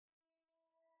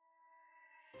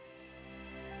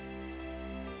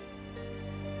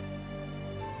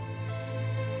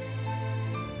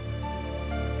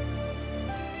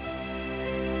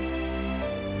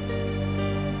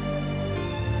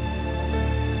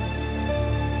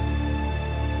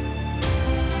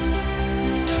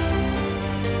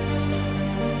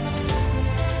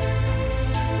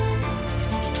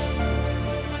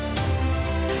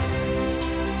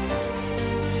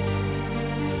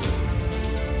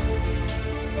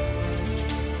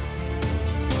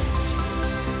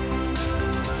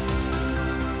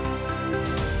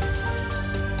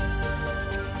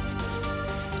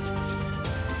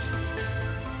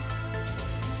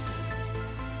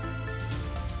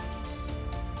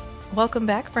Welcome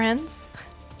back, friends.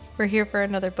 We're here for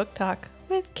another book talk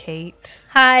with Kate.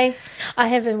 Hi. I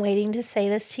have been waiting to say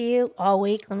this to you all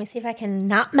week. Let me see if I can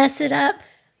not mess it up.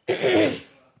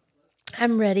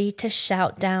 I'm ready to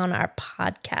shout down our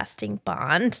podcasting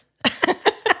bond.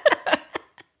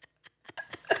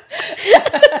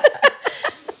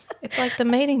 It's like the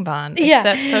mating bond,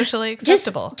 except socially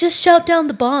acceptable. Just shout down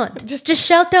the bond. Just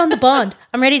shout down the bond.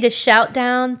 I'm ready to shout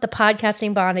down the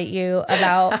podcasting bond at you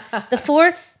about the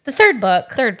third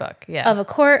book. Third book, yeah. Of A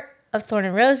Court of Thorn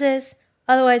and Roses,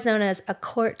 otherwise known as A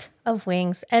Court of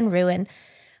Wings and Ruin.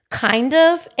 Kind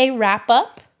of a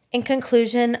wrap-up and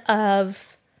conclusion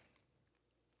of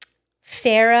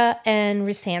Farah and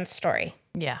Rhysand's story.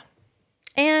 Yeah.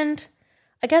 And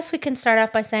I guess we can start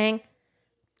off by saying,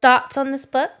 thoughts on this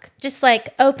book? Just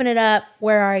like open it up.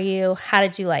 Where are you? How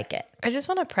did you like it? I just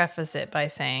want to preface it by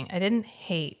saying I didn't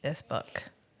hate this book.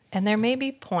 And there may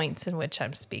be points in which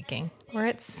I'm speaking where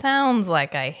it sounds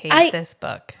like I hate this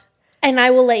book. And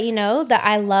I will let you know that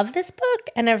I love this book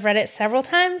and I've read it several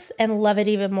times and love it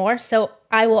even more. So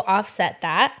I will offset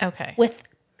that with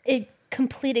a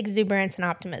complete exuberance and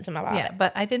optimism about it. Yeah,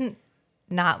 but I didn't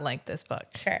not like this book.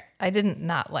 Sure. I didn't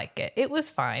not like it. It was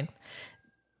fine.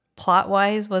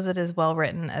 Plot-wise, was it as well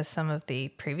written as some of the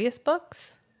previous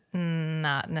books?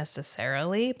 Not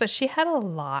necessarily, but she had a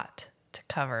lot to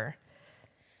cover.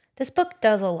 This book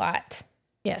does a lot.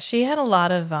 Yeah, she had a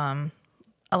lot of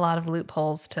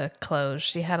loopholes to close.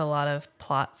 She had a lot of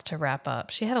plots to wrap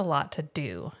up. She had a lot to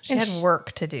do. She had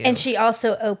work to do. And she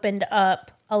also opened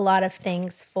up a lot of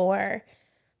things for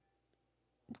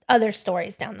other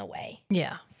stories down the way.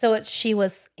 Yeah. So she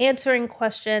was answering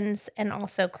questions and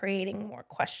also creating more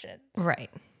questions.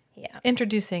 Right. Yeah.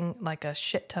 Introducing like a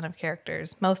shit ton of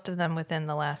characters, most of them within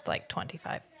the last like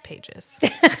 25 pages.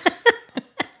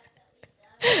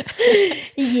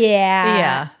 Yeah.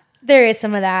 Yeah. There is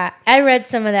some of that. I read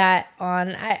some of that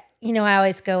I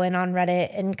always go in on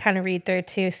Reddit and kind of read through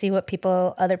to see what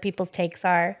other people's takes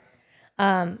are.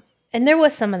 And there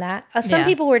was some of that. Some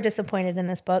people were disappointed in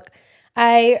this book.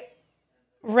 I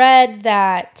read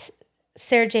that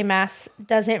Sarah J. Maas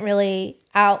doesn't really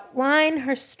outline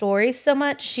her story so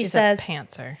much. She says, a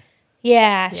pantser.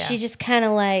 Yeah, she just kind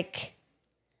of like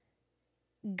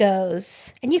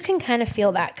goes. And you can kind of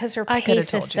feel that because her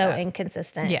pace is so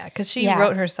inconsistent. Yeah, because she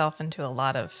wrote herself into a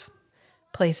lot of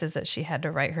places that she had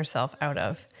to write herself out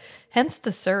of. Hence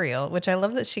the surreal, which I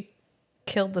love that she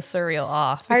killed the surreal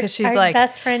off because she's our like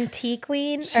best friend Tea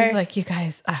Queen. She's like, you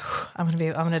guys, I'm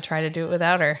gonna try to do it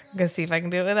without her. I'm gonna see if I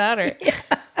can do it without her.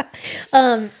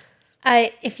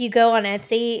 If you go on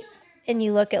Etsy and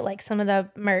you look at like some of the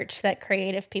merch that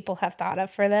creative people have thought of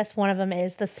for this, one of them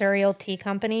is the Cereal Tea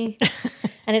Company,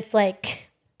 and it's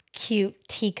like cute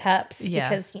teacups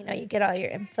because you get all your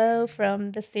info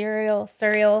from the cereal.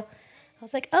 I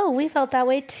was like, oh, we felt that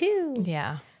way too.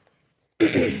 Yeah.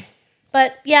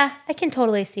 But yeah, I can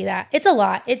totally see that. It's a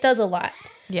lot. It does a lot.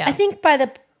 Yeah. I think by the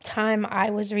time I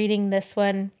was reading this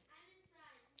one,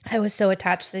 I was so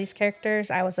attached to these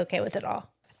characters, I was okay with it all.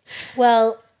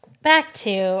 Well, back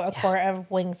to A Court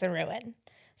of Wings and Ruin.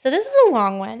 So this is a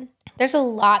long one. There's a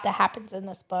lot that happens in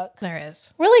this book. There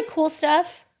is. Really cool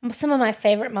stuff. Some of my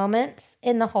favorite moments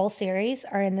in the whole series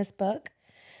are in this book.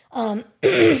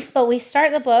 But we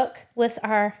start the book with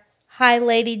our High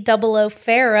Lady 00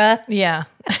 Farah. Yeah.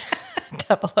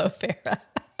 00 Farah.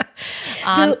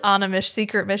 on a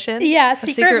secret mission. Yeah,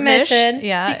 secret mission.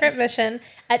 Yeah. Secret mission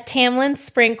at Tamlin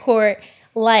Spring Court.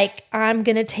 Like, I'm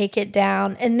going to take it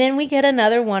down. And then we get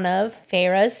another one of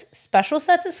Farah's special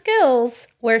sets of skills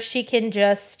where she can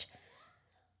just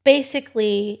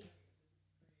basically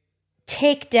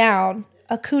take down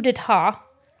a coup d'etat.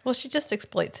 Well, she just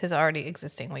exploits his already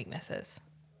existing weaknesses.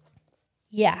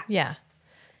 Yeah. Yeah.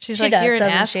 She's like, you're an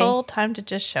asshole. Time to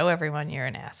just show everyone you're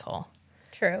an asshole.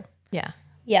 True. Yeah.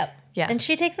 Yep. Yeah. And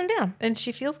she takes him down. And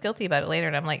she feels guilty about it later.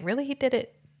 And I'm like, really? He did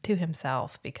it to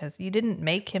himself because you didn't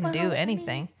make him do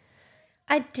anything.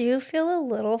 I do feel a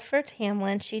little for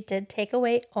Tamlin. She did take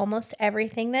away almost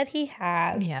everything that he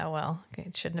has. Yeah, well,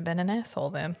 it shouldn't have been an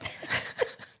asshole then.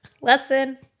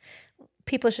 Lesson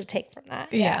people should take from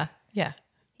that. Yeah.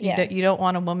 You don't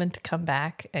want a woman to come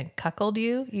back and cuckold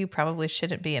you. You probably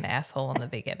shouldn't be an asshole in the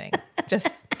beginning.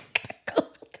 Just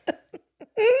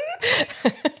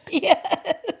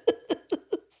yes.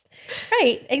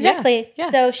 Right, exactly.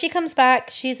 Yeah. So she comes back.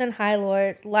 She's in High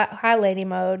Lady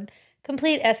mode.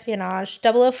 Complete espionage.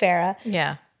 00 Farah.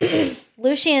 Yeah.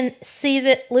 Lucian sees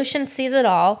it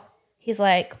all. He's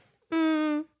like,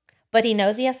 but he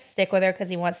knows he has to stick with her because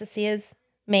he wants to see his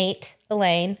mate,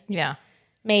 Elaine. Yeah.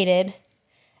 Mated.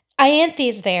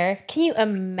 Ianthe's there. Can you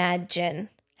imagine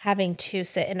having to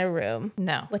sit in a room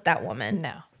No. with that woman.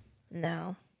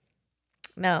 No.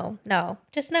 No.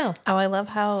 Just no. Oh, I love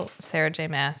how Sarah J.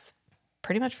 Maas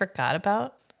pretty much forgot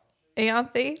about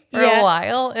Aonthe for Yeah. a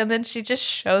while, and then she just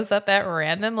shows up at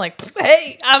random, like,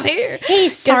 "Hey, I'm here. Hey,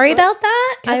 sorry about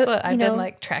that. Guess what? I've been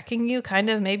like tracking you,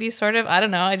 kind of, maybe, sort of. I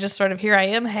don't know. I just sort of here I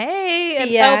am. Hey, and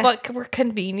Yeah. but we're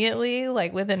conveniently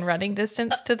like within running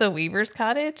distance to the Weaver's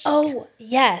cottage. Oh,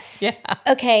 yes. Yeah.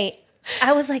 Okay.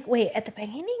 I was like, wait, at the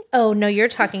beginning? Oh, no, you're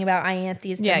talking about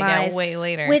Ianthe's demise. Yeah, way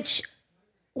later. Which,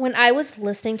 when I was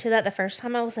listening to that the first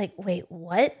time, I was like, wait,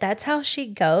 what? That's how she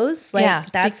goes?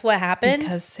 Like, that's what happened?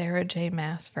 Because Sarah J.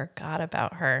 Maas forgot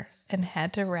about her and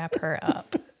had to wrap her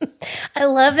up. I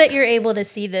love that you're able to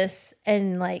see this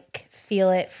and like feel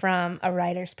it from a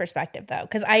writer's perspective though.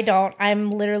 Cause I don't,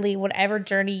 I'm literally whatever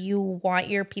journey you want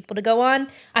your people to go on.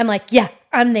 I'm like, yeah,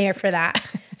 I'm there for that.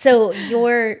 So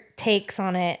your takes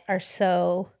on it are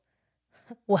so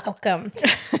welcomed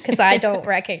because I don't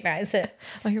recognize it.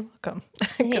 Oh, you're welcome.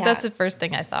 Yeah. That's the first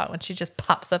thing I thought when she just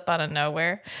pops up out of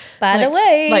nowhere. By the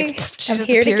way, like she I'm just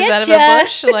here to appears get out of ya. a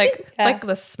bush, like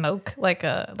the smoke, like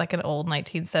an old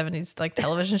 1970s like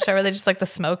television show where they just like the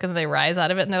smoke and then they rise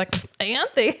out of it and they're like,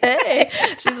 Auntie, hey.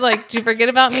 She's like, did you forget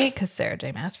about me? Because Sarah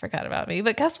J. Maas forgot about me.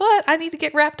 But guess what? I need to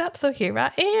get wrapped up, so here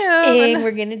I am. And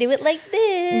we're gonna do it like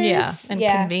this. Yeah, and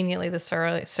conveniently the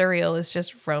Surreal is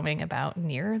just roaming about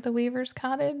near the Weaver's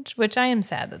cottage, which I am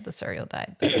sad that the Surreal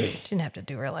died. She didn't have to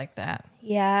do her like that.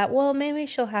 Yeah, well, maybe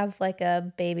she'll have like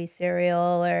a baby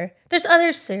cereal or there's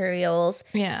other cereals.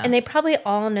 Yeah. And they probably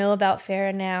all know about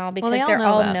Farrah now because they all they're know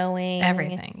all about knowing.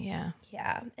 Everything, yeah.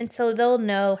 Yeah. And so they'll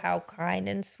know how kind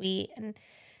and sweet and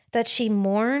that she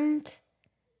mourned.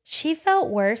 She felt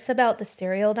worse about the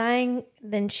cereal dying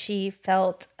than she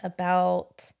felt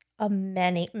about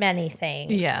many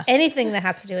things. Yeah. Anything that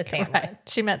has to do with Tamlin. Right.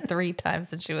 She met 3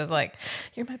 times and she was like,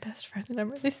 you're my best friend and I'm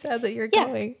really sad that you're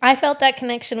going. I felt that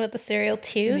connection with the cereal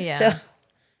too. Yeah. So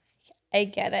I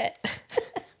get it.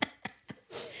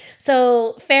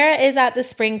 So Farrah is at the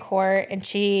spring court and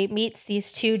she meets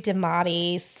these 2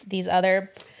 Dematis, these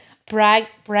other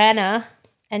Branna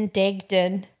and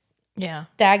Dagden,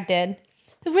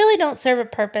 who really don't serve a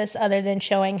purpose other than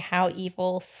showing how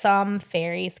evil some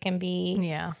fairies can be.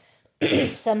 Yeah.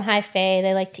 Some high fae,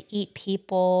 they like to eat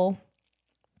people.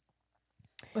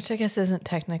 Which I guess isn't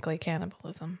technically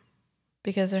cannibalism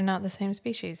because they're not the same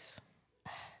species.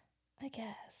 I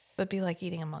guess. It'd be like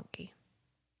eating a monkey.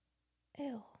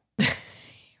 Ew.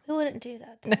 We wouldn't do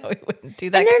that. No, we wouldn't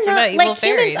do that And because they're we're not evil like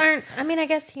fairies. humans aren't. I mean, I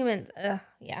guess humans.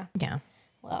 Yeah. Yeah.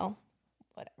 Well,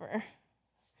 whatever. I'm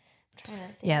trying to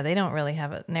think. Yeah, they don't really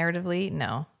have it narratively.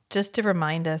 No. Just to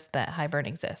remind us that Hybern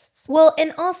exists. Well,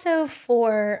 and also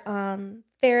for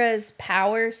Farrah's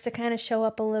powers to kind of show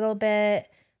up a little bit,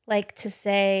 like to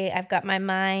say, I've got my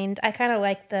mind. I kind of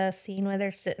like the scene where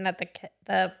they're sitting at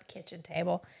the kitchen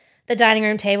table, the dining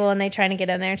room table, and they're trying to get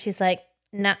in there, and she's like,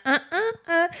 nah,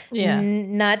 Yeah.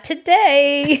 not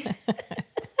today.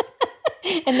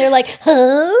 And they're like,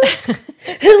 huh?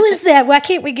 Who is that? Why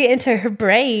can't we get into her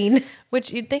brain?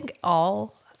 Which you'd think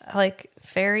all high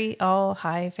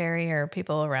fairy or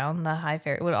people around the high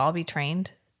fairy would all be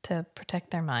trained to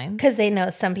protect their minds. Because they know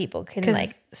some people can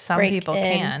like some break people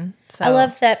in. can. So. I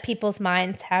love that people's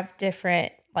minds have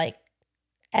different like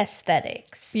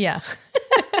aesthetics. Yeah.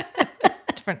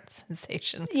 Different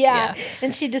sensations. Yeah.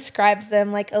 And she describes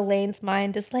them like Elaine's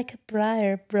mind is like a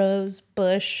briar rose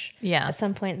bush. Yeah. At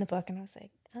some point in the book, and I was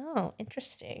like, oh,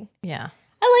 interesting. Yeah.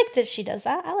 I like that she does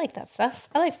that. I like that stuff.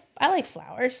 I like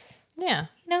flowers. Yeah.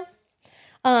 You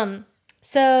know?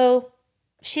 So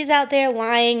she's out there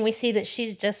lying. We see that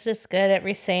she's just as good at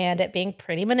Rhysand at being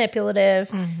pretty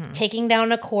manipulative, taking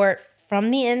down a court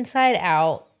from the inside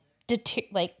out.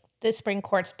 Like the spring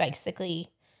court's basically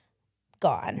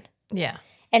gone. Yeah.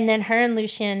 And then her and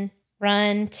Lucien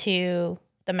run to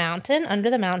the mountain, under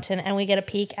the mountain, and we get a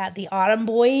peek at the Autumn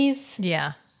Boys.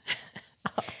 Yeah.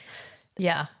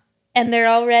 Yeah. And they're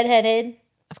all redheaded.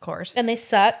 Of course. And they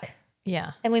suck.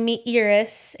 Yeah. And we meet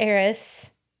Eris,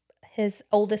 his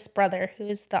oldest brother,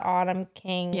 who's the Autumn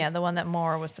King. Yeah, the one that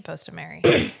Moore was supposed to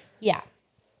marry. Yeah.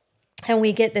 And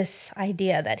we get this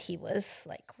idea that he was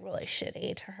like really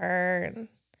shitty to her and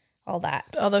all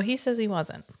that. Although he says he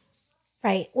wasn't.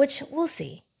 Right. Which we'll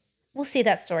see. We'll see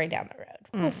that story down the road.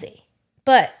 We'll see.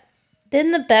 But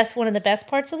then one of the best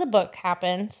parts of the book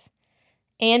happens.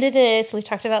 And it is, we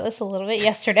talked about this a little bit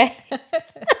yesterday.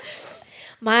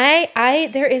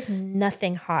 There is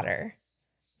nothing hotter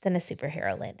than a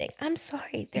superhero landing. I'm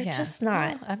sorry. They're just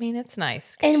not. Well, I mean, it's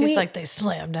nice. And she's like, they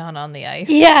slam down on the ice.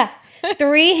 Yeah.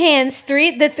 3 hands,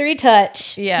 the 3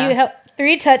 touch. Yeah. You have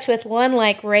 3-touch with one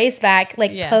like race back,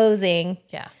 like posing.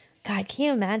 Yeah. God, can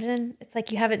you imagine? It's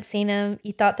like you haven't seen them.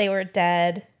 You thought they were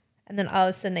dead. And then all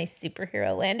of a sudden they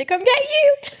superhero land to come get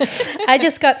you. I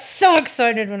just got so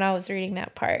excited when I was reading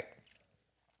that part.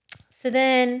 So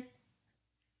then,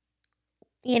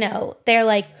 they're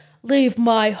like, leave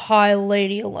my high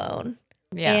lady alone.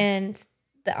 Yeah. And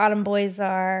the Autumn boys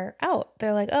are out.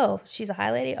 They're like, oh, she's a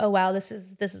high lady? Oh, wow, this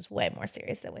is way more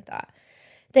serious than we thought.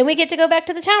 Then we get to go back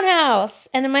to the townhouse.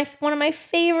 And then one of my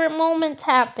favorite moments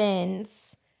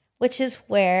happens, which is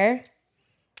where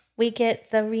we get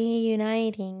the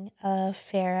reuniting of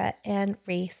Farrah and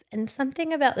Reese. And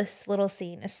something about this little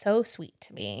scene is so sweet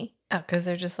to me. Oh, because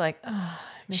they're just like,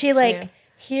 she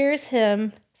hears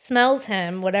him, smells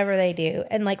him, whatever they do,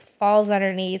 and like falls on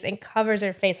her knees and covers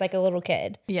her face like a little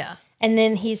kid. Yeah. And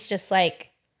then he's just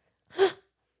like,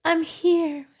 I'm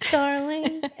here,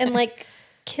 darling. And like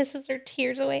kisses her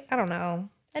tears away. I don't know.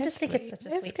 I just think it's such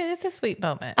a sweet. It's a sweet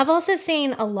moment. I've also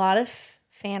seen a lot of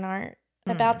fan art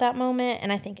about that moment,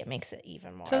 and I think it makes it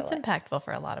even more. So it's impactful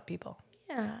for a lot of people.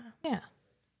 Yeah. Yeah.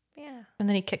 Yeah. And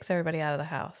then he kicks everybody out of the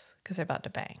house because they're about to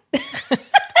bang.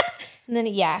 And then,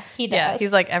 he does. Yeah,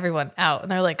 he's like, everyone out. And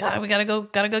they're like, we gotta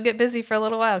go get busy for a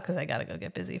little while because I gotta go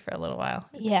get busy for a little while.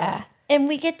 And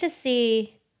we get to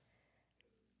see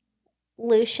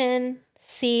Lucian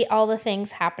see all the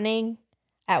things happening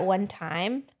at one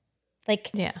time.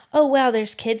 Like, oh, wow,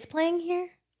 there's kids playing here.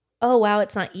 Oh, wow,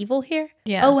 it's not evil here.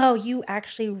 Yeah. Oh, wow, you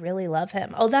actually really love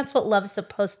him. Oh, that's what love's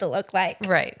supposed to look like.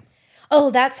 Right. Oh,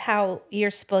 that's how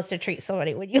you're supposed to treat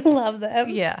somebody when you love them.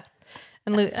 Yeah.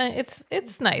 And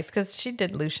it's nice because she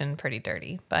did Lucian pretty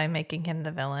dirty by making him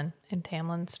the villain in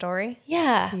Tamlin's story.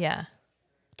 Yeah. Yeah.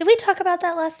 Did we talk about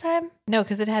that last time? No,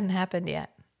 because it hadn't happened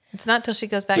yet. It's not till she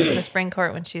goes back to the spring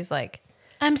court when she's like...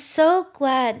 I'm so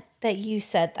glad that you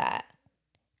said that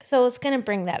because I was going to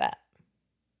bring that up.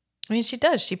 I mean, she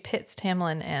does. She pits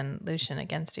Tamlin and Lucian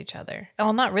against each other.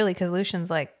 Well, not really, because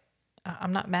Lucian's like,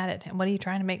 I'm not mad at him. What are you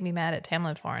trying to make me mad at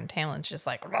Tamlin for? And Tamlin's just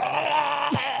like...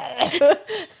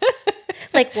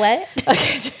 Like what? Do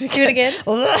it again.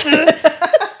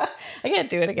 I can't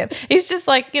do it again. He's just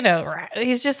like,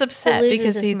 he's just upset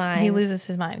because he loses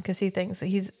his mind because he thinks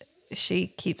that she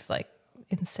keeps like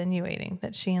insinuating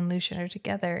that she and Lucian are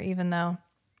together, even though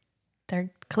they're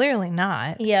clearly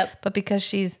not. Yep. But because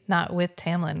she's not with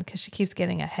Tamlin, because she keeps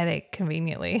getting a headache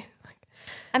conveniently.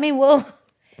 I mean, well,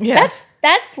 yeah.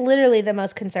 That's literally the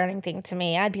most concerning thing to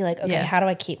me. I'd be like, okay, Yeah. how do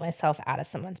I keep myself out of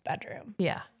someone's bedroom?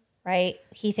 Yeah. Right?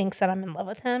 He thinks that I'm in love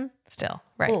with him. Still.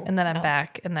 Right. Ooh, and then I'm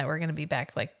back and that we're going to be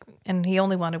back. And he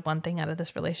only wanted one thing out of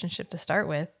this relationship to start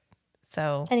with.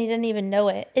 So. And he didn't even know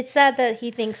it. It's sad that he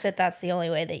thinks that that's the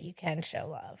only way that you can show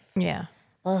love. Yeah.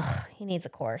 Ugh, he needs a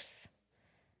course.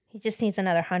 He just needs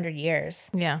another 100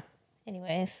 years. Yeah.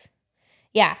 Anyways.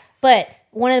 Yeah. But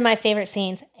one of my favorite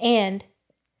scenes, and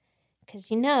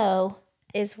because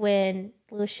is when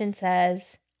Lucian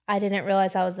says, I didn't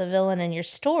realize I was the villain in your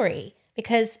story.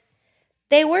 Because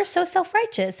they were so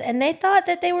self-righteous and they thought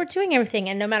that they were doing everything.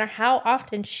 And no matter how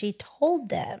often she told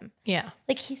them. Yeah.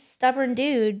 Like, he's stubborn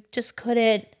dude, just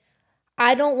couldn't.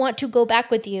 I don't want to go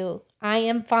back with you. I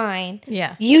am fine.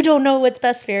 Yeah. You don't know what's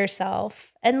best for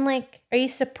yourself. And like, are you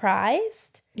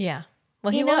surprised? Yeah.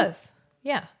 Well, he was.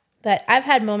 Yeah. But I've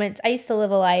had moments. I used to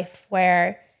live a life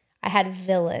where I had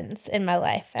villains in my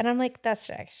life. And I'm like, that's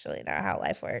actually not how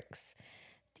life works.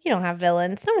 You don't have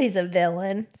villains. Nobody's a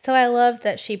villain. So I love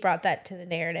that she brought that to the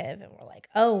narrative. And we're like,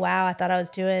 oh, wow, I thought I was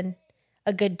doing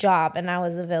a good job and I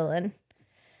was a villain.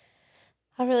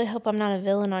 I really hope I'm not a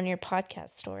villain on your podcast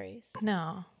stories.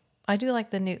 No. I do like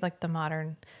the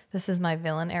modern, this is my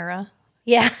villain era.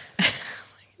 Yeah.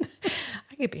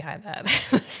 I get behind that.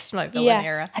 This is my villain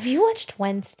era. Have you watched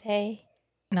Wednesday?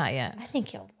 Not yet. I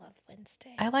think you'll love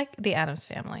Wednesday. I like the Addams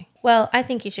Family. Well, I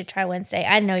think you should try Wednesday.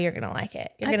 I know you're going to like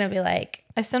it. You're going to be like...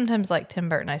 I sometimes like Tim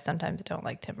Burton. I sometimes don't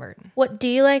like Tim Burton. What do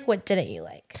you like? What didn't you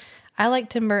like? I like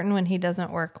Tim Burton when he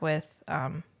doesn't work with...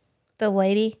 the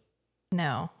lady?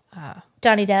 No.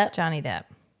 Johnny Depp? Johnny Depp.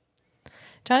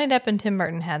 Johnny Depp and Tim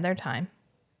Burton had their time.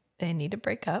 They need to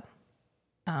break up.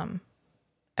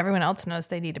 Everyone else knows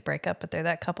they need to break up, but they're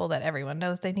that couple that everyone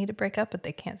knows they need to break up, but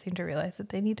they can't seem to realize that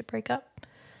they need to break up.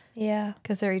 Yeah.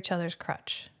 Because they're each other's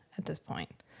crutch at this point.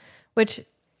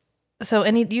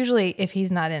 Usually if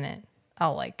he's not in it,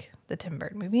 I'll like the Tim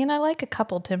Burton movie. And I like a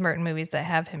couple Tim Burton movies that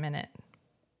have him in it,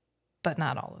 but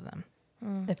not all of them,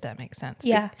 if that makes sense.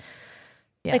 Yeah.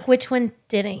 Yeah. Like, which one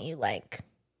didn't you like?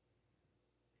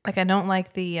 Like, I don't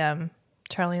like the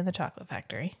Charlie and the Chocolate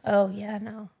Factory. Oh, yeah,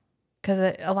 no.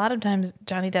 Because a lot of times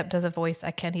Johnny Depp does a voice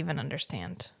I can't even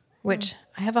understand, which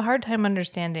I have a hard time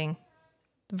understanding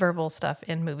verbal stuff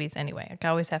in movies anyway. Like, I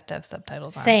always have to have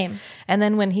subtitles on. Same. And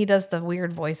then when he does the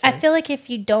weird voices. I feel like if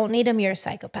you don't need them, you're a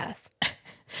psychopath.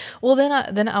 Well,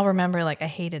 then I'll remember, like, I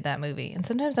hated that movie. And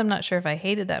sometimes I'm not sure if I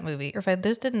hated that movie or if I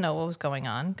just didn't know what was going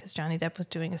on because Johnny Depp was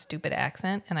doing a stupid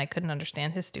accent and I couldn't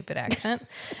understand his stupid accent.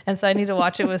 And so I need to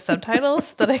watch it with subtitles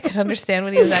so that I could understand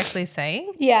what he was actually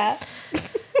saying. Yeah.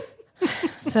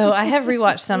 So I have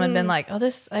rewatched some and been like, oh,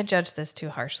 I judged this too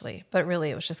harshly. But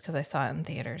really, it was just because I saw it in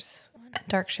theaters.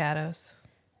 Dark Shadows.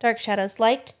 Dark Shadows.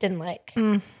 Liked? Didn't like?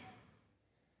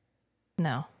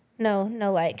 No.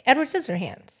 No like. Edward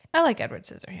Scissorhands. I like Edward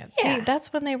Scissorhands. Yeah. See,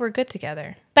 that's when they were good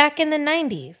together. Back in the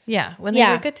 90s. Yeah, when they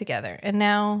were good together. And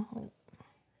now...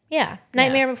 Yeah.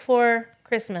 Nightmare Before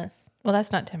Christmas. Well,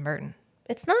 that's not Tim Burton.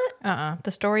 It's not?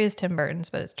 The story is Tim Burton's,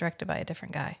 but it's directed by a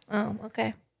different guy. Oh,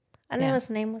 okay. I knew his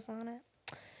name was on it.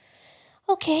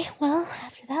 Okay, well,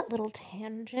 after that little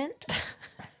tangent.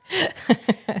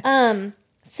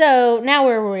 So now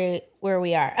where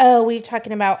we are. Oh, we're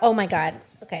talking about, oh my God.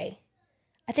 Okay.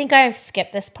 I think I've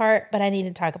skipped this part, but I need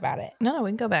to talk about it. No, we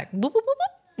can go back. Boop, boop, boop,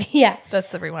 boop. Yeah. That's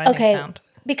the rewinding sound.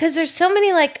 Because there's so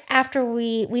many, like, after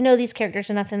we know these characters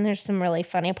enough, and there's some really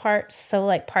funny parts. So,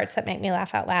 like, parts that make me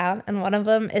laugh out loud. And one of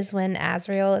them is when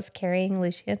Azrael is carrying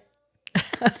Lucian.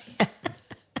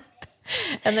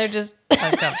 And they're just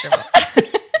uncomfortable.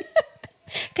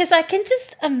 Because I can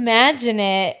just imagine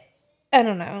it. I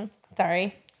don't know.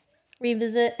 Sorry.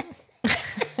 Revisit.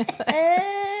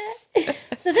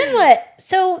 So then what?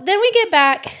 So then we get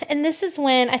back, and this is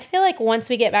when I feel like once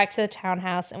we get back to the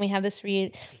townhouse and we have this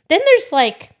reunion, then there's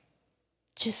like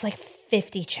just like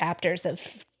 50 chapters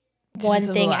of one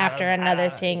thing after another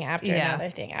thing after another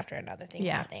thing after another thing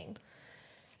happening.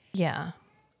 Yeah.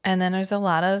 And then there's a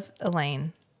lot of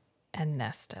Elaine and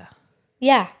Nesta.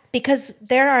 Yeah, because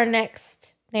they're our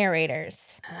next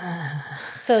narrators.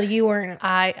 So you weren't.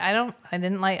 I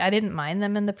didn't mind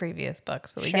them in the previous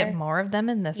books, but we get more of them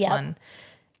in this one.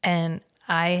 And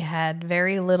I had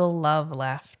very little love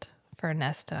left for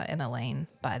Nesta and Elaine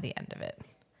by the end of it.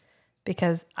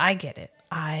 Because I get it.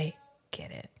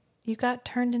 You got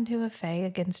turned into a fae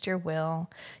against your will.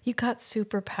 You got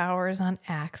superpowers on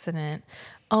accident.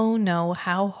 Oh no,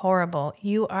 how horrible.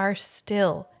 You are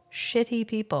still shitty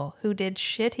people who did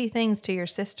shitty things to your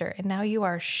sister, and now you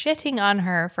are shitting on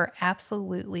her for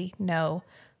absolutely no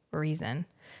reason.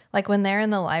 Like when they're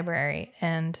in the library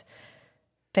and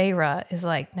Feyre is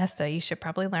like, Nesta, you should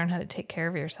probably learn how to take care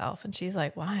of yourself. And she's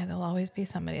like, why? There'll always be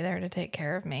somebody there to take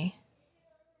care of me.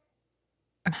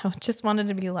 And I just wanted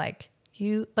to be like,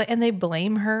 and they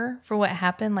blame her for what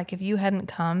happened. Like if you hadn't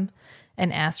come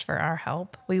and asked for our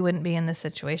help, we wouldn't be in this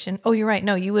situation. Oh, you're right.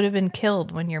 No, you would have been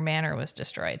killed when your manor was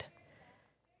destroyed.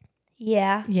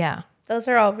 Yeah. Yeah. Those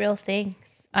are all real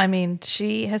things. I mean,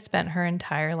 she has spent her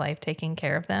entire life taking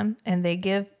care of them, and they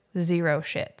give zero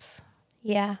shits.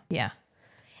 Yeah. Yeah.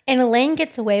 And Elaine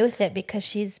gets away with it because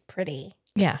she's pretty.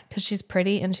 Yeah, because she's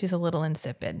pretty and she's a little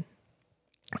insipid.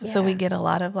 Yeah. So we get a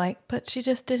lot of like, but she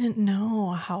just didn't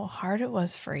know how hard it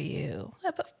was for you.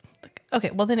 Okay,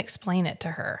 well then explain it to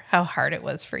her how hard it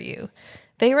was for you.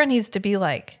 Feyre needs to be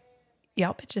like,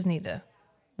 y'all bitches need to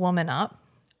woman up.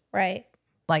 Right.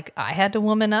 Like I had to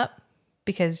woman up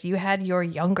because you had your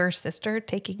younger sister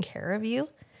taking care of you.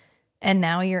 And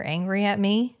now you're angry at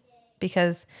me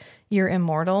because you're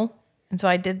immortal. And so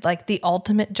I did like the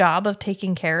ultimate job of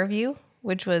taking care of you,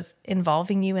 which was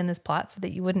involving you in this plot so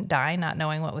that you wouldn't die not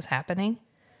knowing what was happening.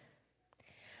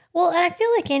 Well, and I feel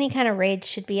like any kind of rage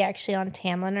should be actually on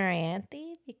Tamlin or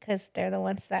Ianthe because they're the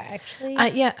ones that actually...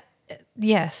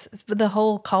 Yes. But the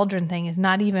whole cauldron thing is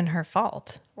not even her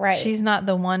fault. Right. She's not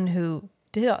the one who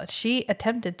did it. She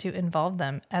attempted to involve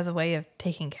them as a way of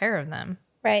taking care of them.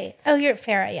 Right. Oh, you're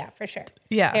fair. Yeah, for sure.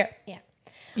 Yeah. Fair. Yeah.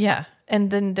 Yeah.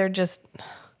 And then they're just...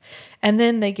 And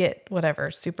then they get whatever,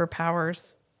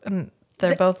 superpowers. And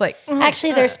they're both like...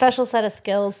 Actually, their special set of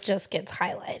skills just gets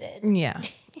highlighted. Yeah.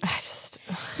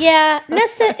 Yeah,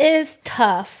 Nesta is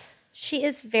tough. She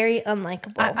is very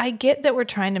unlikable. I get that we're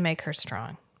trying to make her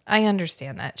strong. I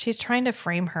understand that. She's trying to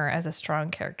frame her as a strong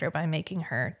character by making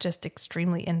her just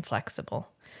extremely inflexible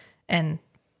and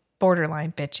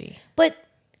borderline bitchy. But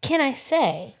can I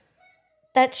say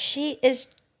that she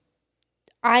is...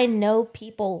 I know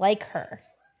people like her.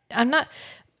 I'm not...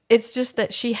 It's just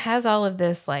that she has all of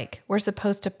this, like, we're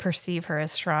supposed to perceive her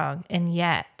as strong, and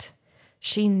yet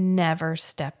she never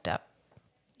stepped up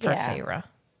for Feyre.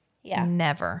 Yeah.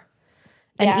 Never.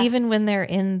 And even when they're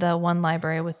in the one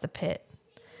library with the pit,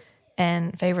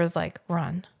 and Feyre's like,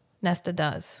 run. Nesta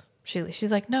does. She's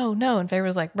like, no. And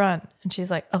Feyre's like, run. And she's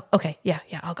like, oh, okay, yeah,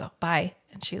 I'll go. Bye.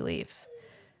 And she leaves.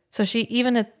 So she,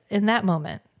 even in that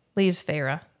moment, leaves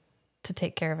Feyre to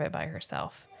take care of it by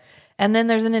herself. And then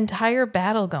there's an entire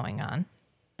battle going on.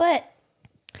 But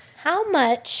how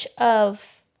much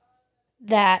of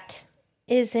that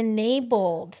is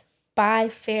enabled by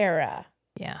Farah?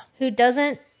 Yeah. Who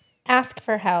doesn't ask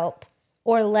for help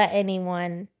or let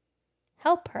anyone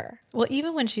help her. Well,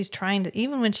 even when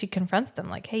she confronts them,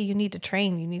 like, hey, you need to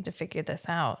train, you need to figure this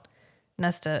out,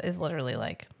 Nesta is literally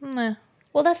like, nah.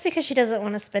 Well, that's because she doesn't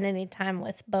want to spend any time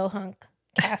with Bohunk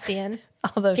Cassian.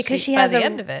 Although because she by has the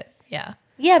end of it, yeah.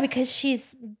 Yeah, because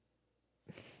she's...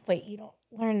 Wait, you don't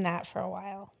learn that for a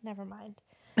while. Never mind.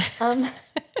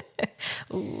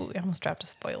 Ooh, I almost dropped a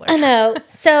spoiler. I know.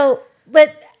 So,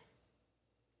 but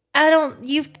I don't...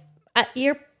 You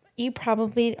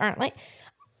probably aren't like...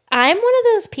 I'm one of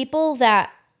those people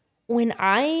that when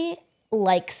I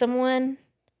like someone,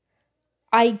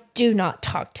 I do not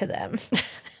talk to them.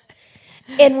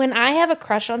 And when I have a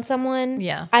crush on someone,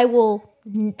 yeah,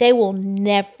 they will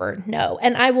never know.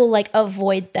 And I will like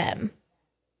avoid them.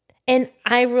 And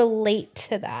I relate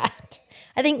to that.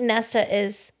 I think Nesta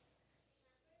is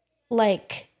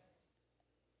like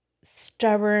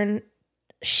stubborn.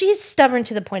 She's stubborn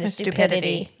to the point of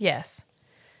stupidity. Yes.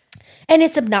 And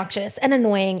it's obnoxious and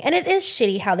annoying. And it is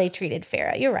shitty how they treated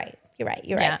Farah. You're right.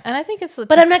 Yeah, and I think it's...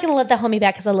 But I'm not going to let that hold me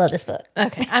back because I love this book.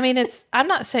 Okay. I mean, I'm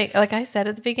not saying... Like I said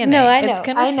at the beginning. No, I know. It's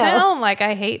going to sound like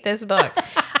I hate this book.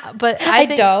 But I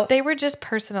think don't. They were just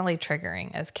personally triggering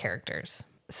as characters.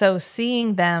 So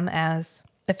seeing them as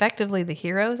effectively the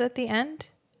heroes at the end,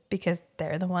 because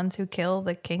they're the ones who kill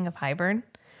the King of Hybern,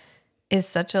 is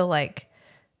such a like...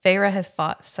 Farah has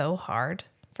fought so hard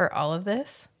for all of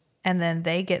this. And then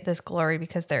they get this glory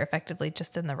because they're effectively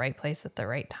just in the right place at the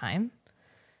right time.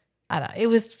 I don't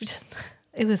know.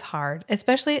 It was hard,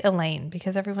 especially Elaine,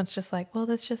 because everyone's just like, well,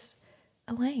 that's just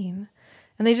Elaine.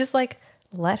 And they just like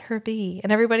let her be.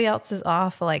 And everybody else is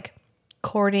off like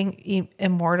courting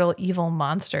immortal evil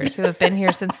monsters who have been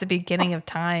here since the beginning of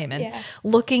time and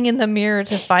looking in the mirror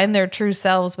to find their true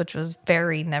selves, which was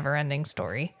very never-ending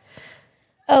story.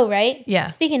 Oh, right? Yeah.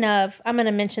 Speaking of, I'm going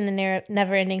to mention the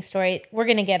never-ending story. We're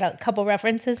going to get a couple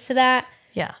references to that.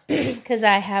 Yeah. Because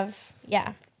I have,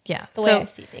 Yeah. The way I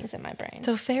see things in my brain.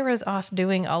 So Farah's off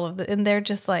doing all of and they're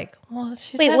just like, well,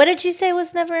 she's... Wait, what did you say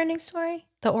was never-ending story?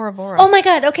 The Ouroboros. Oh my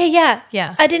God. Okay, yeah.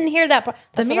 Yeah. I didn't hear that part.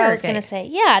 That's the what I was Mirror going to Gate. say.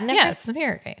 Yeah. It's the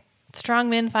Mirror Gate. Strong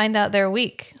men find out they're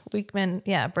weak. Weak men,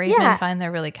 brave men find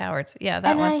they're really cowards. Yeah,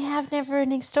 that one. And I have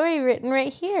never-ending story written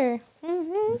right here.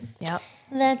 Mm-hmm. Yep.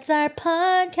 That's our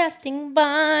podcasting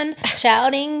bond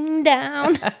shouting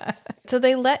down. So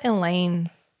they let Elaine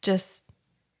just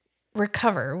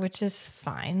recover, which is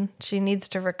fine. She needs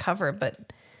to recover,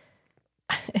 but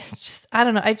it's just, I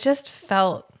don't know. I just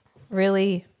felt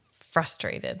really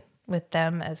frustrated with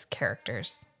them as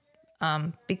characters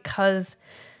because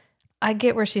I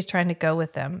get where she's trying to go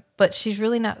with them, but she's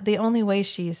really not. The only way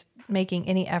she's making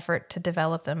any effort to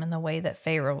develop them in the way that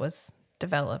Farah was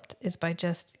developed is by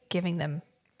just giving them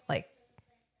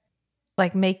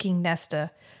like making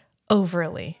Nesta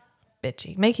overly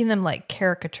bitchy, making them like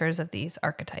caricatures of these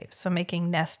archetypes. So making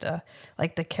Nesta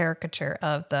like the caricature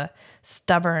of the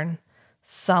stubborn,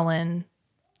 sullen,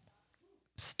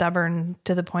 stubborn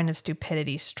to the point of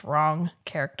stupidity, strong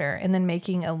character, and then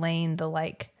making Elaine the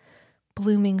like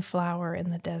blooming flower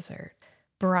in the desert,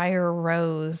 briar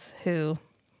rose who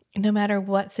no matter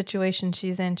what situation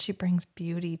she's in, she brings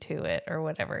beauty to it or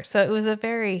whatever. So it was a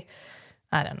very,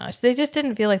 I don't know. They just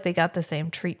didn't feel like they got the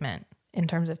same treatment in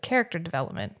terms of character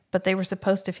development, but they were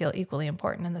supposed to feel equally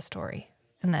important in the story.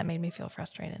 And that made me feel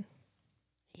frustrated.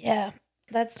 Yeah,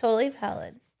 that's totally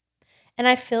valid. And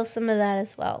I feel some of that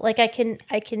as well. Like I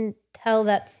can tell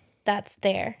that's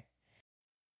there.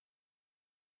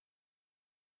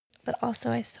 But also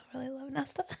I still really love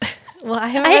Nesta. Well, I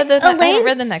haven't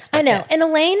read the next book. I know. Yet. And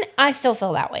Elaine, I still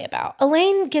feel that way about.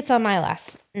 Elaine gets on my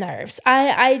last nerves.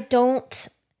 I don't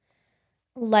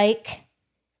like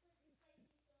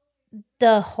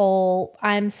the whole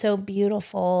I'm so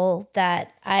beautiful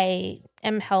that I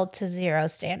am held to zero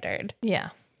standard. Yeah.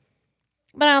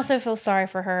 But I also feel sorry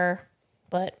for her.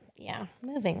 But yeah,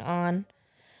 moving on.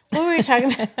 What were we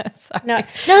talking about? Sorry. No.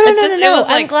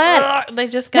 I'm glad. They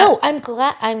just got... No, I'm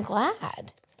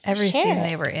glad. Every scene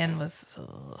they were in was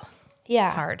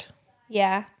hard.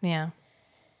 Yeah. Yeah.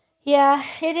 Yeah.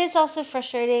 It is also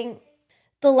frustrating,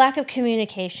 the lack of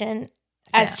communication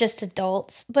as just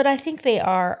adults. But I think they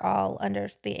are all under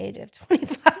the age of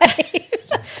 25.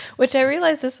 Which I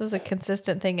realized this was a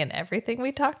consistent thing in everything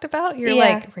we talked about. You're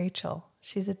like, Rachel,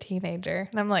 she's a teenager.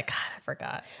 And I'm like, God, I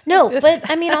forgot. No,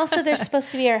 but I mean, also they're supposed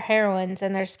to be our heroines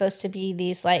and they're supposed to be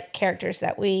these like characters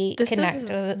that we connect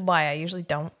with. Why I usually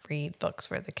don't read books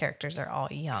where the characters are all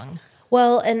young.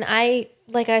 Well, and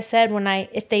like I said,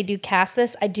 if they do cast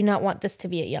this, I do not want this to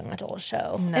be a young adult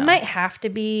show. No. It might have to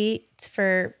be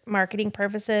for marketing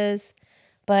purposes,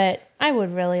 but I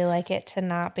would really like it to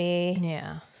not be.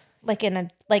 Yeah. Like they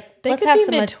could be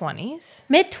mid-20s.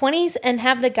 Mid-20s and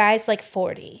have the guys like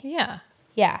 40. Yeah.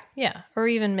 Yeah. Yeah. Or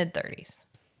even mid-30s.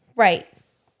 Right.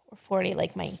 Or 40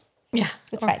 like my... Yeah.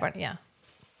 It's or fine. 40, yeah.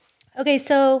 Okay,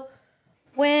 so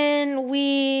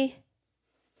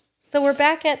So we're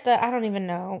back at I don't even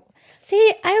know.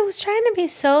 See, I was trying to be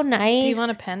so nice. Do you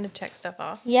want a pen to check stuff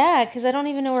off? Yeah, because I don't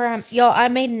even know where Y'all, I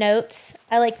made notes.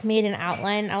 I made an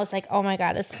outline. I was like, oh my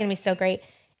God, this is going to be so great.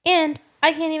 And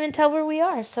I can't even tell where we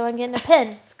are, so I'm getting a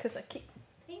pen. Because I keep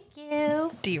Thank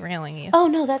you. derailing you. Oh,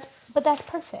 no, that's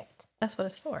perfect. That's what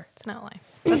it's for. It's an outline.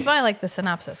 That's why I like the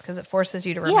synopsis, because it forces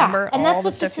you to remember and all that's the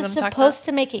what stuff you this want is to talk about. supposed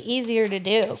to make it easier to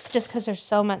do, just because there's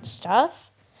so much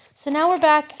stuff. So now we're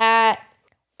back at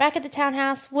the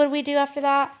townhouse. What do we do after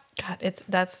that? God,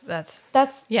 that's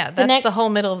That's the whole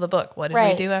middle of the book. What did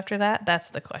we do after that? That's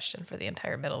the question for the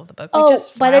entire middle of the book. We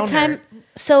just by the flounder. time,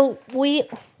 so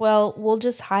we'll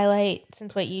just highlight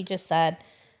since what you just said.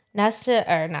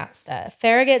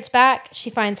 Farrah gets back. She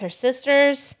finds her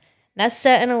sisters,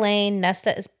 Nesta and Elaine.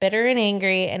 Nesta is bitter and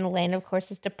angry, and Elaine, of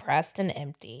course, is depressed and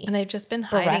empty. And they've just been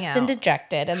hiding out. And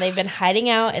dejected, and they've been hiding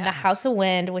out in the House of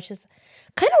Wind, which is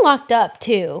kind of locked up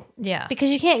too. Yeah,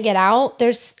 because you can't get out.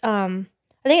 There's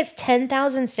I think it's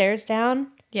 10,000 stairs down.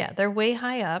 Yeah, they're way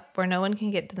high up where no one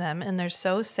can get to them, and they're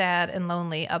so sad and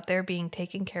lonely up there being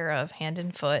taken care of hand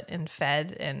and foot and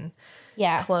fed and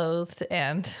clothed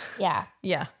and yeah.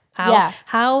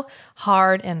 How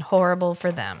hard and horrible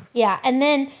for them. Yeah, and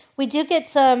then we do get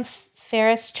some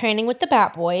Ferris training with the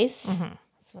Bat Boys. Mm-hmm.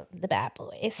 The Bat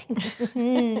Boys.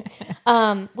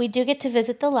 We do get to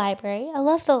visit the library. I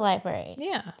love the library.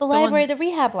 Yeah. The library, the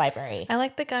rehab library. I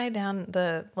like the guy down,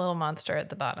 the little monster at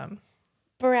the bottom.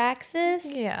 Baraxis?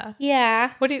 Yeah.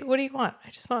 Yeah. What do you want? I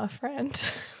just want a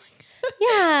friend.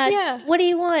 Yeah. Yeah. What do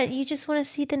you want? You just want to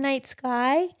see the night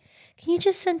sky? Can you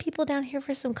just send people down here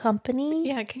for some company?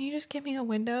 Yeah, can you just give me a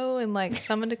window and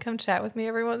someone to come chat with me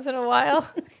every once in a while?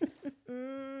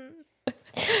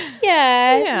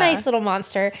 Yeah, nice little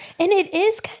monster. And it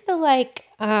is kind of like,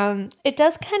 it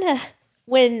does kind of,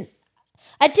 when,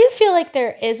 I do feel like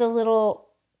there is a little,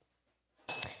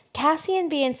 Cassian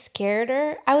being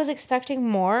scareder, I was expecting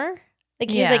more.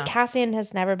 Like, he's like, Cassian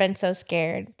has never been so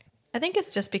scared. I think it's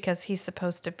just because he's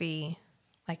supposed to be,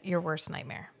 your worst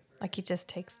nightmare. He just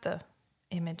takes the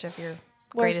image of your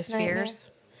greatest fears.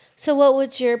 So what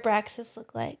would your Braxis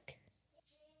look like?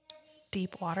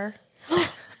 Deep water.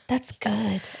 That's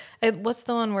good. What's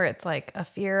the one where it's a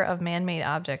fear of man-made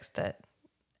objects that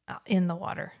in the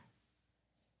water?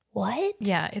 What?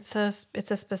 Yeah, it's a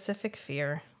specific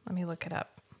fear. Let me look it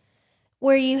up.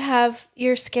 Where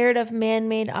you're scared of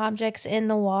man-made objects in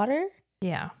the water?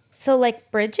 Yeah. So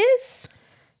bridges?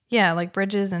 Yeah,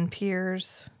 bridges and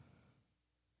piers.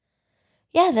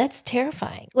 Yeah, that's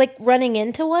terrifying. Running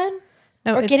into one?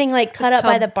 No, or getting cut up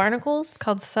by the barnacles? It's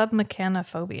called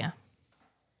submechanophobia.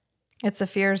 It's a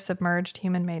fear of submerged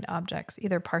human-made objects,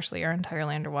 either partially or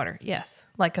entirely underwater. Yes,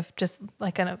 a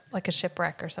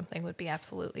shipwreck or something would be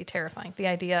absolutely terrifying. The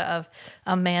idea of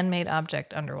a man-made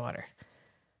object underwater.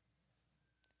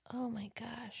 Oh my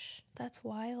gosh, that's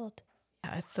wild.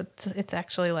 Yeah, it's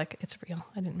actually it's real.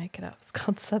 I didn't make it up. It's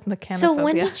called submechanophobia. So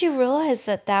when did you realize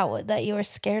that you were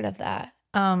scared of that?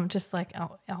 Just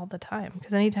all the time.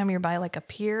 Because anytime you're by a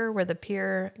pier where the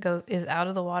pier is out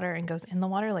of the water and goes in the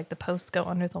water, the posts go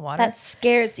under the water. That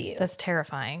scares you. That's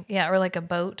terrifying. Yeah, or a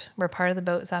boat where part of the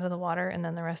boat is out of the water and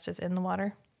then the rest is in the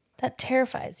water. That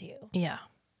terrifies you. Yeah.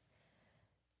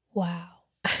 Wow.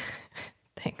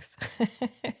 Thanks.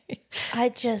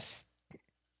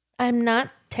 I'm not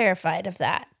terrified of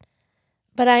that.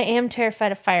 But I am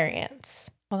terrified of fire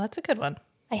ants. Well, that's a good one.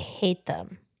 I hate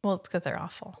them. Well, it's because they're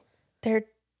awful. They're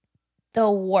the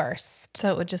worst.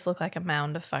 So it would just look like a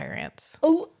mound of fire ants.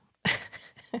 Oh.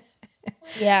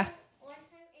 Yeah.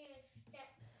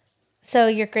 So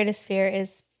your greatest fear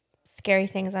is scary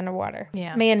things underwater.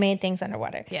 Yeah. Man-made things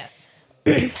underwater. Yes.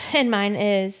 And mine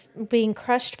is being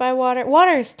crushed by water.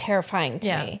 Water is terrifying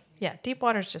to me. Yeah. Deep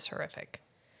water is just horrific.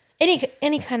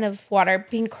 Any kind of water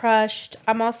being crushed.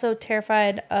 I'm also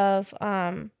terrified of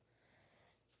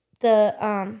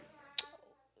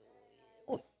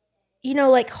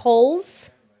holes.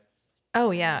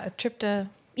 Oh yeah,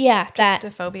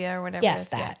 tryptophobia or whatever. Yes, it is.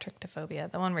 that. Yeah,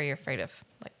 tryptophobia, the one where you're afraid of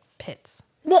pits.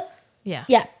 Well, yeah.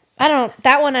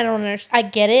 That one I don't understand. I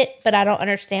get it, but I don't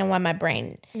understand why my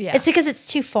brain. Yeah, it's because it's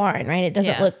too foreign, right? It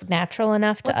doesn't look natural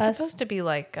enough to us. It's supposed to be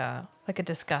like a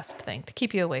disgust thing to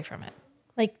keep you away from it.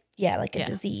 Yeah, like a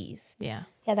disease. Yeah.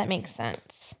 Yeah, that makes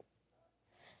sense.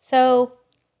 So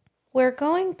we're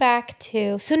going back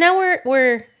to. So now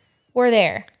we're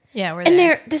there. Yeah, we're and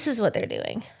there. this is what they're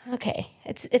doing. Okay,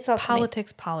 it's all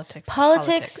Politics.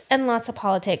 and lots of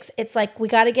politics. It's like we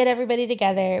got to get everybody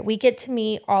together. We get to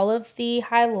meet all of the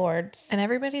high lords, and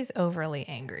everybody's overly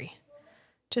angry,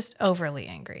 just overly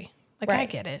angry. Like I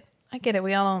get it.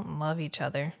 We all don't love each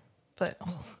other, but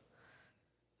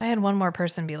I had one more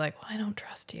person be like, "Well, I don't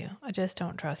trust you. I just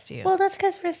don't trust you." Well, that's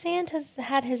because Rysand has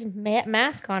had his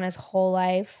mask on his whole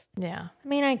life. Yeah, I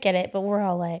mean, I get it, but we're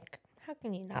all like, how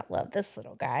can you not love this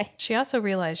little guy? She also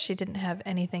realized she didn't have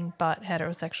anything but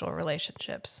heterosexual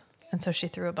relationships. And so she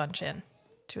threw a bunch in.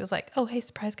 She was like, oh, hey,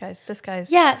 surprise, guys. This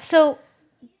guy's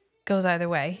goes either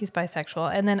way. He's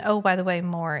bisexual. And then, oh, by the way,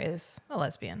 Moore is a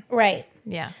lesbian. Right.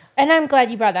 Yeah. And I'm glad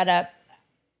you brought that up.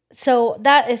 So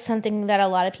that is something that a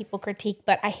lot of people critique,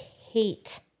 but I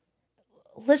hate.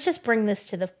 Let's just bring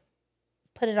this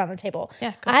put it on the table.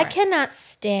 Yeah, I cannot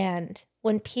stand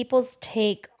when people's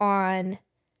take on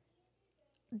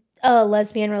a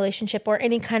lesbian relationship or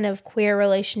any kind of queer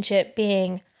relationship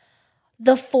being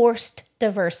the forced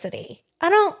diversity. I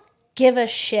don't give a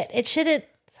shit. It shouldn't.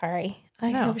 Sorry.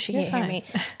 I hope she can't hear me.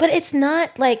 But it's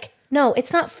not like, no,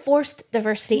 it's not forced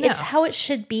diversity. No. It's how it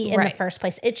should be in the first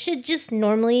place. It should just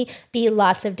normally be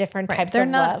lots of different types of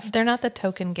love. They're not the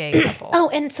token gay couple. Oh,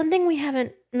 and something we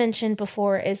haven't mentioned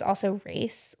before is also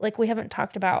race. Like we haven't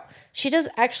talked about. She does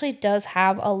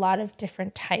have a lot of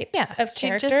different types of characters.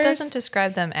 She just doesn't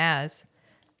describe them as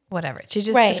whatever. She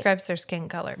just describes their skin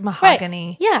color.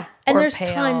 Mahogany. Right. Yeah. And there's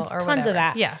pale tons of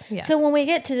that. Yeah. Yeah. So when we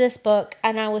get to this book,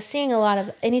 and I was seeing a lot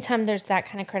of, anytime there's that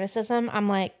kind of criticism, I'm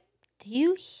like, do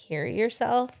you hear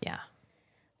yourself? Yeah.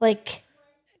 Like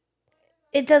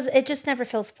it just never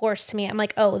feels forced to me. I'm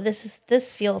like, oh,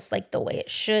 this feels like the way it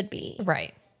should be.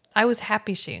 Right. I was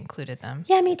happy she included them.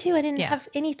 Yeah, me too. I didn't have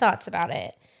any thoughts about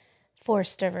it.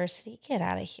 Forced diversity. Get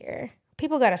out of here.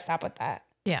 People got to stop with that.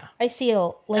 Yeah. I see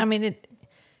I mean, it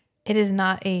is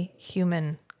not a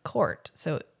human court.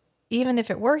 So even if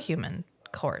it were human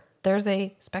court, there's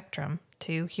a spectrum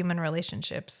to human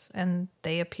relationships, and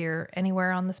they appear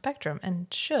anywhere on the spectrum and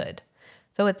should.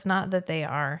 So it's not that they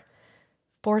are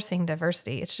forcing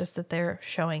diversity. It's just that they're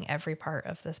showing every part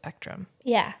of the spectrum.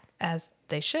 Yeah. As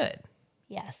they should.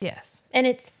 Yes. Yes. And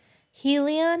it's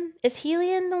Helion. Is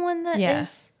Helion the one that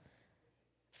is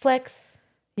flexible?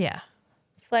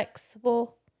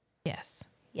 Yes.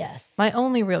 Yes. My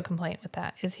only real complaint with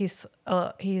that is he's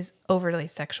overly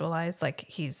sexualized. Like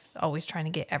he's always trying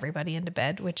to get everybody into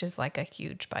bed, which is like a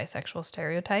huge bisexual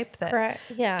stereotype that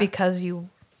because you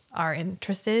are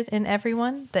interested in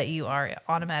everyone, that you are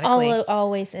automatically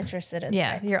always interested in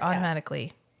sex. You're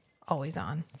automatically always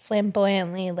on.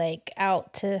 Flamboyantly like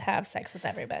out to have sex with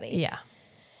everybody. Yeah.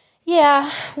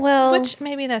 Yeah. Well, which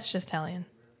maybe that's just Hellion.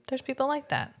 There's people like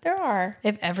that. There are.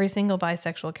 If every single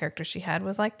bisexual character she had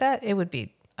was like that, it would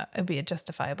be a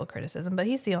justifiable criticism, but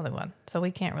he's the only one. So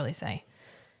we can't really say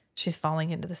she's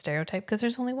falling into the stereotype because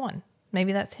there's only one.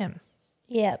 Maybe that's him.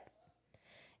 Yep.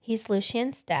 He's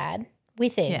Lucien's dad, we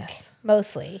think. Yes.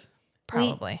 Mostly.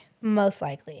 Probably. Most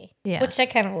likely. Yeah. Which I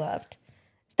kind of loved.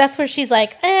 That's where she's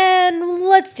like, and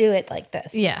let's do it like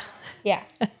this. Yeah. Yeah.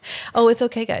 Oh, it's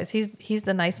okay, guys. He's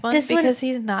the nice one because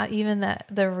he's not even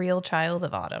the real child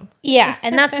of Autumn. Yeah,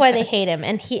 and that's why they hate him,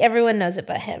 and everyone knows it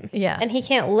but him. Yeah. And he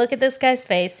can't look at this guy's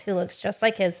face, who looks just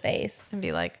like his face, and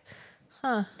be like,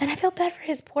 huh. And I feel bad for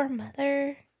his poor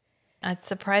mother. It's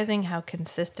surprising how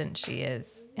consistent she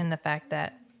is in the fact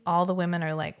that all the women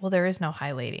are like, well, there is no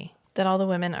high lady. That all the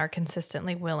women are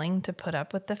consistently willing to put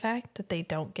up with the fact that they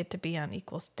don't get to be on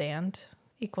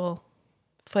equal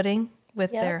footing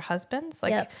with their husbands.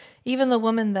 Like even the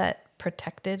woman that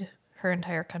protected her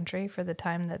entire country for the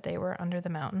time that they were under the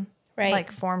mountain,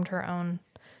 like formed her own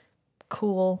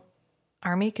cool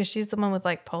army because she's the one with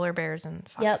like polar bears and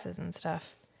foxes and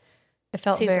stuff. It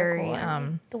felt super very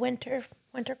cool. The winter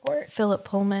court. Philip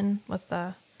Pullman was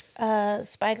the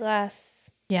Spyglass.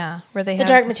 Yeah, where they the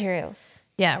Dark Materials.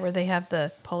 Yeah, where they have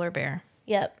the polar bear.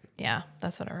 Yep. Yeah,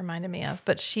 that's what it reminded me of.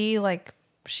 But she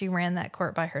ran that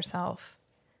court by herself,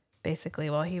 basically,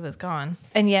 while he was gone.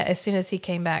 And yet, as soon as he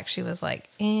came back, she was like,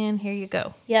 and here you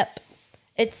go. Yep.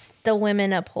 It's the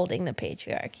women upholding the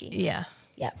patriarchy. Yeah.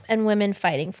 Yep. And women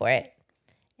fighting for it.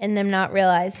 And them not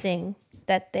realizing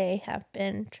that they have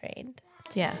been trained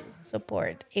to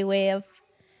support a way of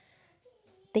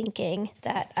thinking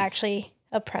that actually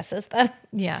oppresses them.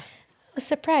 Yeah. I was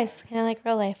surprised. Kind of like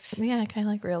real life. Yeah, kind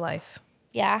of like real life.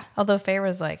 Yeah. Although Faye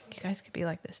was like, you guys could be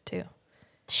like this too.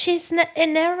 She's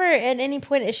never at any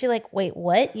point is she like, wait,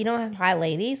 what? You don't have high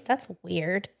ladies? That's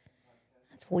weird.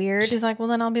 That's weird. She's like, well,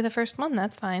 then I'll be the first one.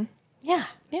 That's fine. Yeah.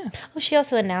 Yeah. Well, she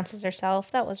also announces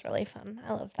herself. That was really fun.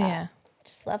 I love that. Yeah.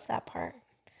 Just love that part.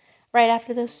 Right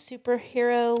after those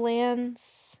superhero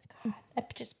lands. God, I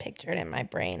just pictured it in my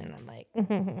brain, and I'm like,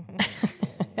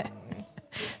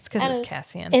 It's because it's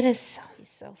Cassian. it is. He's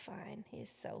so fine. He's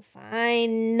so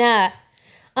fine.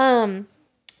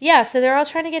 Yeah. So they're all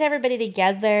trying to get everybody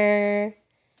together.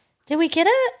 Did we get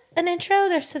an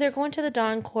intro? So they're going to the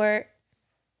Dawn Court.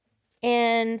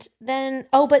 And then,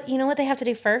 but you know what they have to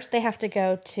do first? They have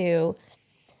to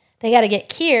they got to get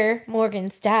Keir,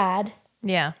 Morgan's dad,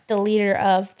 Yeah. the leader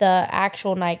of the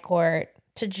actual Night Court,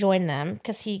 to join them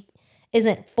because he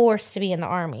isn't forced to be in the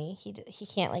army. He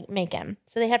can't like make him.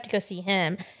 So they have to go see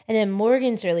him. And then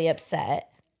Morgan's really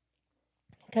upset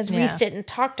because Rhys didn't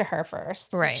talk to her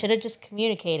first. Right. Should have just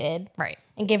communicated. Right.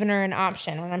 And given her an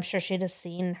option. And I'm sure she'd have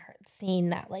seen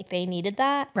that like they needed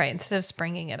that. Right. Instead of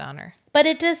springing it on her. But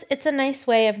it's a nice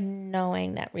way of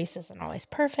knowing that Rhys isn't always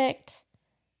perfect.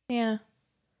 Yeah.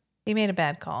 He made a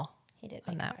bad call. He did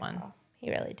on that one. Call. He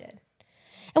really did.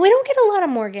 And we don't get a lot of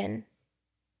Morgan.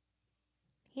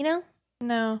 You know?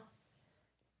 No.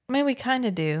 I mean, we kind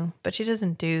of do, but she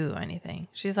doesn't do anything.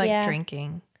 She's like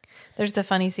drinking. There's the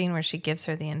funny scene where she gives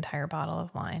her the entire bottle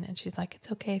of wine and she's like, it's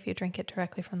okay if you drink it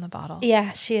directly from the bottle.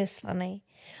 Yeah, she is funny.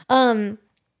 And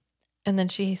then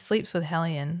she sleeps with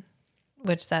Hellion,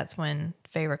 which that's when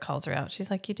Feyre calls her out. She's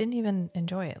like, you didn't even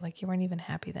enjoy it. Like, you weren't even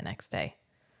happy the next day.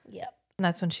 Yep. And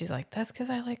that's when she's like, that's because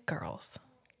I like girls.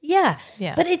 Yeah.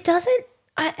 Yeah. But it doesn't,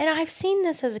 and I've seen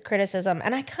this as a criticism,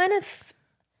 and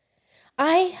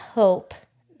I hope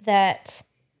that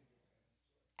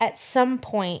at some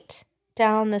point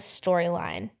down this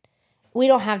storyline, we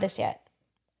don't have this yet,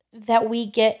 that we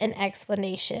get an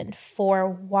explanation for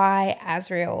why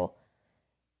Azriel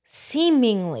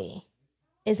seemingly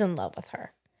is in love with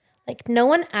her. Like, no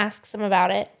one asks him about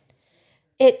it.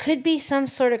 It could be some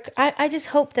sort of, I just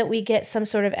hope that we get some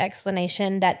sort of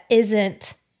explanation that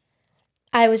isn't,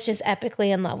 I was just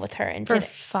epically in love with her and for did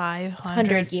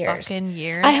 500 years. Fucking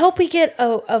years. I hope we get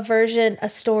a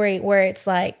story where it's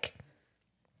like,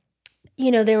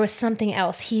 you know, there was something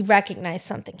else. He recognized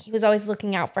something. He was always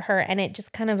looking out for her, and it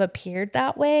just kind of appeared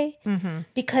that way. Mm-hmm.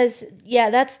 Because,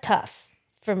 that's tough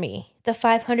for me. The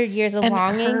 500 years of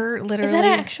longing. Is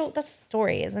that that's a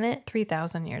story, isn't it?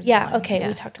 3,000 years. Yeah, okay. Yeah.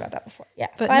 We talked about that before. Yeah,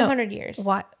 but 500 years.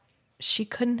 What? She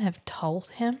couldn't have told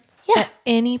him at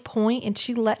any point, and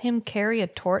she let him carry a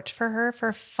torch for her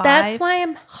for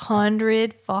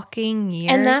 500 fucking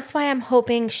years. And that's why I'm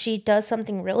hoping she does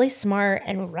something really smart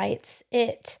and writes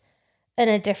it in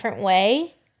a different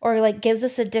way, or like gives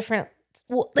us a different,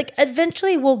 like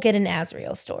eventually we'll get an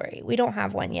Azriel story. We don't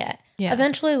have one yet. Yeah.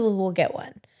 Eventually we will get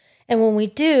one. And when we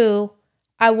do,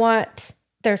 I want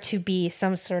there to be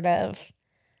some sort of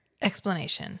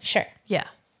explanation. Sure. Yeah.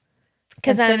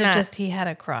 Because instead of just he had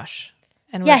a crush.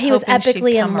 And he was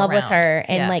epically in love with her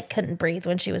and like couldn't breathe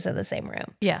when she was in the same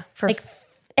room. Yeah.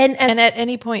 And at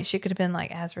any point she could have been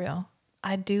like, Azriel,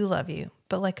 I do love you,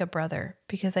 but like a brother,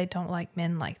 because I don't like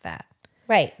men like that.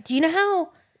 Right. Do you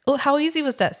know how easy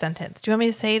was that sentence? Do you want me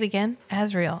to say it again?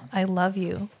 Azriel, I love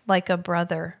you like a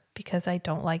brother because I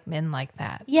don't like men like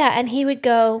that. Yeah. And he would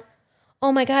go,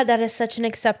 oh my God, that is such an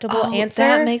acceptable answer.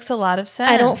 That makes a lot of sense.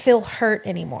 I don't feel hurt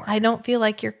anymore. I don't feel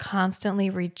like you're constantly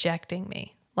rejecting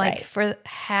me. Like for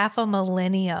half a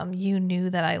millennium, you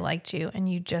knew that I liked you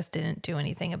and you just didn't do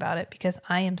anything about it because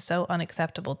I am so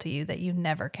unacceptable to you that you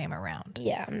never came around.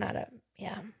 Yeah, I'm not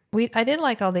I did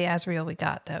like all the Azriel we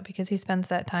got though, because he spends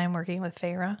that time working with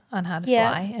Feyre on how to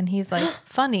fly, and he's like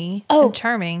funny and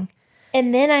charming.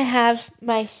 And then I have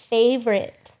my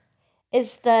favorite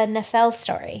is the Nefel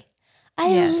story.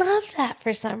 I love that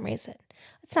for some reason.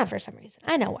 It's not for some reason.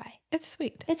 I know why. It's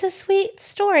sweet. It's a sweet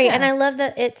story, and I love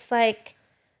that it's like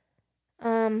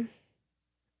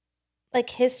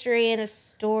history and a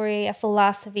story, a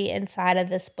philosophy inside of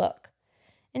this book.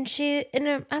 And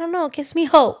I don't know, it gives me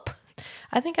hope.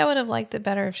 I think I would have liked it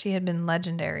better if she had been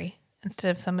legendary instead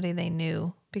of somebody they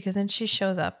knew, because then she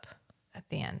shows up at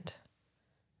the end.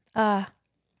 I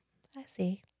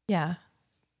see. Yeah.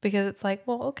 Because it's like,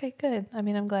 well, okay, good. I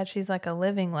mean, I'm glad she's like a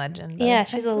living legend. Yeah,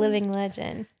 she's a living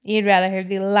legend. You'd rather her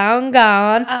be long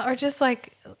gone. Or just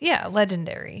like,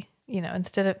 legendary,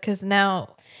 instead of, because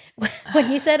now.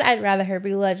 When you said I'd rather her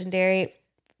be legendary.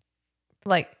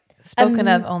 Like spoken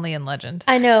of only in legend.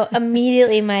 I know.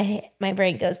 Immediately my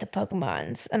brain goes to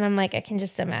Pokemons. And I'm like, I can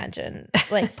just imagine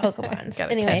like Pokemons.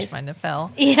 Gotta catch my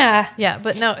Nefel. Yeah. Yeah,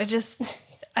 but no,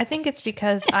 I think it's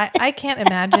because I can't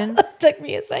imagine. Took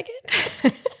me a second.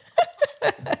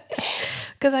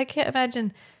 Because I can't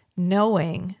imagine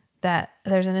knowing that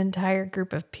there's an entire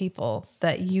group of people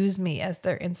that use me as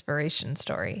their inspiration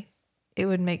story, it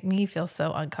would make me feel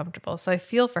so uncomfortable. So I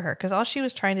feel for her because all she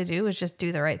was trying to do was just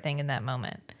do the right thing in that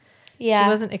moment. Yeah. She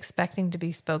wasn't expecting to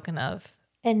be spoken of.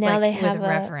 And now like, they have with a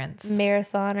reverence.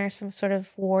 marathon or some sort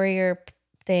of warrior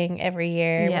thing every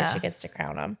year where she gets to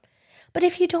crown them. But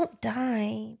if you don't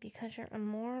die because you're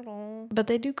immortal. But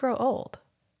they do grow old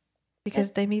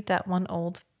because they meet that one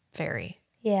old fairy.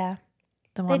 Yeah.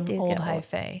 The one old high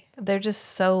fae. They're just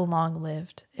so long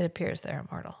lived. It appears they're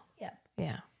immortal. Yeah.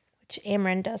 Yeah. Which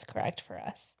Amryn does correct for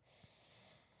us.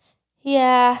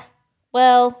 Yeah.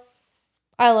 Well,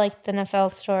 I like the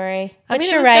Nefel story. But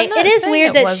you're right. It is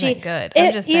weird that she good.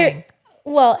 I'm just saying.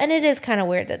 Well, and it is kind of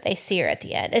weird that they see her at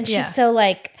the end, and she's so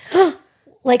like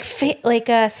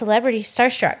a celebrity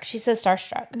starstruck. She's so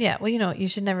starstruck. Yeah. Well, you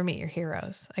should never meet your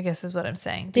heroes, I guess is what I'm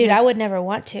saying. Dude, I would never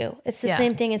want to. It's the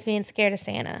same thing as being scared of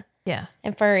Santa. Yeah.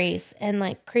 And furries and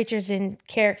like creatures in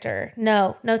character.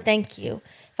 No, thank you.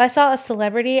 If I saw a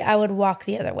celebrity, I would walk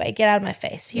the other way. Get out of my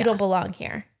face. You don't belong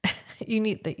here.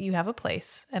 You have a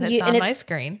place, and it's on my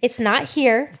screen. It's not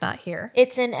here. It's not here.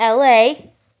 It's in LA.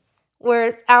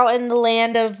 We're out in the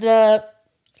land of the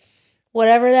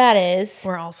whatever that is.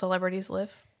 Where all celebrities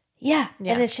live. Yeah.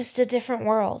 And it's just a different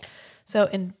world. So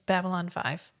in Babylon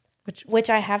 5, which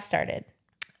I have started.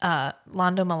 Londo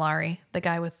Malari, the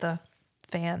guy with the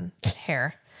fan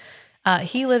hair,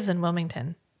 he lives in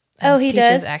Wilmington. And he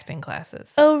teaches acting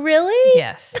classes. Oh, really?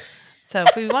 Yes. So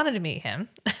if we wanted to meet him,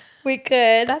 we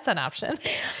could. That's an option.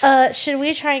 Should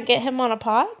we try and get him on a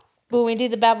pod when we do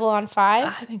the Babylon 5?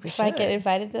 I think we should. If I get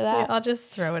invited to that. Yeah, I'll just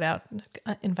throw it out.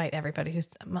 Invite everybody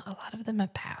a lot of them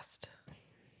have passed,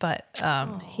 but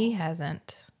he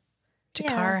hasn't.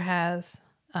 Jakar has.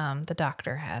 The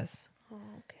doctor has.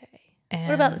 Okay. And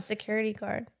what about the security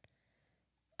guard?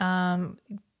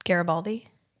 Garibaldi.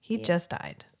 He just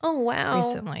died. Oh, wow.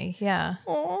 Recently. Yeah.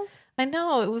 Aww. I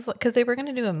know. It was because they were going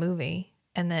to do a movie,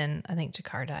 and then I think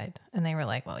Jakar died, and they were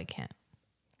like, well, we can't.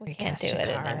 We can't do it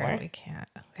anymore. We can't.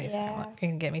 Okay, so you're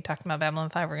going to get me talking about Babylon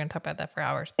 5. We're going to talk about that for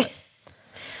hours. But.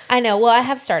 I know. Well, I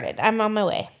have started. I'm on my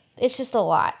way. It's just a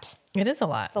lot. It is a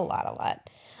lot. It's a lot.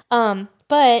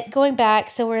 But going back,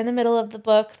 so we're in the middle of the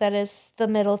book. That is the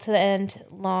middle to the end,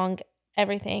 long,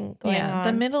 everything going on. Yeah,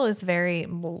 the middle is very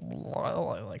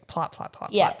like plot,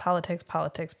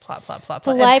 politics, plot.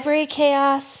 The library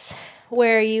chaos,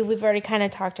 where we've already kind of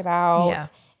talked about. Yeah.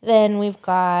 Then we've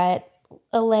got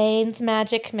Elaine's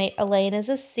magic. Elaine is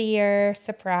a seer.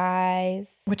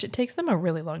 Surprise. Which it takes them a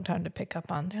really long time to pick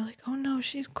up on. They're like, oh no,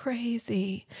 she's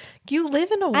crazy. You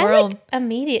live in a world.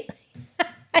 Immediately.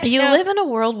 You live in a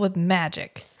world with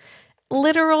magic.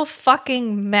 Literal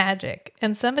fucking magic.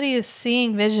 And somebody is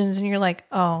seeing visions and you're like,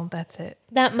 oh, that's it.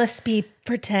 That must be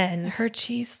pretend. Her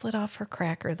cheese slid off her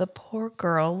cracker. The poor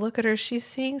girl. Look at her. She's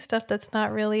seeing stuff that's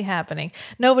not really happening.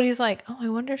 Nobody's like, oh, I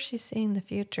wonder if she's seeing the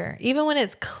future. Even when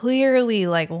it's clearly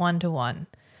like 1-to-1.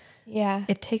 Yeah.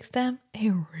 It takes them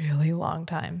a really long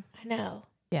time. I know.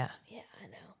 Yeah. Yeah, I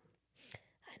know.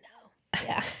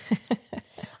 Yeah.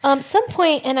 Some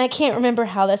point, and I can't remember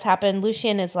how this happened,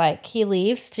 Lucien is like, he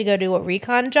leaves to go do a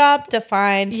recon job to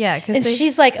find. Yeah. And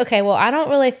she's like, okay, well, I don't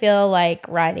really feel like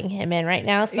riding him in right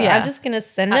now, so I'm just going to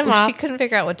send him off. She couldn't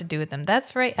figure out what to do with him.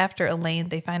 That's right after Elaine,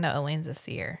 they find out Elaine's a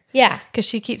seer. Yeah. Because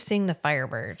she keeps seeing the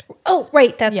Firebird. Oh,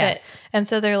 right. That's it. And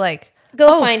so they're like,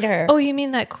 Go find her. Oh, you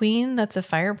mean that queen that's a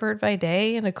firebird by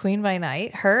day and a queen by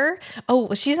night? Her? Oh,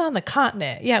 well, she's on the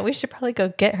continent. Yeah, we should probably go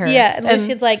get her. Yeah, and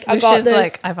Lucian's like,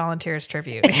 I volunteer as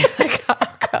tribute. He's like,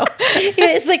 I'll go.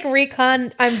 Yeah, it's like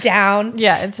recon, I'm down.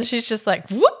 Yeah, and so she's just like,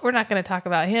 whoop, we're not going to talk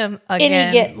about him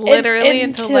again. Literally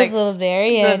until like the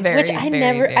very end, which I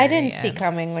didn't end. see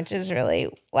coming, which is really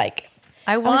like,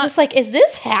 I was just like, is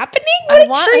this happening?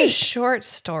 What a treat. A short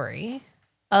story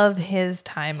of his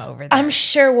time over there. I'm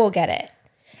sure we'll get it.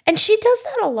 And she does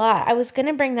that a lot. I was going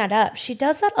to bring that up. She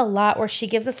does that a lot where she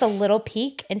gives us a little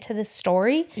peek into the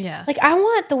story. Yeah. Like, I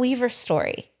want the Weaver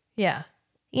story. Yeah.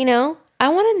 You know? I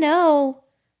want to know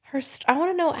I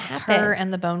want to know what happened. Her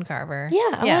and the bone carver. Yeah.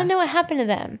 I want to know what happened to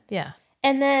them. Yeah.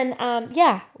 And then,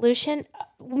 Lucien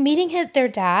meeting their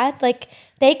dad, like,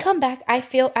 they come back. I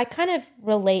kind of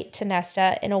relate to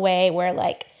Nesta in a way where,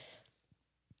 like,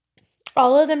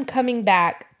 all of them coming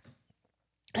back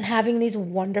and having these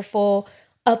wonderful,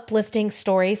 uplifting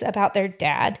stories about their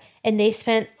dad, and they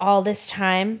spent all this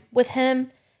time with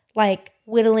him, like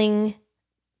whittling,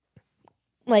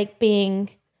 like being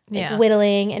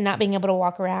whittling and not being able to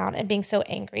walk around and being so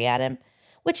angry at him,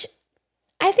 which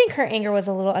I think her anger was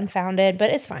a little unfounded, but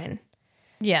it's fine.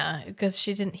 Yeah, because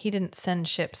he didn't send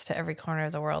ships to every corner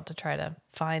of the world to try to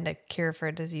find a cure for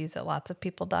a disease that lots of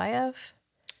people die of.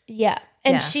 Yeah.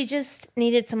 And Yeah. she just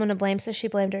needed someone to blame, so she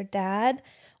blamed her dad,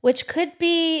 which could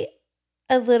be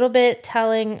a little bit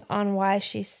telling on why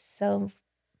she's so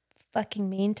fucking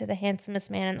mean to the handsomest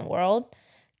man in the world,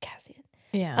 Cassian.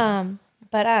 Yeah.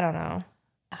 But I don't know.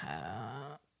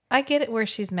 I get it where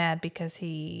she's mad because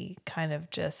he kind of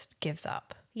just gives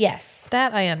up. Yes.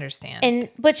 That I understand.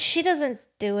 But she doesn't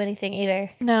do anything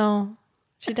either. No,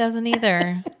 she doesn't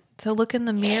either. So look in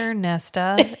the mirror,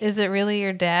 Nesta. Is it really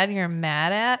your dad you're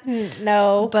mad at?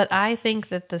 No. But I think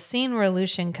that the scene where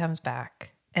Lucian comes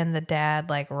back and the dad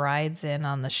like rides in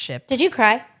on the ship. Did you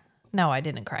cry? No, I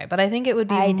didn't cry. But I think it would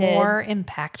be more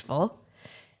impactful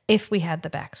if we had the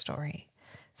backstory.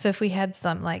 So if we had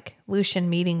some like Lucian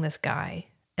meeting this guy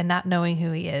and not knowing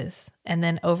who he is, and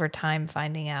then over time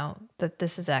finding out that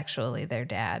this is actually their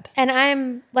dad. And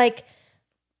I'm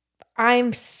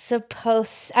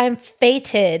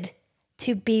fated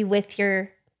to be with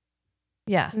your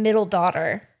middle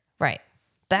daughter. Right.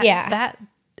 That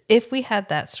if we had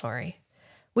that story,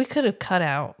 we could have cut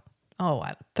out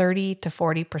 30 to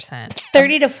 40%.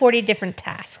 30 to 40 different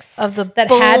tasks of the that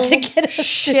had to get us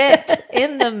shit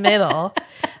in the middle.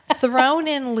 Thrown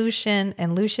in Lucian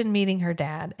and Lucian meeting her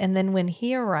dad. And then when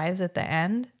he arrives at the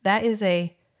end, that is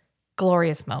a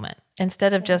glorious moment.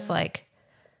 Instead of just like,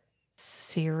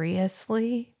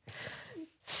 seriously?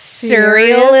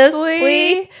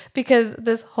 Because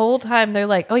this whole time they're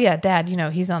like, oh yeah, dad,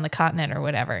 he's on the continent or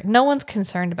whatever. No one's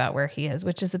concerned about where he is,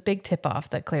 which is a big tip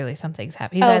off that clearly something's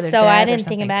happening. So I didn't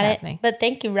think about it. But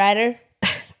thank you, Ryder.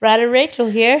 Ryder Rachel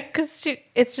here. Because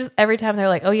it's just every time they're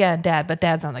like, oh yeah, dad, but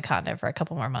dad's on the continent for a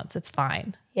couple more months. It's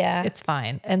fine. Yeah. It's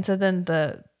fine. And so then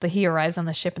he arrives on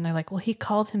the ship and they're like, well, he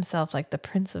called himself like the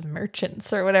Prince of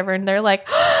Merchants or whatever. And they're like,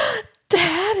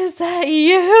 Dad, is that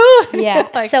you?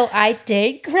 Yeah. So I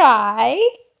did cry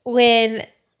when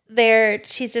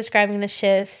she's describing the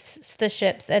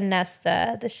ships and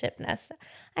Nesta, the ship Nesta.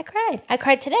 I cried. I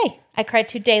cried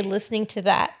today. Listening to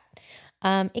that.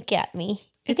 It got me.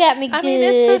 It got me good. I mean,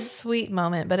 it's a sweet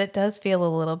moment, but it does feel a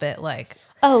little bit like,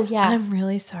 oh, yeah. I'm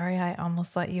really sorry I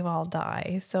almost let you all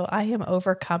die. So I am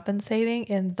overcompensating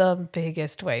in the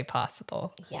biggest way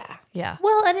possible. Yeah. Yeah.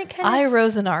 Well, and it I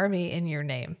rose an army in your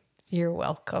name. You're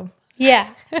welcome.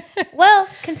 Yeah. Well,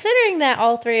 considering that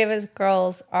all three of his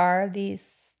girls are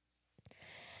these,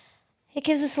 it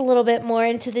gives us a little bit more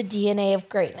into the DNA of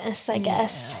greatness, I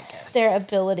guess. Their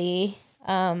ability.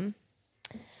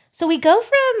 So we go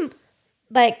from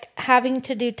like having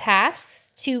to do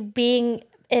tasks to being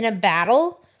in a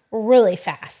battle really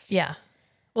fast. Yeah.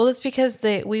 Well, it's because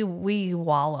we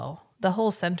wallow. The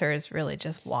whole center is really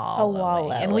just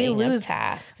wallowing. And we lose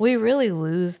tasks. We really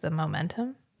lose the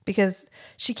momentum because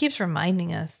she keeps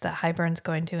reminding us that Hybern's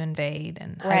going to invade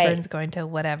and Hybern's going to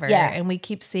whatever. Yeah. And we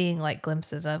keep seeing like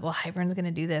glimpses of, well, Hybern's going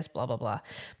to do this, blah, blah, blah.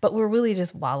 But we're really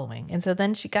just wallowing. And so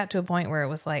then she got to a point where it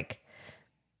was like,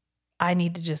 I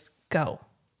need to just go.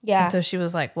 Yeah. And so she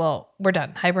was like, well, we're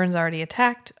done. Hybern's already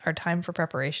attacked. Our time for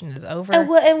preparation is over.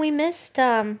 And we missed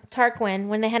Tarquin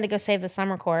when they had to go save the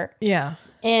summer court. Yeah.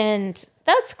 And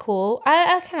that's cool.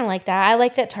 I kind of like that. I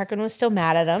like that Tarquin was still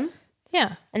mad at him.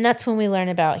 Yeah. And that's when we learn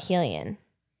about Helion.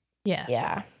 Yes.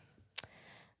 Yeah.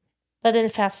 But then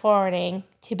fast forwarding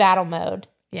to battle mode.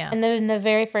 Yeah. And then in the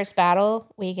very first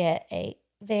battle, we get a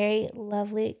very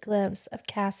lovely glimpse of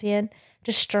Cassian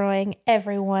destroying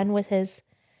everyone with his...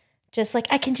 Just like,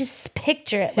 I can just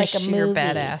picture it like a movie.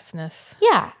 Badassness.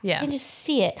 Yeah. Yeah. I can just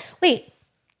see it. Wait.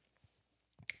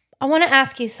 I want to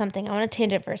ask you something. I want to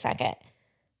tangent for a second.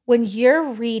 When you're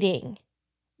reading,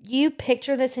 you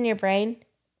picture this in your brain?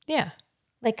 Yeah.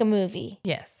 Like a movie?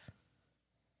 Yes.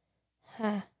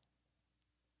 Huh.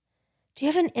 Do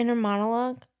you have an inner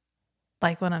monologue?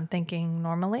 Like when I'm thinking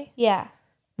normally? Yeah.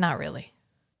 Not really.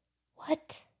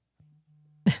 What?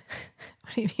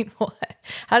 What do you mean what?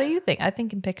 How do you think? I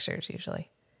think in pictures usually.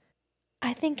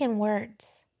 I think in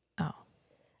words. Oh.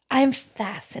 I'm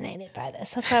fascinated by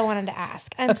this. That's what I wanted to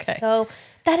ask.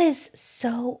 That is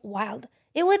so wild.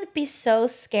 It would be so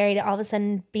scary to all of a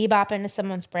sudden bebop into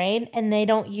someone's brain and they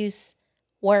don't use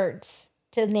words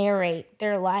to narrate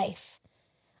their life.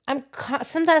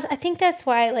 Sometimes I think that's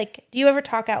why, like, do you ever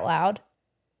talk out loud?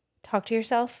 Talk to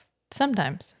yourself?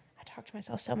 Sometimes. Talk to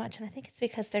myself so much, and I think it's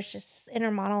because there's just this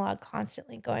inner monologue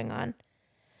constantly going on.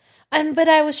 But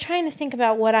I was trying to think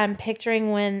about what I'm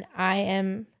picturing when I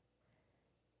am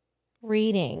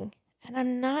reading, and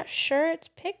I'm not sure it's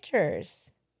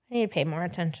pictures. I need to pay more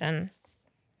attention.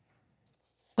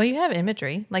 Well, you have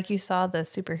imagery, like you saw the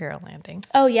superhero landing.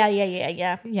 Oh yeah.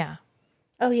 Yeah.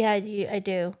 Oh yeah, I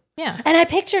do. Yeah. And I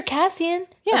picture Cassian.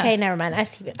 Yeah. Okay, never mind.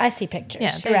 I see pictures.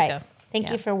 Yeah, You're right. Thank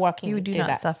you for walking me through that. You do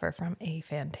not suffer from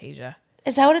aphantasia.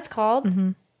 Is that what it's called?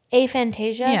 Mm-hmm.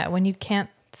 Aphantasia? Yeah, when you can't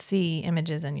see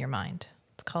images in your mind.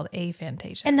 It's called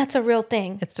aphantasia. And that's a real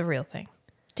thing. It's a real thing.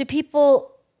 Do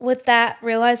people with that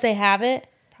realize they have it?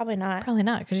 Probably not. Probably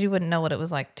not, because you wouldn't know what it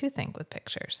was like to think with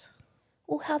pictures.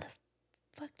 Well, how the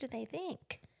fuck do they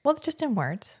think? Well, just in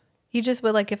words. You just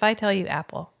would, like, if I tell you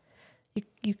apple,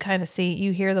 you kind of see,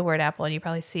 you hear the word apple and you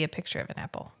probably see a picture of an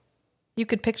apple. You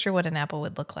could picture what an apple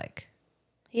would look like.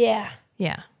 Yeah.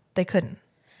 Yeah, they couldn't.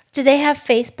 Do they have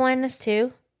face blindness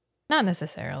too? Not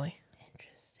necessarily.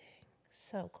 Interesting.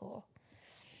 So cool.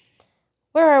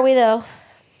 Where are we though?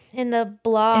 In the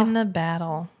blah. In the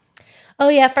battle. Oh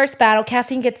yeah, first battle.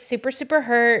 Cassian gets super, super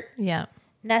hurt. Yeah.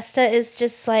 Nesta is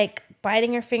just like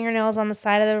biting her fingernails on the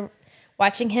side of the,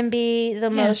 watching him be the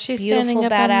most beautiful,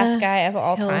 badass guy of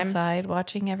all time. Hillside,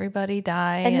 watching everybody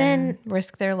die and then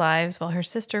risk their lives while her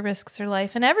sister risks her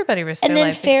life, and everybody risks their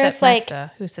life Farrah's except like,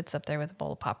 Nesta, who sits up there with a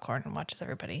bowl of popcorn and watches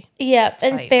everybody. Yeah,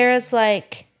 and Farrah's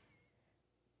like,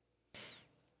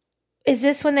 is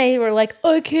this when they were like,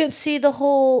 I can't see the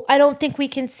whole, I don't think we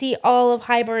can see all of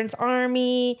Hybern's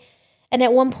army. And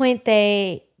at one point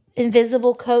they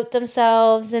invisible coat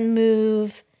themselves and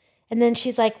move. And then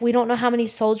she's like, we don't know how many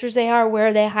soldiers they are. Where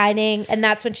are they hiding? And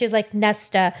that's when she's like,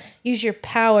 Nesta, use your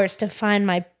powers to find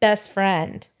my best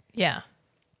friend. Yeah.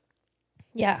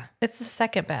 Yeah. It's the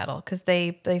second battle because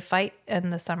they fight in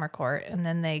the summer court and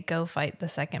then they go fight the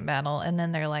second battle. And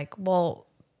then they're like, well,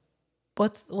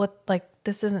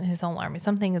 this isn't his whole army.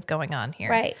 Something is going on here.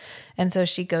 Right. And so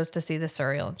she goes to see the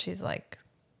Suriel and she's like,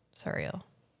 Suriel,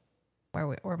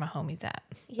 where my homies at?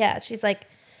 Yeah. She's like,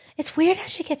 it's weird how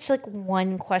she gets like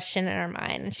one question in her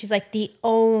mind. And she's like, the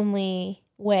only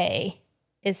way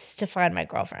is to find my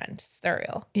girlfriend,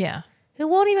 Suriel. Yeah. Who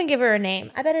won't even give her a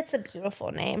name. I bet it's a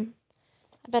beautiful name.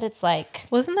 I bet it's like...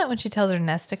 Wasn't that when she tells her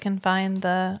Nesta can find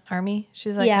the army?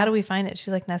 She's like, how do we find it? She's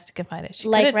like, Nesta can find it. She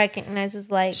like recognizes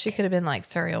like... She could have been like,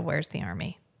 Suriel, where's the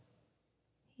army?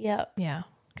 Yep. Yeah.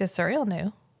 Because Suriel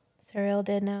knew. Suriel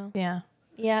did know. Yeah.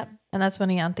 Yep. And that's when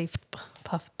Ianthe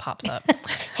pops up.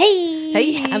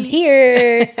 Hey, I'm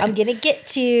here. I'm going to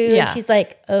get you. Yeah. And she's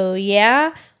like, oh,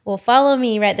 yeah? Well, follow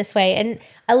me right this way. And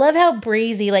I love how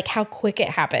breezy, like how quick it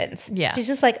happens. Yeah. She's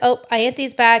just like, oh,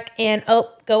 Ianthe's back. And,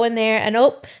 oh, go in there. And,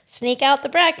 oh, sneak out the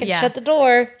back and shut the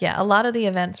door. Yeah. A lot of the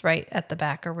events right at the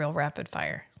back are real rapid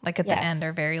fire. Like at the end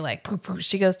are very like, poof, poof.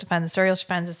 She goes to find the Suriel. She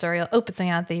finds the Suriel. Oh, it's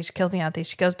Ianthe. She kills Ianthe.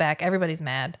 She goes back. Everybody's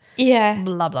mad. Yeah.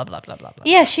 Blah, blah, blah, blah, blah, blah.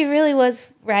 Yeah, she really was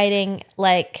writing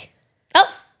like,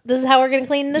 oh, this is how we're going to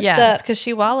clean this up. Yeah, it's because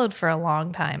she wallowed for a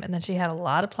long time. And then she had a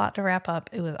lot of plot to wrap up.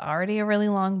 It was already a really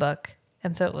long book.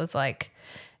 And so it was like,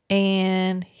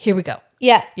 and here we go.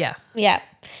 Yeah. Yeah. Yeah.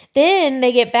 Then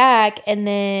they get back and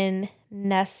then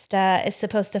Nesta is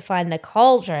supposed to find the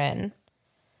cauldron.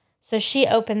 So she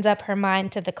opens up her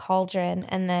mind to the cauldron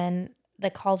and then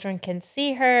the cauldron can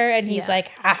see her and he's like,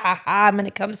 ha ha ha, I'm going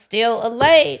to come steal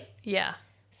Elaine. Yeah.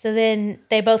 So then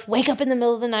they both wake up in the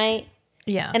middle of the night.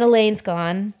 Yeah. And Elaine's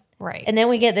gone. Right. And then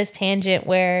we get this tangent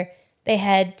where they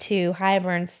head to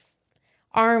Hybern's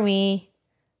army.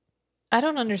 I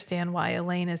don't understand why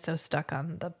Elaine is so stuck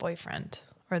on the boyfriend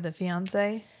or the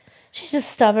fiance. She's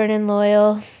just stubborn and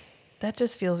loyal. That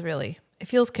just feels it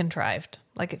feels contrived.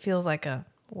 Like it feels like a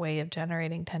way of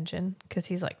generating tension because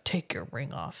he's like, take your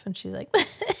ring off. And she's like,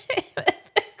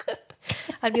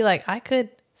 I'd be like, I could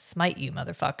smite you,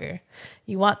 motherfucker.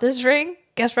 You want this ring?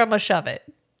 Guess where I'm going to shove it.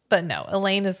 But no,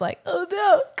 Elaine is like, oh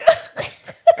no.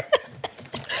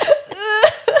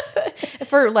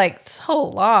 For like so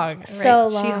long. So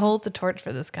long. She holds a torch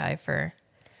for this guy for...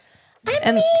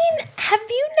 I mean, have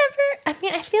you never... I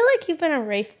mean, I feel like you've been in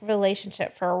a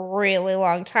relationship for a really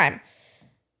long time.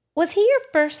 Was he your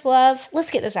first love?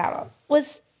 Let's get this out.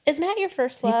 Is Matt your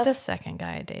first love? He's the second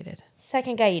guy I dated.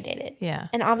 Second guy you dated. Yeah.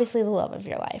 And obviously the love of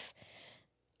your life.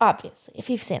 Obviously, if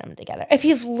you've seen them together, if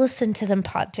you've listened to them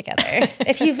pod together,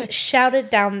 if you've shouted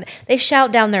down, they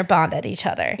shout down their bond at each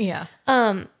other. Yeah.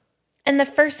 And the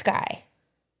first guy,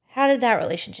 how did that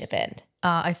relationship end?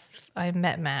 I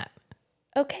met Matt.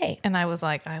 Okay. And I was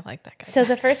like, I like that guy. So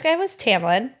the first guy was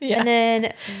Tamlin. Yeah. And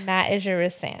then Matt is your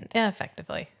Rysand. Yeah,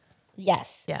 effectively.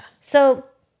 Yes. Yeah. So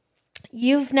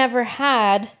you've never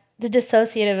had the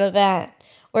dissociative event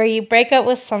where you break up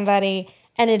with somebody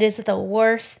and it is the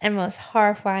worst and most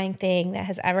horrifying thing that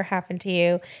has ever happened to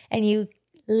you and you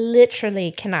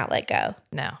literally cannot let go.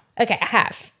 No. Okay, I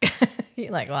have.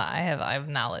 You're like, well, I have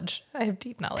knowledge. I have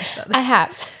deep knowledge about this. I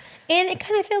have. And it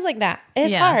kind of feels like that.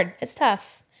 It's hard. It's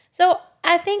tough. So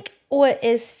I think what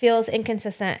feels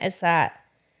inconsistent is that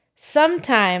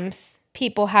sometimes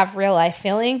people have real life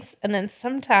feelings and then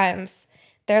sometimes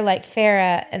they're like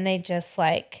Farrah and they just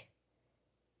like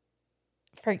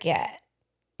forget.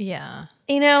 Yeah.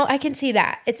 I can see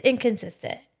that. It's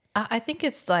inconsistent. I think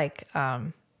it's like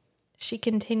she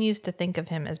continues to think of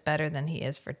him as better than he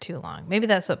is for too long. Maybe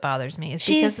that's what bothers me. Is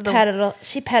She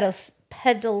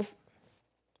pedals.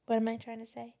 What am I trying to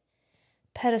say?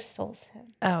 Pedestals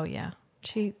him. Oh yeah.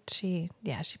 She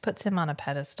puts him on a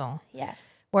pedestal. Yes.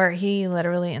 Where he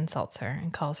literally insults her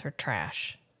and calls her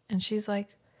trash. And she's like,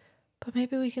 but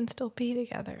maybe we can still be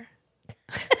together.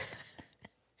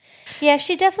 Yeah,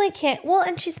 she definitely can't. Well,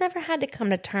 and she's never had to come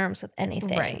to terms with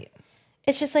anything. Right.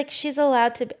 It's just like she's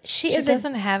allowed to. She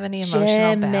doesn't have any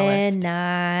emotional ballast.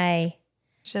 Gemini.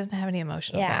 She doesn't have any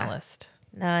emotional ballast.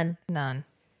 None.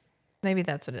 Maybe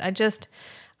that's what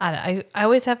I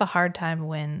always have a hard time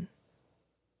when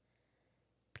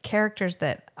characters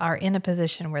that are in a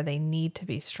position where they need to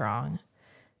be strong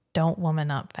don't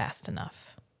woman up fast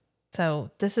enough.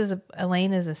 So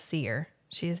Elaine is a seer.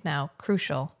 She is now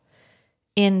crucial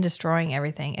in destroying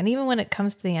everything. And even when it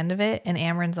comes to the end of it and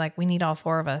Amren's like, we need all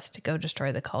 4 of us to go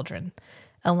destroy the cauldron,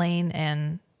 Elaine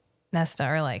and Nesta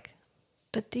are like,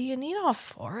 but do you need all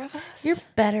 4 of us? You're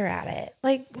better at it.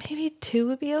 Like maybe 2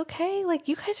 would be okay. Like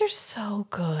you guys are so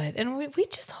good and we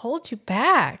just hold you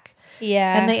back.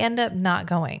 Yeah. And they end up not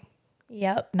going.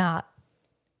 Yep. Not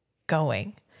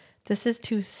going. This is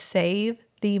to save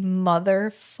the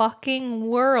motherfucking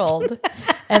world.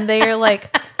 And they are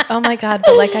like, oh my God,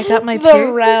 but like I got my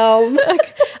realm.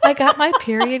 Like, I got my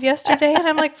period yesterday and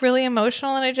I'm like really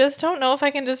emotional and I just don't know if I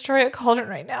can destroy a cauldron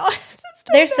right now.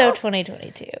 They're so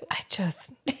 2022. I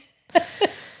just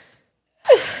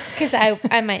because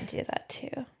I might do that too.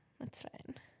 That's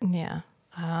fine. Yeah.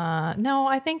 No,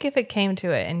 I think if it came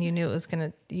to it and you knew it was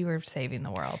you were saving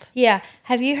the world. Yeah.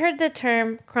 Have you heard the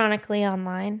term chronically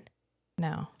online?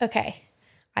 No. Okay.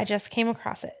 I just came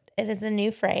across it. It is a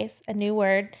new phrase, a new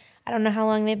word. I don't know how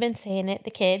long they've been saying it,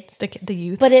 the kids. The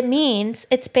youth. But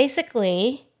it's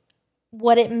basically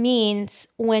what it means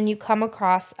when you come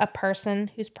across a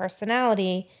person whose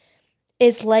personality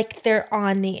is like they're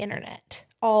on the internet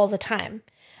all the time.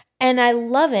 And I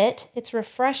love it. It's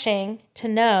refreshing to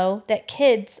know that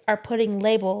kids are putting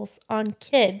labels on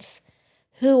kids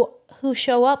who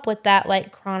show up with that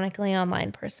like chronically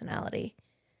online personality.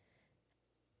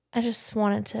 I just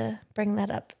wanted to bring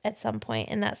that up at some point,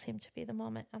 and that seemed to be the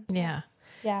moment. Yeah.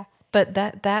 Yeah. But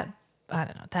that I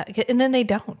don't know that, and then they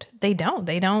don't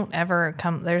ever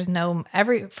come. There's no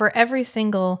for every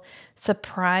single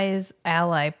surprise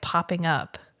ally popping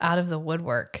up out of the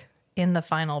woodwork in the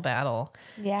final battle.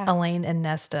 Yeah. Elaine and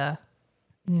Nesta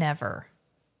never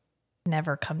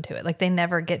come to it. Like they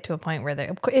never get to a point where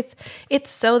it's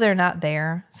so they're not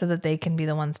there so that they can be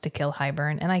the ones to kill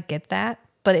Hybern. And I get that,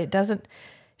 but it doesn't.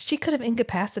 She could have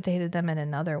incapacitated them in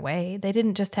another way. They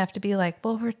didn't just have to be like,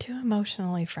 well, we're too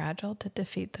emotionally fragile to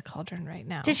defeat the cauldron right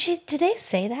now. Did they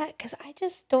say that? Because I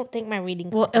just don't think my reading.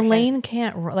 Well, Elaine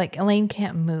can't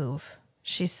move.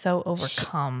 She's so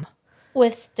overcome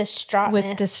with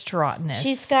distraughtness.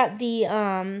 She's got the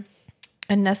and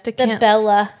Nesta can't. The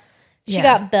Bella. She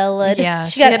got Bella'd. Yeah,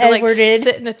 she got had to Edwarded.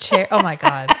 Sit in a chair. Oh my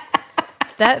God.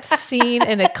 That scene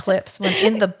in Eclipse, when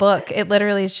in the book, it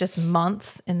literally is just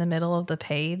months in the middle of the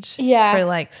page. Yeah. For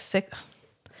like 6.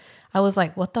 I was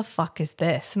like, what the fuck is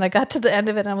this? And I got to the end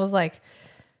of it and I was like,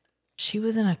 she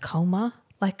was in a coma?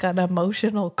 Like an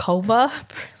emotional coma?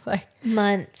 For like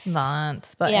months.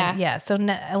 But yeah. So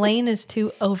Elaine is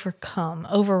too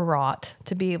overwrought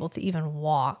to be able to even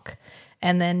walk.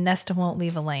 And then Nesta won't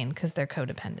leave Elaine because they're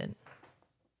codependent.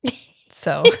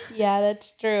 So yeah,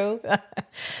 that's true.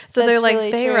 So they're like,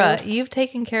 really Feyre, you've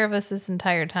taken care of us this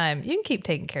entire time. You can keep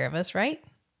taking care of us, right?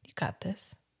 You got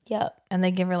this. Yep. And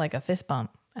they give her like a fist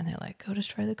bump and they're like, go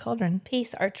destroy the cauldron.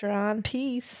 Peace, Archeron.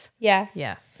 Peace. Yeah.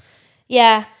 Yeah.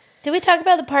 Yeah. Did we talk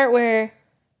about the part where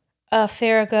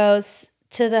Feyre goes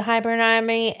to the Hybern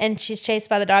army and she's chased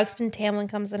by the dogs and Tamlin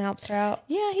comes and helps her out?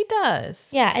 Yeah, he does.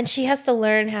 Yeah. And she has to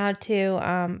learn how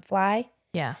to fly.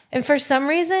 Yeah. And for some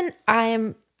reason,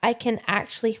 I can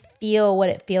actually feel what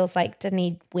it feels like to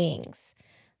need wings.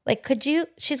 Like,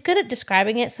 she's good at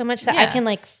describing it so much that I can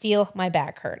like feel my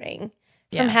back hurting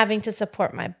from having to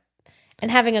support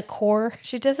and having a core.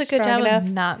 She does a good job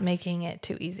of not making it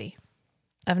too easy.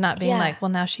 Of not being like, well,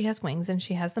 now she has wings and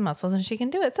she has the muscles and she can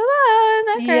do it. So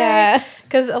that's great. Yeah.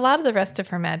 Because a lot of the rest of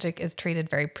her magic is treated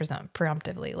very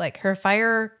preemptively. Like her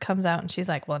fire comes out and she's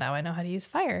like, well, now I know how to use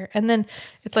fire. And then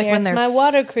it's like when they're my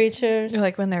water creatures.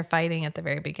 Like when they're fighting at the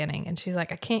very beginning and she's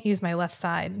like, I can't use my left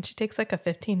side. And she takes like a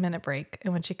 15-minute break.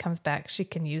 And when she comes back, she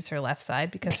can use her left side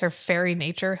because her fairy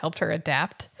nature helped her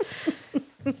adapt.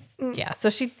 Yeah. So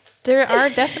she There are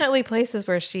definitely places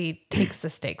where she takes the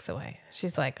stakes away.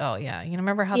 She's like, oh, yeah. You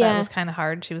remember how that was kind of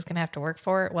hard? She was going to have to work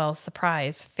for it. Well,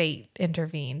 surprise, fate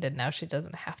intervened and now she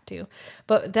doesn't have to.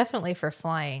 But definitely for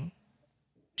flying,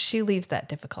 she leaves that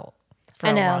difficult for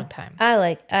a long time.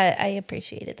 I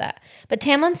appreciated that. But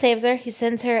Tamlin saves her. He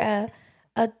sends her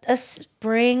a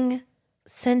spring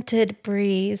scented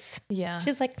breeze. Yeah.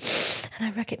 She's like, and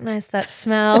I recognize that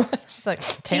smell. She's like,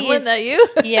 Tamlin, that you?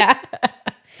 Yeah.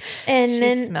 And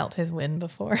She's smelt his wind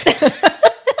before.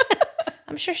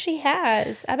 I'm sure she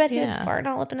has. I bet he was farting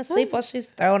all up in his sleep while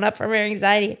she's throwing up from her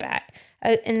anxiety attacks.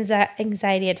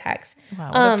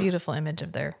 Wow, what a beautiful image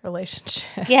of their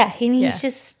relationship. Yeah, he's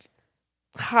just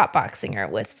hotboxing her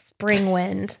with spring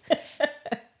wind.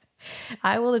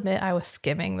 I will admit I was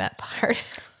skimming that part.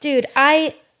 Dude,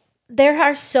 there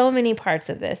are so many parts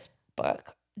of this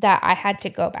book that I had to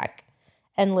go back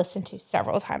and listen to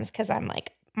several times because I'm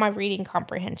like, my reading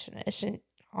comprehension isn't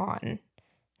on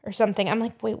or something. I'm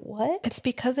like, wait, what? It's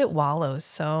because it wallows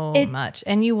so much.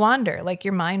 And you wander, like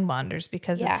your mind wanders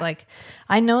because it's like,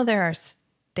 I know there are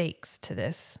stakes to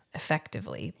this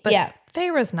effectively, but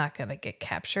Feyre's not going to get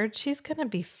captured. She's going to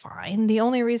be fine. The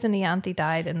only reason Ianthe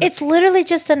died. It's literally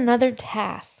just another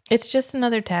task. It's just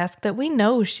another task that we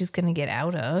know she's going to get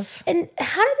out of. And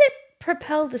how did it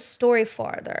propel the story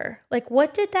farther? Like,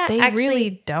 what did that They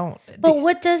really don't. But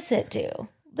what does it do?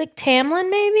 Like Tamlin,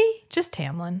 maybe? Just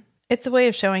Tamlin. It's a way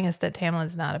of showing us that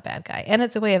Tamlin's not a bad guy. And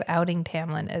it's a way of outing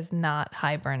Tamlin as not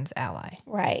Hybern's ally.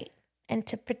 Right. And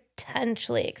to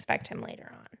potentially expect him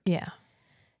later on. Yeah.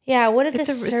 Yeah, what did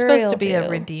it's supposed to be a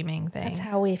redeeming thing. That's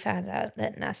how we found out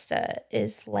that Nesta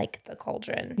is like the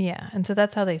cauldron. Yeah, and so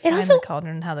that's how they find the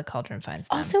cauldron and how the cauldron finds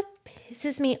them. Also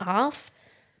pisses me off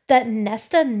that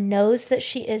Nesta knows that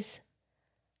she is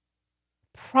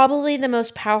probably the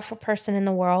most powerful person in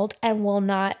the world and will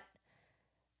not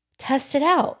test it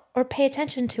out or pay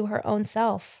attention to her own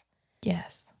self.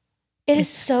 Yes. It is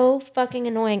so fucking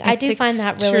annoying. I do find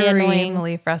that really annoying.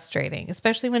 Extremely frustrating,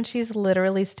 especially when she's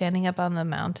literally standing up on the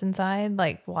mountainside,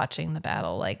 like watching the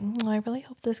battle. Like, I really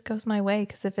hope this goes my way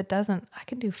because if it doesn't, I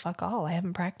can do fuck all. I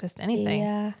haven't practiced anything.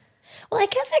 Yeah. Well, I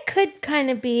guess it could kind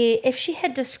of be, if she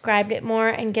had described it more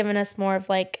and given us more of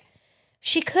like,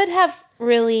 she could have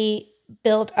really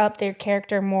built up their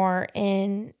character more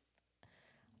in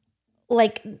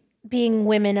like being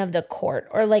women of the court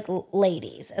or like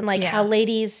ladies and like how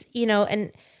ladies, you know,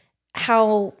 and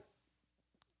how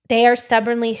they are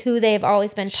stubbornly who they've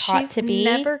always been taught to be. She's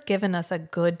never given us a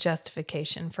good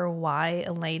justification for why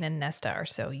Elaine and Nesta are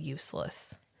so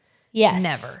useless. Yes.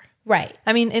 Never. Right.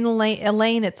 I mean, in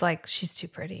Elaine, it's like she's too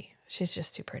pretty. She's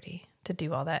just too pretty to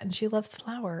do all that. And she loves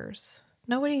flowers.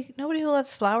 Nobody who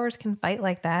loves flowers can fight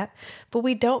like that. But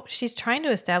we don't. She's trying to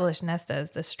establish Nesta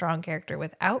as this strong character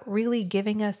without really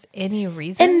giving us any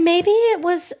reason. And maybe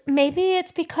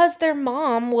it's because their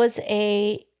mom was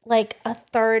a like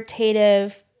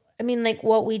authoritative. I mean, like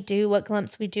what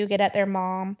glimpse we do get at their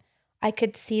mom. I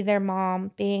could see their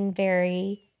mom being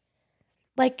very,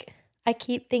 like, I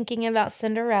keep thinking about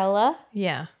Cinderella.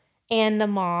 Yeah. And the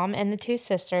mom and the two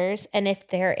sisters. And if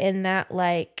they're in that,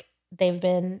 like, they've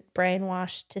been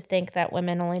brainwashed to think that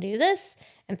women only do this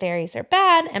and fairies are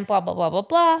bad and blah, blah, blah, blah,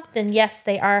 blah, then yes,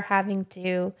 they are having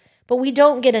to. But we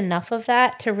don't get enough of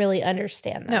that to really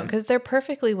understand them. No, because they're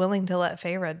perfectly willing to let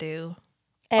Feyre do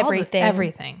everything.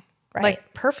 Everything. Right.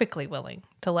 Like, perfectly willing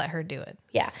to let her do it.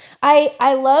 Yeah.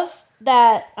 I love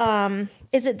that.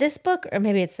 Is it this book or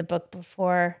maybe it's the book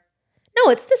before? No,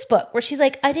 it's this book where she's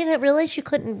like, I didn't realize you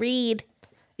couldn't read.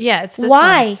 Yeah, it's this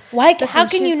Why? one. Why? How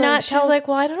can you not tell? She's like,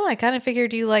 well, I don't know. I kind of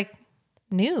figured you like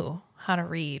knew how to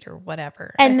read or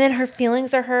whatever. And then her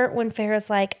feelings are hurt when Farrah's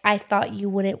like, I thought you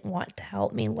wouldn't want to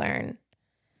help me learn.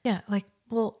 Yeah, like,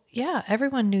 well, yeah,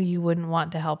 everyone knew you wouldn't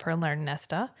want to help her learn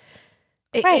Nesta.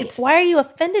 Right. Why are you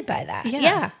offended by that?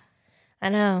 Yeah. I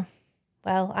know.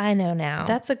 Well, I know now.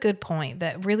 That's a good point.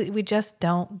 That really, we just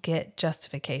don't get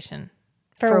justification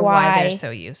for why they're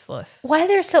so useless. Why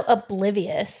they're so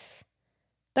oblivious.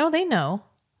 No, they know.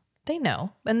 They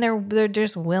know. And they're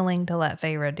just willing to let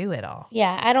Feyre do it all.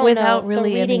 Yeah, I don't without know.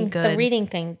 Really the reading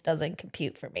thing doesn't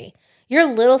compute for me. Your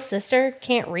little sister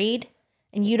can't read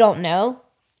and you don't know.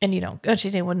 And you don't.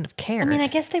 Oh, wouldn't have cared. I mean, I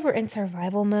guess they were in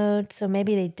survival mode, so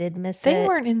maybe they did miss it. They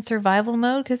weren't in survival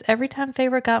mode because every time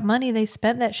Feyre got money, they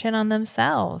spent that shit on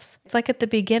themselves. It's like at the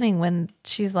beginning when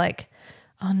she's like,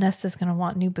 oh, Nesta's going to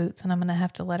want new boots and I'm going to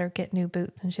have to let her get new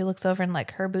boots. And she looks over and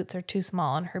like her boots are too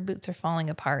small and her boots are falling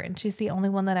apart. And she's the only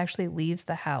one that actually leaves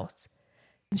the house.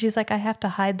 And she's like, I have to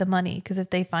hide the money because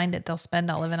if they find it, they'll spend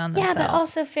all of it on themselves. Yeah, but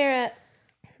also Feyre,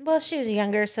 well, she was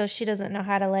younger, so she doesn't know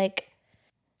how to like,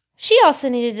 she also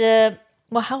needed to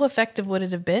Well, how effective would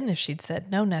it have been if she'd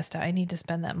said, no, Nesta, I need to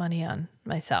spend that money on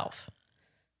myself?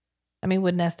 I mean,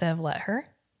 would Nesta have let her?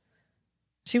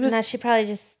 No, she'd probably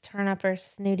just turn up her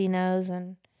snooty nose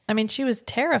and... I mean, she was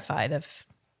terrified of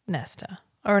Nesta.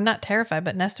 Or not terrified,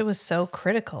 but Nesta was so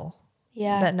critical.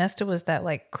 Yeah. That Nesta was that,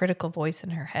 like, critical voice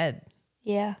in her head.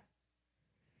 Yeah.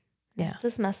 Yeah.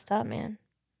 Nesta's messed up, man.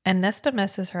 And Nesta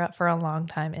messes her up for a long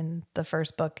time in the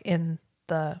first book in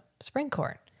the Spring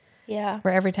Court. Yeah.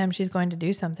 Where every time she's going to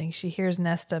do something, she hears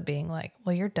Nesta being like,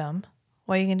 well, you're dumb.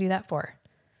 What are you going to do that for?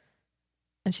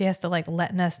 And she has to like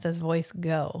let Nesta's voice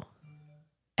go.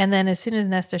 And then as soon as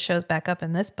Nesta shows back up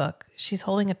in this book, she's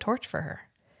holding a torch for her.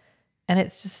 And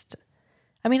it's just,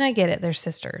 I mean, I get it. They're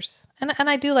sisters. And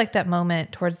I do like that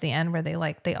moment towards the end where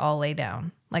they all lay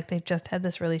down. Like they've just had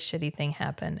this really shitty thing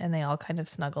happen and they all kind of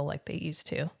snuggle like they used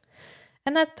to.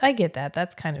 And that, I get that.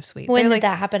 That's kind of sweet. When They're did like,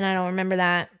 that happen? I don't remember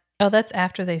that. Oh, that's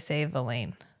after they save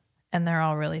Elaine. And they're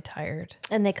all really tired.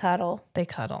 And they cuddle. They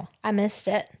cuddle. I missed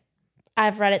it.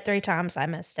 I've read it 3 times. I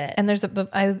missed it. And there's a...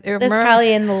 It's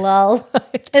probably in the lull.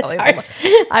 It's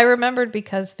hard. I remembered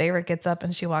because Favorite gets up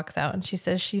and she walks out and she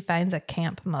says she finds a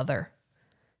camp mother.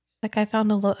 Like, I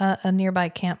found a nearby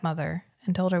camp mother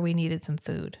and told her we needed some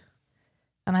food.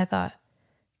 And I thought,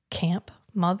 camp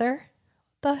mother?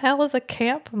 The hell is a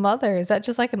camp mother? Is that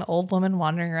just like an old woman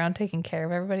wandering around taking care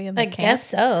of everybody in the camp? I guess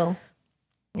so.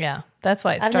 Yeah, that's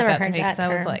why it struck out to me because I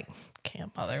was like,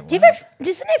 camp mother. Doesn't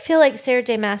it feel like Sarah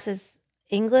J. Maas is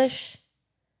English?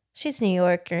 She's New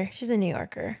Yorker. She's a New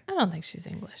Yorker. I don't think she's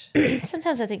English.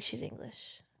 Sometimes I think she's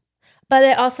English. But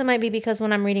it also might be because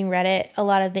when I'm reading Reddit, a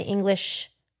lot of the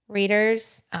English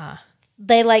readers,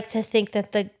 they like to think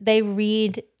that they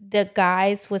read the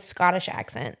guys with Scottish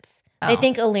accents. They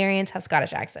think Illyrians have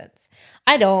Scottish accents.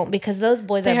 I don't, because those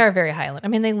boys they are very Highland. I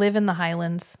mean, they live in the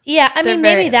Highlands. Yeah, I mean,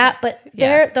 maybe that, but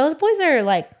those boys are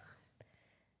like,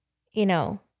 you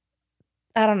know,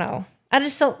 I don't know. I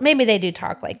just don't, maybe they do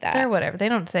talk like that. They're whatever. They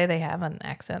don't say they have an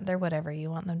accent. They're whatever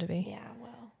you want them to be. Yeah,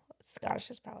 well,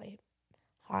 Scottish is probably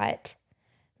hot.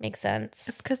 Makes sense.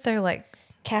 It's because they're like...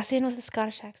 Cassian with a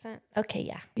Scottish accent? Okay,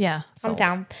 yeah. Yeah. Sold. I'm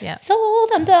down. Yeah.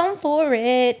 Sold. I'm down for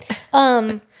it.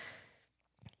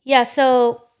 Yeah,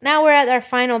 so now we're at our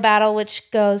final battle,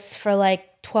 which goes for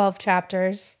like 12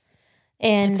 chapters.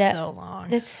 And it's so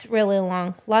long. It's really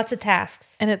long. Lots of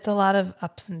tasks. And it's a lot of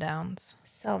ups and downs.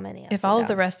 So many ups If all of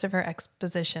the rest of her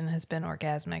exposition has been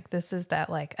orgasmic, this is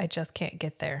that like, I just can't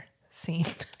get there scene.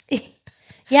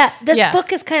 Yeah, this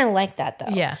book is kind of like that, though.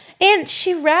 Yeah. And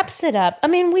she wraps it up. I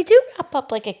mean, we do wrap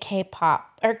up like a K-pop.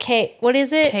 Or what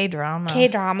is it? K-drama.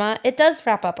 K-drama. It does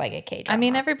wrap up like a K-drama. I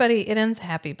mean, it ends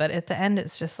happy, but at the end,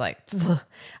 it's just like, ugh.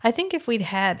 I think if we'd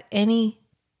had any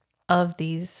of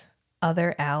these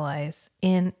other allies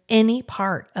in any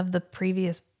part of the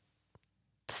previous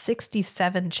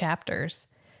 67 chapters,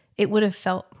 it would have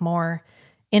felt more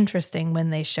interesting when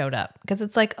they showed up, because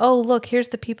it's like, oh, look, here's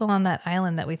the people on that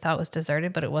island that we thought was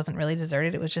deserted, but it wasn't really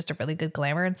deserted. It was just a really good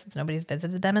glamour, and since nobody's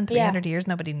visited them in 300 years,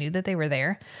 nobody knew that they were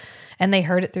there, and they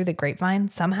heard it through the grapevine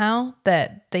somehow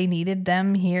that they needed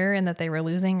them here and that they were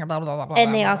losing, or blah blah blah blah.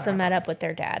 And they also met up with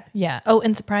their dad. Yeah. Oh,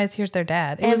 and surprise, here's their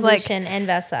dad. It was Lucian and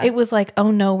Vesa. It was like,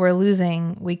 oh no, we're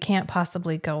losing. We can't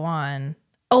possibly go on.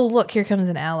 Oh, look, here comes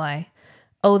an ally.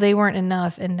 Oh, they weren't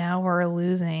enough, and now we're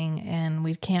losing, and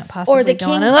we can't possibly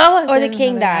go on. Or the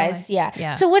king dies.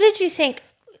 Yeah. So what did you think?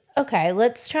 Okay,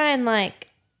 let's try and like...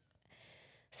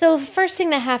 So the first thing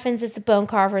that happens is the Bone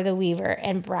Carver, the Weaver,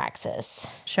 and Braxis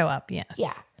show up, yes.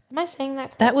 Yeah. Am I saying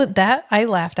that correctly? That I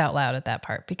laughed out loud at that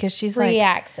part, because she's like...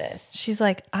 Pre-Axis. She's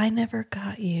like, I never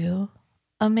got you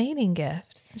a mating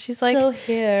gift. She's like, so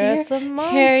here are some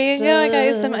monsters. Here you go, I got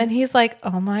you some. And he's like,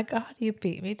 oh my God, you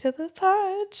beat me to the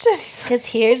punch. Because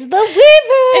here's the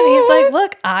Weaver. And he's like,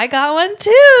 look, I got one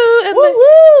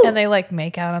too. And they like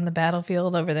make out on the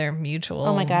battlefield over their mutual.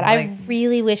 Oh my God, like, I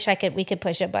really wish we could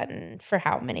push a button for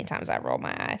how many times I roll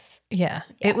my eyes. Yeah.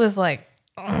 It was like,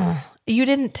 ugh. You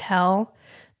didn't tell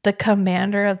the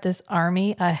commander of this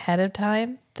army ahead of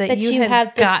time that you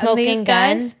had the gotten smoking these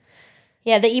guys? Gun.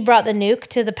 Yeah, that you brought the nuke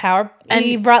to the power. And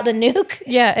you brought the nuke.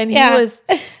 Yeah, and he was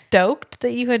stoked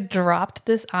that you had dropped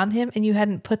this on him and you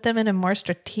hadn't put them in a more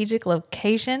strategic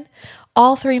location.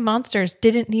 All 3 monsters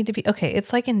didn't need to be... Okay,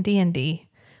 it's like in D&D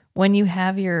when you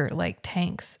have your like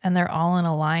tanks and they're all in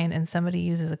a line and somebody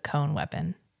uses a cone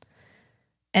weapon.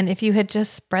 And if you had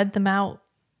just spread them out,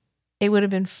 it would have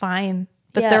been fine.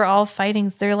 But they're all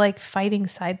fighting. They're like fighting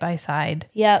side by side.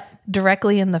 Yep.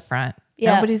 Directly in the front.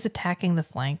 Yep. Nobody's attacking the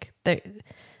flank.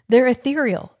 They're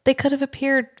ethereal. They could have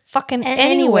appeared fucking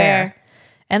anywhere.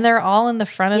 And they're all in the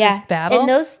front of this battle. And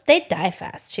those, they die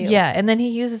fast too. Yeah. And then he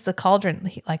uses the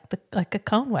cauldron like a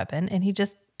cone weapon, and he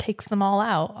just takes them all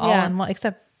out, all in one,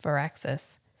 except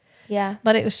Varaxis. Yeah.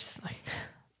 But it was just like,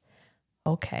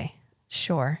 okay,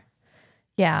 sure.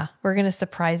 Yeah, we're going to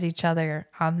surprise each other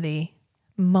on the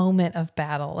moment of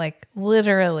battle. Like,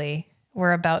 literally,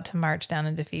 we're about to march down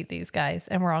and defeat these guys,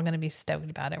 and we're all going to be stoked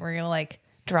about it. We're going to, like,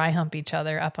 dry hump each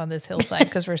other up on this hillside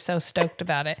because we're so stoked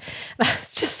about it. And I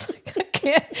was just like, I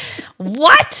can't.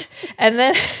 What? And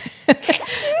then...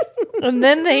 and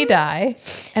then they die.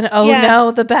 And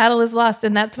no, the battle is lost.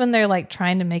 And that's when they're like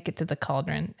trying to make it to the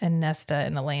cauldron. And Nesta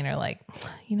and Elaine are like,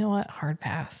 you know what? Hard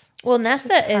pass. Well,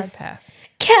 Nesta is pass.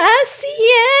 Cassian.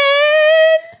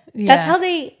 Yeah.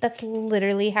 That's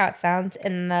literally how it sounds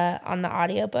on the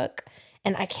audiobook.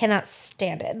 And I cannot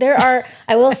stand it.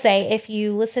 I will say, if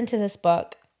you listen to this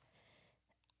book,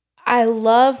 I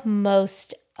love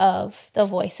most of the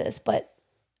voices, but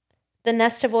the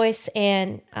Nesta voice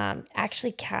and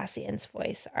actually Cassian's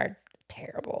voice are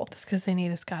terrible. That's because they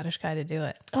need a Scottish guy to do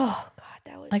it. Oh, God,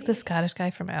 that would like the Scottish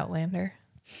guy from Outlander.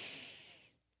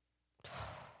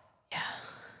 Yeah.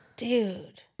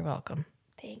 Dude. You're welcome.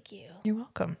 Thank you. You're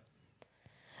welcome.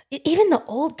 Even the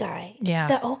old guy. Yeah.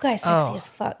 The old guy's sexy as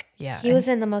fuck. Yeah. He was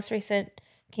in the most recent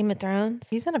Game of Thrones.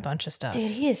 He's in a bunch of stuff. Dude,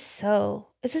 he is so...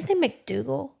 Is his name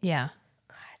McDougal? Yeah.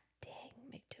 God dang,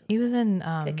 McDougal. He was in...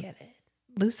 Could get it.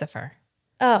 Lucifer.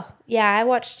 Oh, yeah, I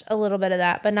watched a little bit of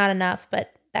that, but not enough.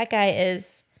 But that guy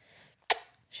is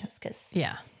chef's.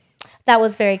 Yeah. That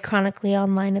was very chronically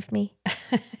online of me.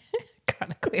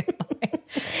 Chronically online.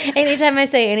 Anytime I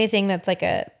say anything that's like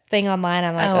a thing online,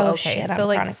 I'm like, oh okay. shit, so I'm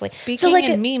like chronically. speaking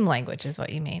in meme language is what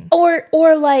you mean. Or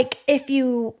like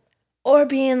or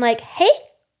being like, hey,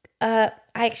 I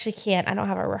actually can't. I don't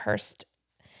have a rehearsed.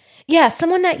 Yeah,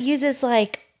 someone that uses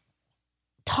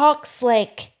talks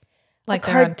like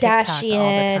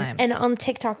Kardashian and on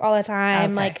TikTok all the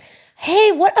time. Okay. Like,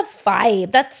 hey, what a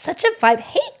vibe. That's such a vibe.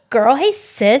 Hey, girl. Hey,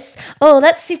 sis. Oh,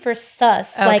 that's super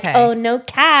sus. Okay. Like, oh, no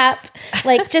cap.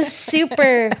 Like, just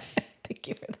super. Thank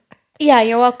you for that. Yeah,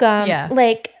 you're welcome. Yeah.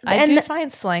 Like, I do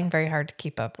find slang very hard to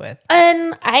keep up with.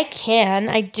 And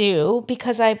I do,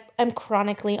 because I'm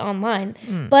chronically online.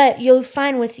 But you'll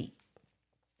find with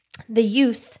the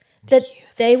youth that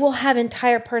they will have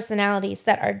entire personalities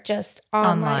that are just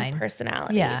online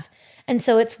personalities. Yeah. And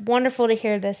so it's wonderful to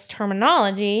hear this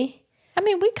terminology. I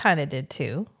mean, we kind of did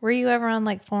too. Were you ever on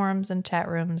like forums and chat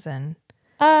rooms and?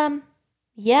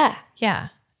 Yeah. Yeah.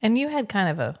 And you had kind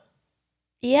of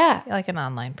like an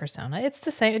online persona. It's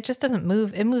the same. It just doesn't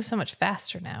move. It moves so much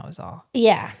faster now is all.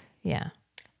 Yeah. Yeah.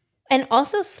 And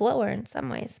also slower in some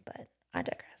ways, but I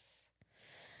digress.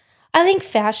 I think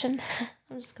fashion,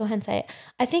 I'll just go ahead and say it.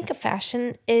 I think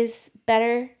fashion is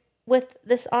better with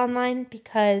this online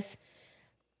because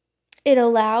it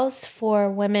allows for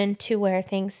women to wear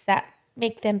things that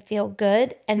make them feel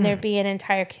good and there be an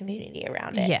entire community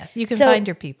around it. Yeah, you can find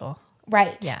your people.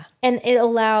 Right. Yeah. And it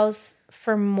allows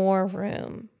for more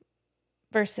room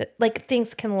versus like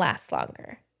things can last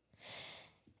longer.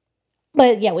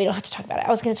 But yeah, we don't have to talk about it. I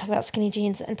was going to talk about skinny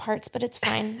jeans and parts, but it's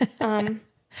fine.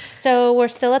 So we're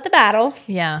still at the battle.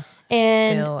 Yeah.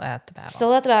 And still at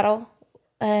the battle.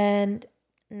 And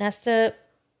Nesta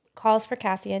calls for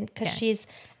Cassian because she's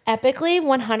epically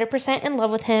 100% in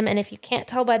love with him. And if you can't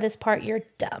tell by this part, you're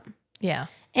dumb. Yeah.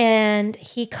 And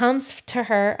he comes to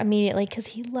her immediately because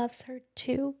he loves her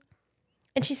too.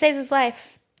 And she saves his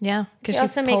life. Yeah. Because she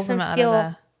also makes him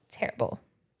feel terrible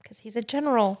because he's a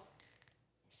general.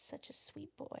 He's such a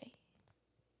sweet boy.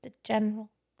 The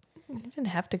general. He didn't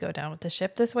have to go down with the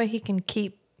ship. This way he can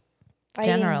keep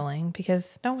generaling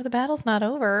because the battle's not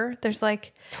over. There's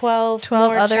like 12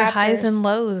 other chapters. Highs and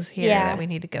lows here that we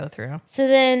need to go through. So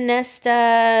then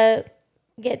Nesta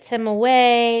gets him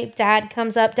away. Dad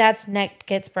comes up. Dad's neck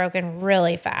gets broken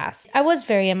really fast. I was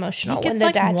very emotional when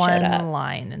the dad showed up. One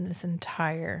line in this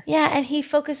entire and he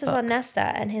focuses on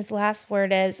Nesta and his last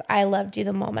word is, I loved you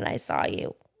the moment I saw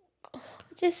you.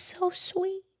 Just so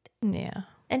sweet. Yeah.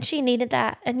 And she needed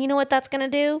that. And you know what that's going to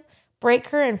do? Break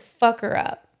her and fuck her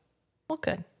up. Well,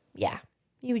 good. Yeah.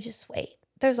 You just wait.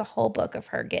 There's a whole book of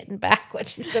her getting back what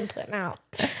she's been putting out.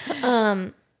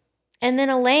 And then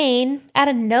Elaine, out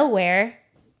of nowhere,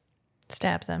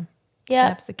 stabs him. Yeah.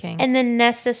 Stabs the king. And then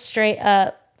Nesta straight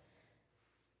up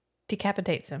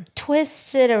decapitates him.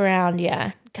 Twists it around,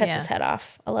 cuts his head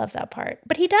off. I love that part.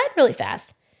 But he died really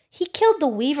fast. He killed the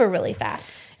Weaver really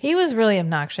fast. He was really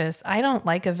obnoxious. I don't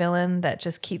like a villain that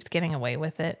just keeps getting away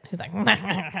with it. Who's like,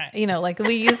 like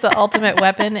we use the ultimate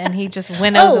weapon and he just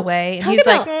winnows away. And he's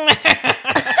like,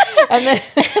 and then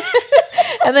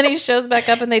And then he shows back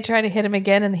up and they try to hit him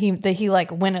again and he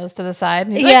like winnows to the side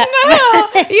and he's like, no,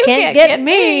 you can't get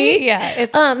me. Yeah.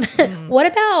 It's What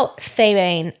about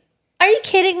Faybane? Are you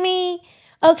kidding me?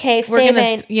 Okay,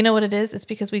 Faybane. You know what it is? It's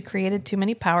because we created too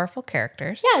many powerful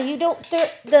characters. Yeah, you don't.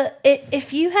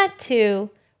 If you had to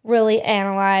really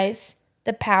analyze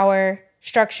the power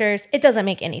structures, it doesn't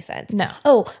make any sense. No.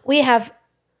 Oh, we have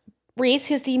Reese,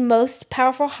 who's the most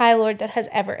powerful High Lord that has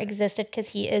ever existed because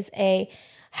he is a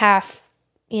half,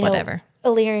 Whatever.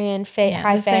 Illyrian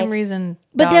high the fae. same reason.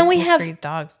 But then we mixed have breed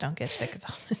dogs don't get sick as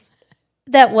often.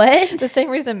 that what? The same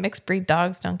reason mixed breed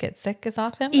dogs don't get sick as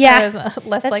often. Yeah, or is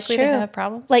less that's likely true. to have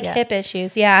problems. Like hip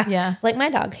issues. Yeah, Yeah. Like my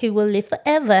dog, who will live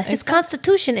forever. His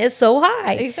constitution is so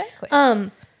high. Exactly.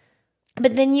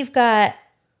 But then you've got.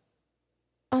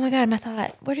 Oh my God, my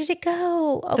thought. Where did it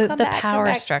go? Oh, the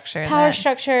power structure. Power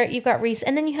structure. You've got Reese.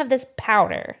 And then you have this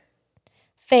powder.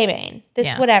 Faybane.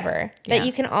 This whatever. That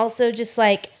you can also just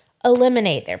like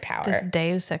eliminate their power. This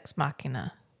Deus Ex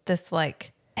Machina. This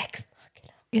like... Ex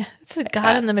Machina. Yeah, it's a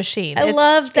God in the machine. I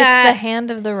love that. It's the hand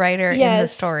of the writer in the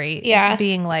story. Yeah.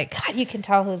 Being like... God, you can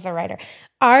tell who's the writer.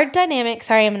 Our dynamic...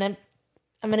 Sorry, I'm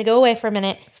gonna go away for a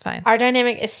minute. It's fine. Our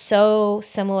dynamic is so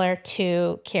similar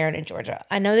to Karen and Georgia.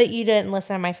 I know that you didn't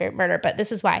listen to My Favorite Murder, but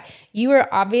this is why. You are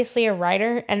obviously a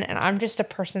writer, and I'm just a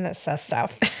person that says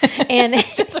stuff. And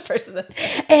just a person that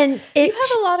and you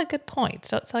have a lot of good points.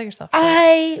 Don't sell yourself short.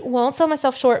 I won't sell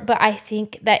myself short, but I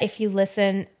think that if you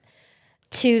listen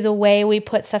to the way we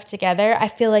put stuff together, I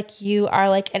feel like you are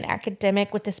like an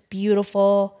academic with this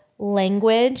beautiful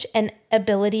language and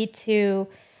ability to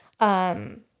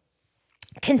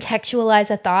contextualize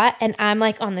a thought, and I'm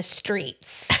like on the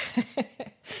streets.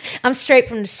 I'm straight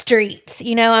from the streets.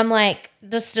 I'm like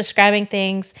just describing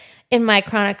things in my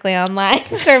chronically online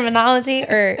terminology,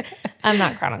 or I'm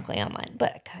not chronically online,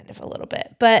 but kind of a little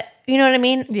bit. But you know what I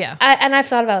mean? Yeah. And I've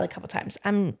thought about it a couple times.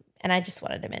 And I just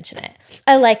wanted to mention it.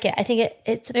 I like it. I think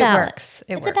it's a balance.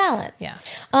 It works. It's a balance. Yeah.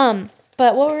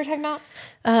 But what were we talking about?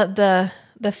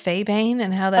 The Faybane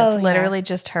and how that's literally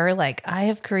just her. Like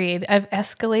I've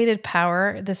escalated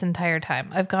power this entire time.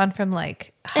 I've gone from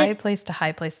like high place to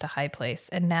high place to high place.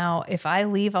 And now if I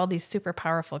leave all these super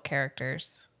powerful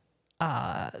characters,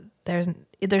 there's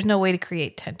no way to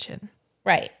create tension.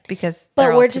 Right. Because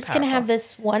but we're just going to have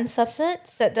this one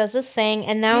substance that does this thing.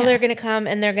 And now they're going to come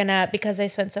and they're going to, because they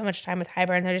spent so much time with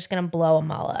Hybern, they're just going to blow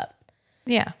them all up.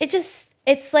 Yeah.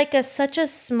 It's like such a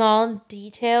small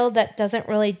detail that doesn't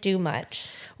really do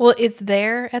much. Well, it's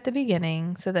there at the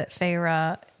beginning so that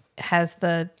Feyre has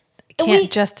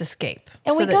can't just escape.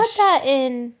 And we got that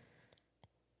in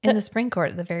the Spring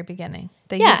Court at the very beginning.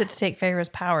 They use it to take Feyre's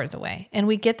powers away. And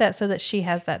we get that so that she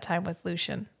has that time with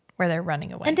Lucian where they're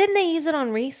running away. And didn't they use it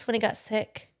on Reese when he got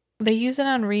sick? They use it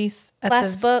on Reese at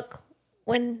last book.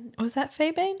 When was that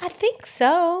Faybane? I think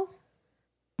so.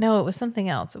 No, it was something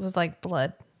else. It was like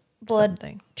blood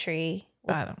something. Tree.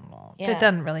 I don't know. Yeah. It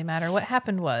doesn't really matter. What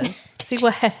happened was,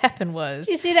 what had happened was.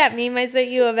 Did you see that meme I sent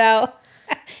you about?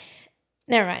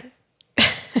 Never mind.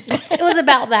 It was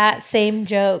about that same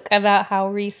joke about how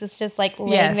Reese is just like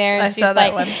laying there and I she's saw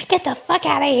that like, one. "Get the fuck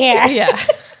out of here." Yeah.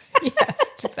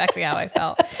 Yes, exactly how I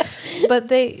felt. But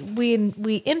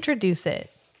we introduce it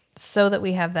so that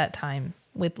we have that time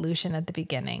with Lucian at the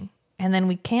beginning. And then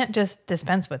we can't just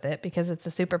dispense with it because it's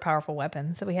a super powerful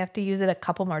weapon. So we have to use it a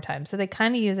couple more times. So they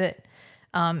kind of use it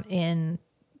in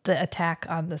the attack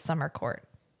on the Summer Court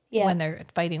when they're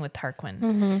fighting with Tarquin.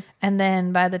 Mm-hmm. And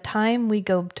then by the time we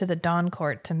go to the Dawn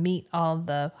Court to meet all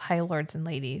the High Lords and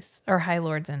ladies, or High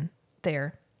Lords and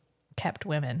their kept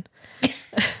women.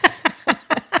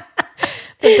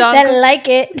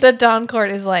 The Dawn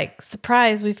Court is like,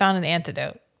 surprise, we found an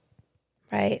antidote.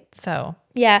 Right. So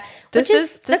yeah, which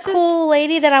is the cool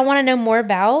lady that I want to know more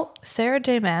about. Sarah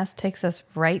J. Maas takes us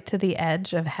right to the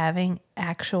edge of having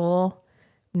actual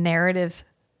narrative,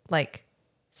 like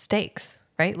stakes,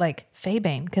 right? Like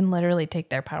Faybane can literally take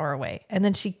their power away, and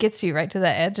then she gets you right to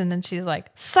that edge, and then she's like,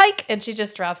 "Psych!" and she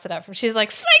just drops it up. She's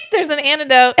like, "Psych! There's an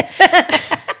antidote."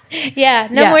 Yeah,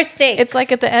 no more stakes. It's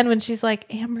like at the end when she's like,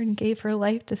 Amber gave her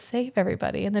life to save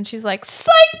everybody. And then she's like,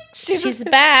 psych! She's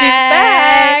back.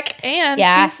 She's back. And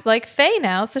she's like Faye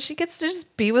now. So she gets to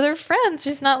just be with her friends.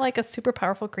 She's not like a super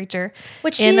powerful creature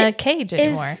in a cage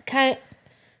anymore.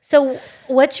 So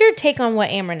what's your take on what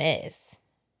Amber is?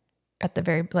 At the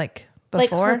very, before? Like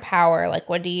her power. Like,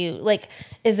 what do you, like,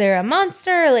 is there a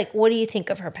monster? Like, what do you think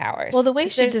of her powers? Well, the way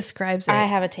she describes it. I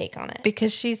have a take on it.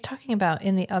 Because she's talking about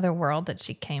in the other world that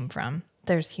she came from,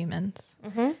 there's humans.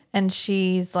 Mm-hmm. And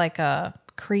she's like a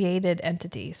created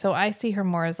entity. So I see her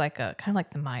more as like kind of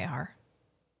like the Maiar,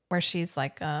 where she's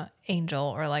like a angel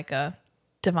or like a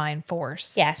divine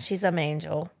force. Yeah, she's an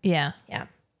angel. Yeah. Yeah.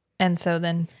 And so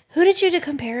then... Who did you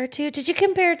compare her to? Did you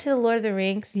compare her to the Lord of the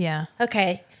Rings? Yeah.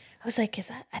 Okay. I was like,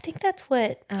 I think that's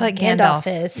what Like Gandalf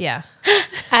is. Yeah.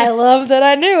 I love that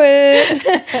I knew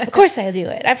it. Of course I do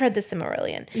it. I've heard this in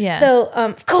Marillion. Yeah. So,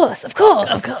 of course.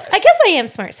 I guess I am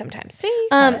smart sometimes. See?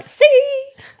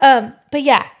 But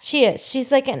yeah, she is.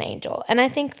 She's like an angel. And I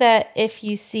think that if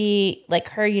you see like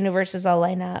her universes all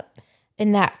line up,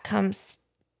 and that comes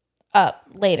up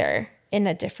later in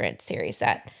a different series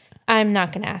that I'm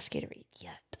not going to ask you to read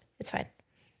yet. It's fine.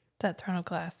 That Throne of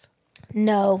Glass.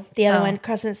 No, the other one,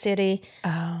 Crescent City.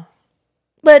 Oh.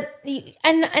 But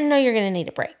I know you're going to need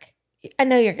a break. I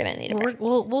know you're going to need a break.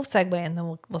 We'll segue and then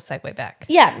we'll segue back.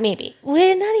 Yeah, maybe.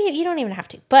 You don't even have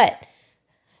to. But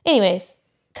anyways,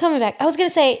 coming back. I was going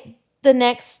to say the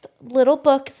next little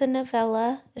book is a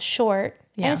novella, a short.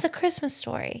 Yeah. And it's a Christmas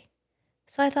story.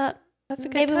 So I thought that's a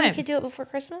good maybe time. we could do it before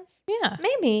Christmas. Yeah.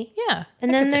 Maybe. Yeah.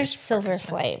 And then there's Silver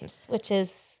Flames, which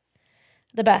is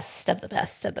the best of the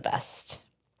best of the best.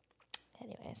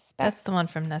 Anyways. That's the one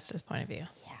from Nesta's point of view.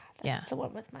 Yeah. That's the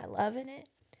one with my love in it.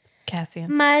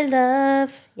 Cassian. My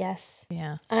love. Yes.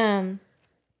 Yeah.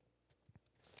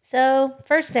 So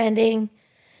first ending,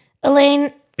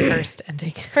 Elaine. First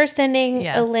ending.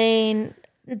 Yeah. Elaine.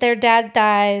 Their dad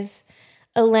dies.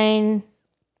 Elaine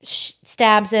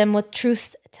stabs him with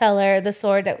Truth Teller, the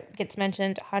sword that gets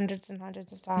mentioned hundreds and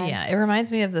hundreds of times. Yeah, it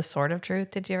reminds me of the Sword of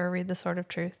Truth. Did you ever read the Sword of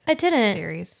Truth? I didn't.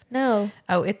 Series. No.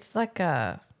 Oh, it's like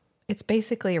it's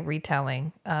basically a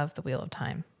retelling of the Wheel of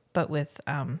Time, but with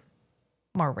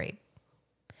more rape.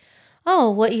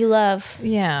 Oh, what you love.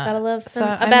 Yeah. Gotta love some.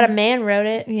 About a man wrote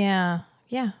it. Yeah.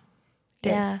 Yeah.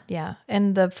 Yeah.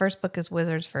 And the first book is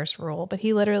Wizard's First Rule, but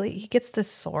he gets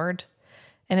this sword,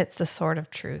 and it's the Sword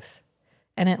of Truth.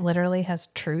 And it literally has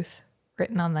truth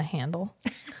written on the handle.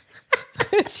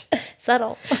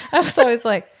 Subtle. I was always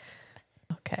like,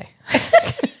 okay.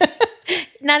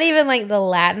 Not even like the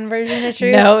Latin version of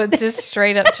truth. No, it's just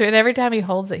straight up truth. And every time he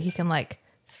holds it, he can like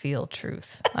feel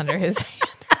truth under his hand.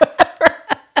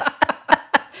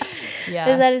 Yeah.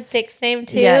 Is that his dick's name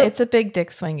too? Yeah, it's a big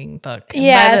dick swinging book. And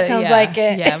it sounds like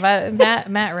it. Yeah,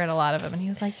 Matt read a lot of them, and he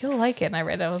was like, "You'll like it." And I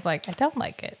read it. I was like, "I don't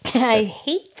like it. I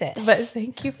hate this." But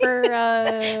thank you for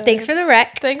thanks for the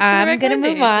rec. Thanks for the recommendation. I'm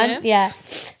gonna move on. Yeah.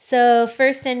 So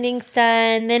first ending's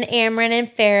done. Then Amren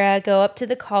and Farah go up to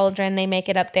the cauldron. They make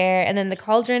it up there, and then the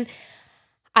cauldron.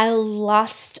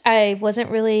 I wasn't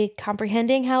really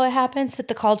comprehending how it happens, but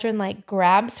the cauldron like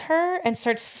grabs her and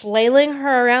starts flailing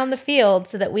her around the field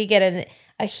so that we get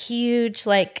a huge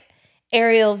like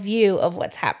aerial view of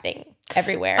what's happening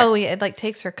everywhere. Oh yeah, it like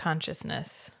takes her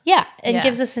consciousness. Yeah, and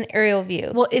gives us an aerial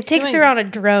view. Well, it takes her on a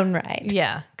drone ride.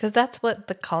 Yeah, because that's what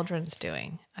the cauldron's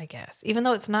doing, I guess. Even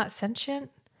though it's not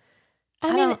sentient.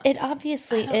 I mean, it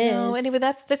obviously is. No, anyway,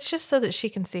 that's just so that she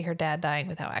can see her dad dying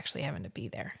without actually having to be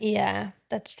there. Yeah,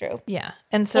 that's true. Yeah,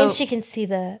 and she can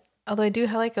see Although I do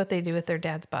like what they do with their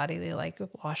dad's body. They like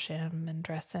wash him and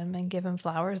dress him and give him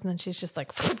flowers, and then she's just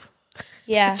like,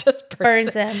 yeah, she just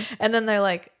burns him. And then they're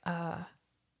like,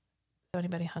 is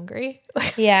anybody hungry?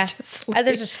 Yeah.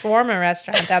 There's a shawarma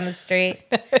restaurant down the street.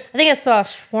 I think I saw a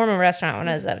shawarma restaurant when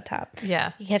I was up top.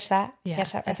 Yeah. You catch that? Yeah.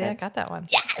 Catch that I did. I got that one.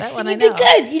 Yes. That one you did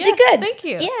good. You did good. Thank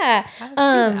you. Yeah.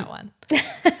 That one.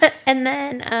 And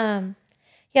then,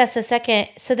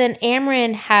 so then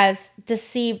Amren has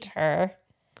deceived her.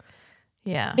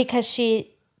 Yeah. Because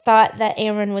she thought that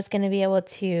Amren was going to be able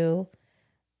to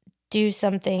do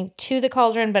something to the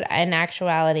cauldron, but in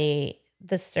actuality,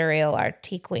 the Suriel, our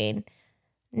tea queen,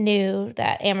 knew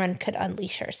that Amren could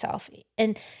unleash herself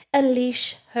and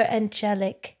unleash her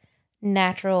angelic,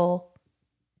 natural,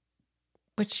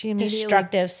 which she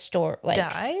destructive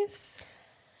dies.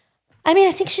 I mean,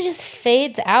 I think she just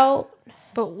fades out.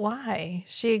 But why?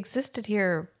 She existed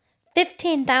here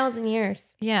 15,000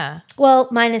 years. Yeah. Well,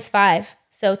 -5,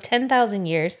 so 10,000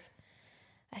 years.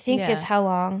 I think is how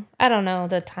long. I don't know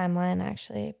the timeline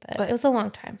actually, but it was a long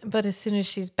time. But as soon as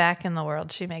she's back in the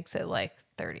world, she makes it like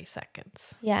 30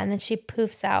 seconds. Yeah, and then she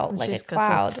poofs out like a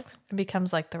cloud. It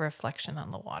becomes like the reflection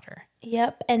on the water.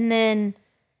 Yep, and then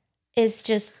is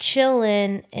just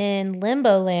chilling in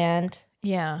Limbo Land.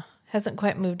 Yeah, hasn't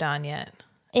quite moved on yet.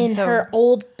 In her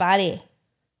old body.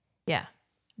 Yeah.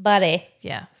 Body.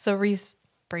 Yeah, so Reese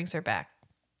brings her back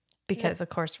because, of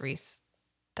course, Reese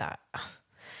died.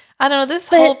 I don't know, this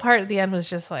whole part at the end was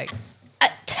just like...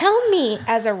 tell me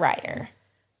as a writer...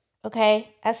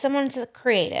 Okay, as someone who's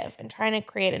creative and trying to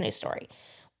create a new story,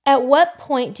 at what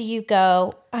point do you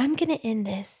go, I'm going to end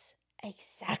this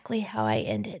exactly how I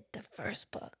ended the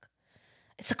first book?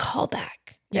 It's a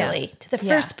callback, really, to the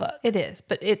first book. It is,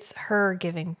 but it's her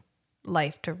giving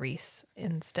life to Reese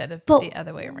instead of the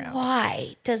other way around.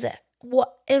 Why does it?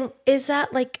 What is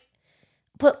that like?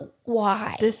 But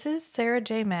why? This is Sarah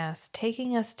J. Maas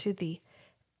taking us to the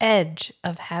edge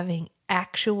of having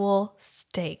actual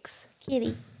stakes.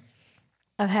 Kitty.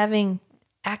 Of having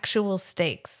actual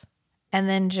stakes. And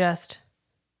then just,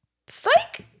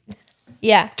 psych!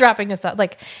 Yeah. Dropping us out.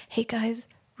 Like, hey guys,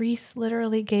 Reese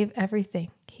literally gave everything.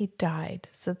 He died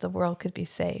so that the world could be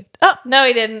saved. Oh, no,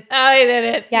 he didn't. Oh, he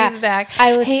didn't. Yeah. He's back.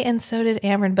 Hey, and so did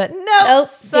Amryn, but no,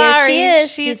 sorry. There she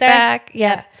is. She's back.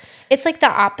 Yeah. It's like the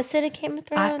opposite of Game of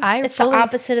Thrones. It's the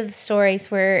opposite of the stories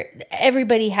where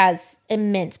everybody has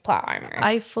immense plot armor.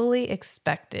 I fully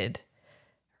expected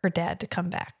her dad to come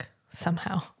back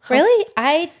somehow. Really?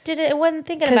 I wasn't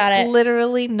thinking about it.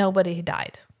 Literally nobody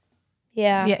died.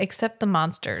 Yeah. Yeah, except the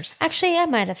monsters. Actually, I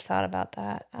might have thought about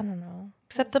that. I don't know.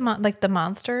 Except the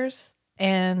monsters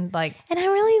and like. And I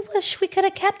really wish we could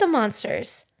have kept the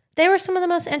monsters. They were some of the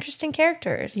most interesting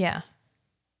characters. Yeah.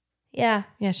 Yeah.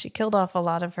 Yeah, she killed off a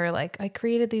lot of her, like, I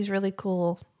created these really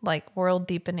cool, like,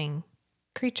 world-deepening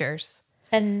creatures.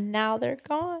 And now they're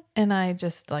gone. And I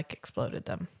just, like, exploded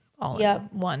them all in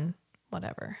one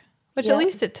whatever. Which at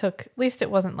least it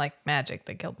wasn't, like, magic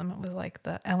that killed them. It was, like,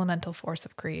 the elemental force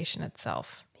of creation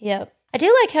itself. Yep. I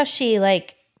do like how she,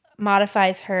 like,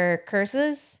 modifies her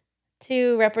curses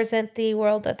to represent the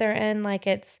world that they're in. Like,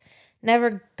 it's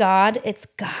never God, it's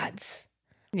gods.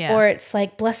 Yeah. Or it's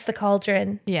like, bless the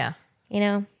cauldron. Yeah. You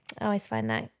know, I always find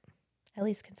that at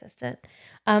least consistent.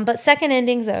 But second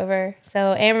ending's over.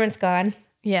 So Amryn's gone.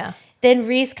 Yeah. Then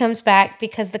Reese comes back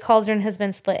because the cauldron has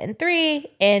been split in 3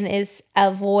 and is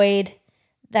a void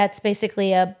that's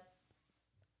basically a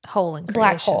hole in creation.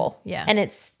 Black hole. Yeah. And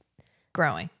it's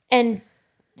growing. And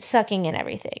sucking in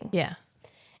everything. Yeah.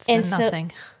 And so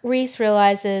Reese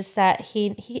realizes that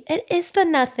it is the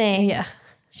nothing. Yeah.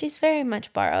 She's very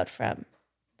much borrowed from.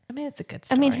 I mean, it's a good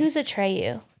story. I mean, who's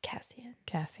Atreyu?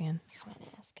 Cassian. Fine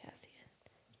ass Cassian.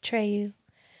 Atreyu.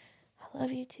 I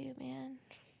love you too, man.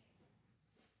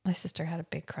 My sister had a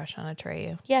big crush on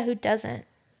Atreyu. Yeah, who doesn't?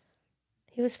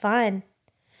 He was fine.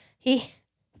 He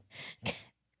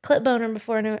clip boner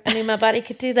before I knew my body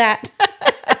could do that.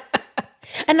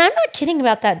 And I'm not kidding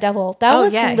about that devil. That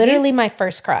was literally my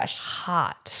first crush.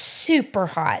 Hot. Super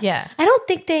hot. Yeah. I don't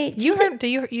think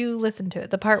you listened to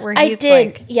it? The part where he's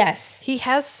like, yes. He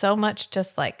has so much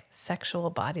just like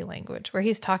sexual body language where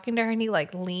he's talking to her and he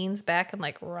like leans back and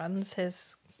like runs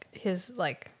his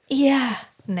like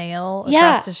nail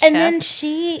across his chest. And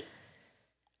then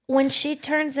when she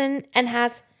turns in and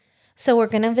has, so we're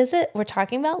going to visit, we're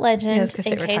talking about Legend. Yeah,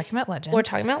 we're talking about Legend. We're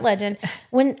talking about Legend.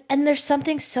 And there's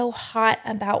something so hot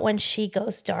about when she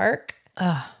goes dark.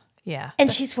 Yeah.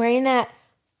 And she's wearing that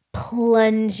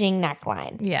plunging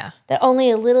neckline. Yeah. That only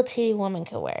a little titty woman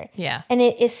could wear. Yeah. And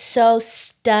it is so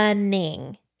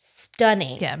stunning.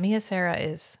 Stunning. Yeah, Mia Sara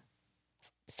is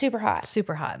super hot.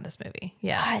 Super hot in this movie.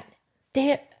 Yeah.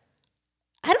 God,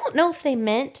 I don't know if they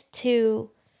meant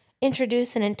to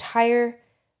introduce an entire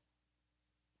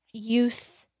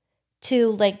youth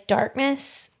to like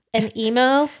darkness and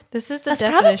emo. This is the That's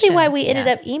definition. probably why we ended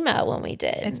up emo when we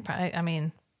did. It's probably, I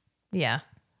mean, yeah.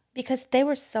 Because they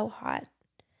were so hot.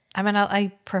 I mean,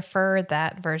 I prefer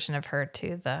that version of her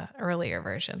to the earlier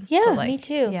version. Yeah, me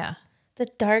too. Yeah. The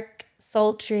dark,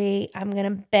 sultry, I'm going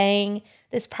to bang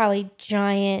this probably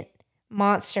giant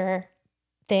monster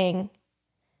thing.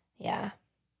 Yeah.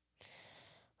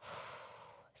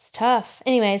 It's tough.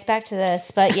 Anyways, back to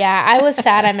this. But yeah, I was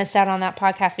sad I missed out on that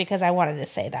podcast because I wanted to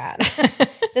say that.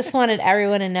 Just wanted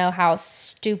everyone to know how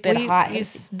stupid hot you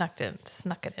snuck it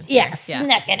in. Yeah,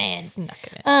 snuck it in. Snuck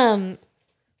it in.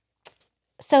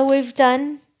 So we've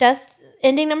done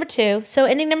ending number 2. So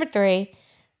ending number 3,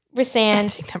 Rhysand.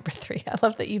 Ending number 3. I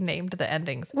love that you named the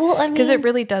endings. Well, I mean, because it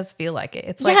really does feel like it.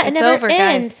 It's like it it's never over,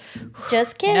 ends. guys.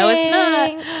 Just kidding. No, it's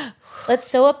not. Let's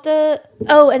sew up the.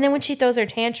 Oh, and then when she throws her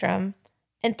tantrum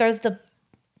and throws the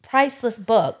priceless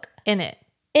book into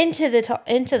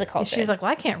the cauldron, she's like,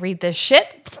 "Well, I can't read this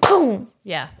shit." Boom.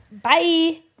 Yeah.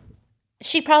 Bye.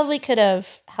 She probably could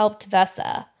have helped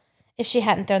Vesa if she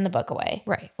hadn't thrown the book away.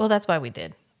 Right. Well, that's why we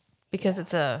did. Because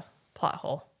it's a plot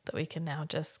hole that we can now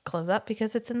just close up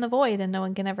because it's in the void and no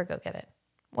one can ever go get it.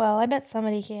 Well, I bet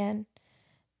somebody can.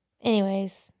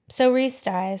 Anyways, so Rhys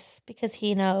dies because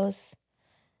he knows.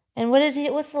 And what's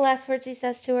the last words he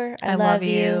says to her? I love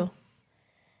you.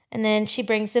 And then she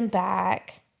brings him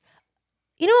back.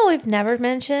 You know what we've never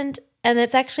mentioned? And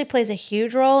it actually plays a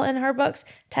huge role in her books?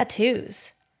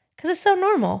 Tattoos. Because it's so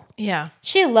normal. Yeah.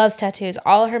 She loves tattoos.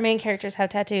 All her main characters have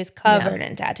tattoos, covered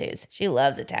in tattoos. She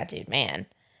loves a tattooed man.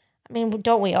 I mean,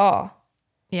 don't we all?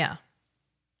 Yeah.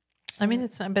 different. I mean,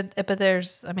 it's not, but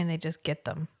there's, I mean, they just get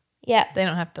them. Yeah. They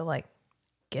don't have to like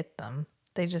get them.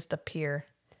 They just appear.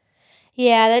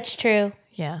 Yeah, that's true.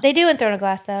 Yeah. They do in Throne of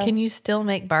Glass, though. Can you still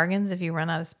make bargains if you run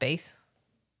out of space?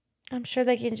 I'm sure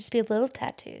they can just be little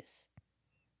tattoos.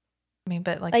 I mean,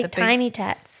 but like the tiny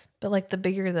tats. But like the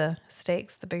bigger the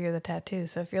stakes, the bigger the tattoo.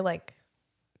 So if you're like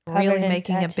Covered really in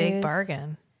making tattoos. a big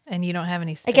bargain and you don't have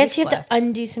any space I guess you have left. to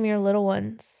undo some of your little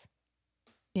ones.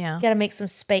 Yeah. You got to make some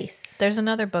space. There's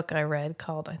another book I read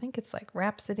called, I think it's like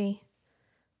Rhapsody.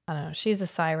 I don't know. She's a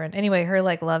siren. Anyway, her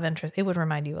like love interest, it would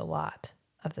remind you a lot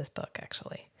of this book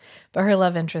actually. But her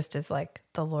love interest is like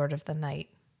the Lord of the Night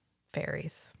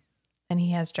fairies. And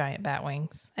he has giant bat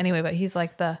wings. Anyway, but he's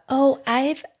like the... Oh,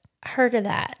 I've heard of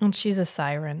that. And she's a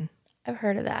siren. I've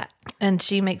heard of that. And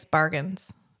she makes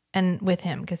bargains and with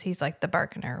him because he's like the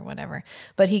bargainer or whatever.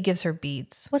 But he gives her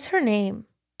beads. What's her name?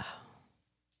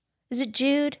 Is it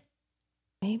Jude?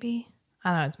 Maybe.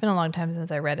 I don't know. It's been a long time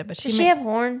since I read it. But Does she have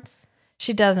horns?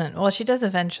 She doesn't. Well, she does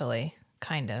eventually,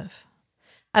 kind of.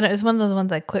 I don't. It's one of those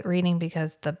ones I quit reading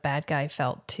because the bad guy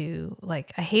felt too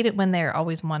like. I hate it when they're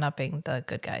always one upping the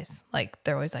good guys. Like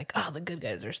they're always like, "Oh, the good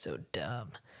guys are so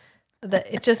dumb."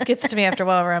 That it just gets to me after a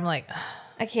while where I'm like,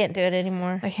 I can't do it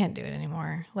anymore. I can't do it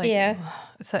anymore. Like, yeah.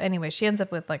 So anyway, she ends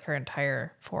up with like her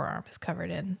entire forearm is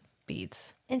covered in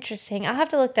beads. Interesting. I'll have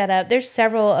to look that up. There's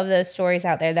several of those stories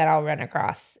out there that I'll run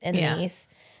across in these.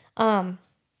 Yeah.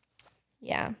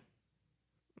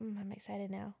 I'm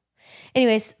excited now.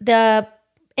 Anyways, the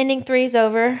ending 3 is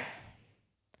over.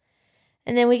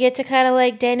 And then we get to kind of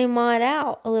like denouement it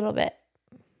out a little bit.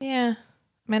 Yeah.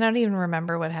 I mean, I don't even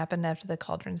remember what happened after the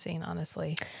cauldron scene,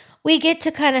 honestly. We get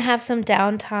to kind of have some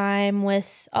downtime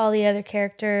with all the other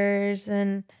characters,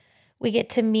 and we get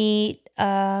to meet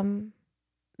Miriam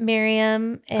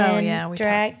and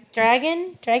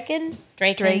Draken.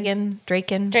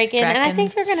 And I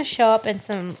think they're going to show up in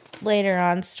some later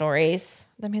on stories.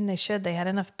 I mean, they should. They had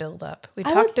enough build up.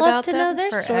 I would love to know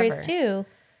their stories too.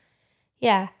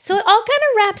 Yeah. So it all kind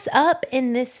of wraps up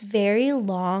in this very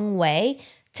long way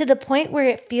to the point where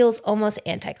it feels almost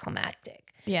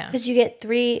anticlimactic. Yeah. Because you get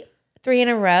three in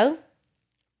a row.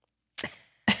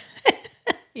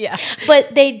 Yeah.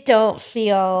 But they don't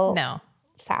feel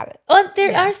sad. Well,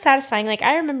 they are satisfying. Like,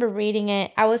 I remember reading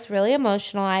it. I was really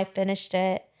emotional. I finished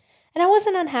it. And I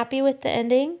wasn't unhappy with the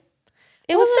ending.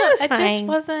 It was satisfying. It just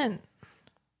wasn't,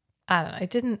 I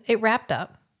don't know. It wrapped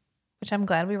up, which I'm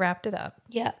glad we wrapped it up.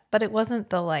 Yeah. But it wasn't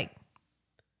the like.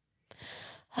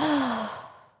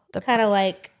 Kind of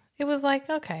like. It was like,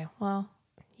 okay, well.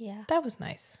 Yeah. That was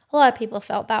nice. A lot of people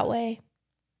felt that way.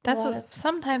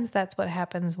 Sometimes that's what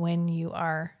happens when you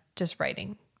are just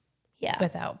writing. Yeah.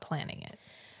 Without planning it.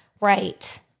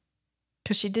 Right.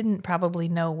 Because she didn't probably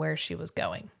know where she was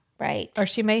going. Right. Or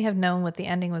she may have known what the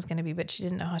ending was going to be, but she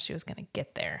didn't know how she was going to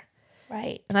get there.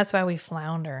 Right. And that's why we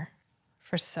flounder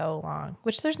for so long,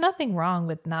 which there's nothing wrong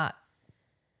with not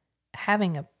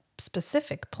having a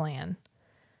specific plan,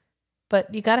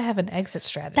 but you got to have an exit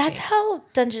strategy. That's how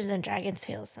Dungeons and Dragons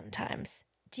feels sometimes.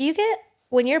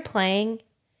 When you're playing,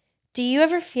 do you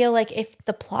ever feel like if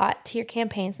the plot to your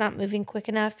campaign's not moving quick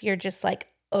enough, you're just like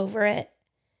over it?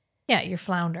 Yeah, you're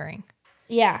floundering.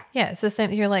 Yeah. Yeah, it's the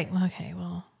same. You're like, okay,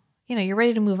 well, you're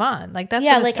ready to move on. Like that's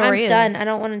what a story is. I'm done. I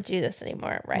don't want to do this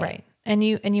anymore. Right. Right. And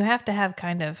you have to have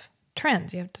kind of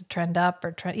trends. You have to trend up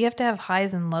or trend. You have to have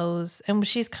highs and lows. And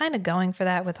she's kind of going for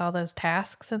that with all those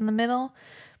tasks in the middle,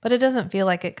 but it doesn't feel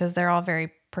like it because they're all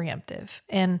very preemptive.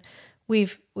 And we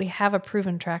have a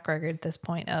proven track record at this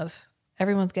point of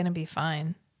everyone's going to be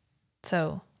fine.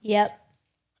 So yep.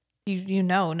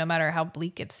 No matter how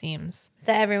bleak it seems,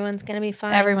 that everyone's going to be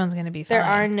fine. Everyone's going to be fine. There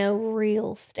are no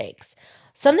real stakes.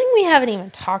 Something we haven't even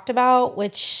talked about,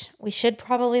 which we should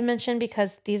probably mention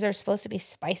because these are supposed to be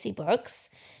spicy books,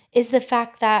 is the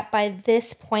fact that by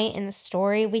this point in the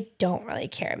story, we don't really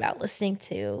care about listening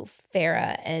to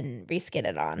Farah and Rhys get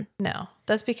it on. No,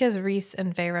 that's because Rhys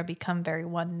and Farah become very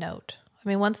one note. I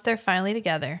mean, once they're finally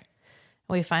together,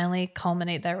 we finally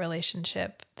culminate that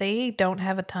relationship, they don't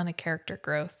have a ton of character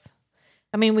growth.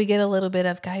 I mean, we get a little bit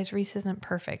of, guys, Rhys isn't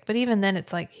perfect. But even then,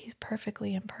 it's like, he's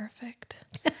perfectly imperfect.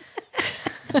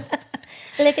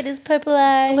 Look at his purple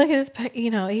eyes. Look at his, he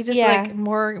just like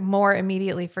more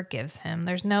immediately forgives him.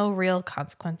 There's no real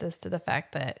consequences to the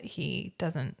fact that he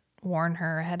doesn't warn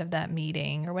her ahead of that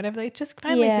meeting or whatever. It just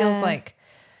finally feels like,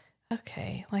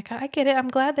 okay, like I get it. I'm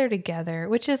glad they're together,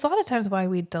 which is a lot of times why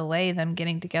we delay them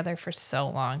getting together for so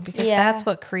long because that's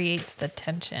what creates the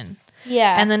tension.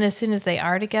 Yeah. And then as soon as they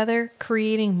are together,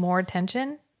 creating more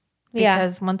tension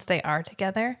because once they are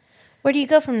together. Where do you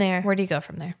go from there? Where do you go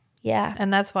from there? Yeah.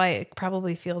 And that's why it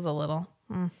probably feels a little,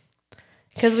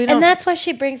 Because we don't. And that's why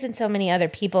she brings in so many other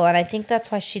people. And I think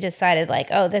that's why she decided, like,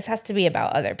 oh, this has to be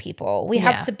about other people. We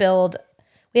have to build,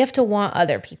 we have to want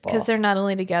other people. Because they're not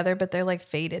only together, but they're like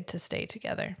fated to stay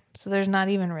together. So there's not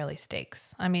even really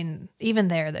stakes. I mean, even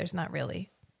there's not really.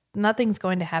 Nothing's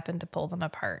going to happen to pull them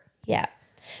apart. Yeah.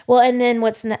 Well, and then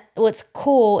what's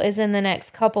cool is in the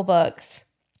next couple books,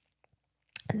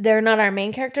 they're not our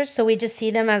main characters, so we just see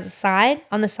them as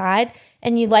on the side,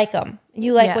 and you like them.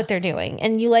 You like what they're doing,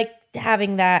 and you like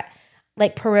having that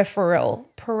like peripheral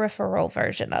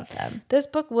version of them. This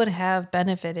book would have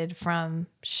benefited from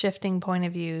shifting point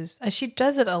of views. She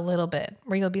does it a little bit,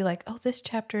 where you'll be like, "Oh, this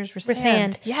chapter is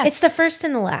Rysand." Yes, it's the first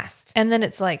and the last, and then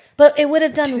it's like, but it would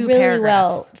have done really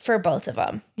paragraphs. well for both of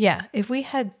them. Yeah, if we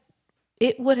had,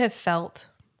 it would have felt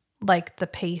like the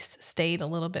pace stayed a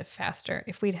little bit faster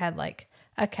if we'd had like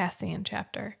a Cassian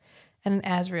chapter and an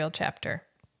Asriel chapter.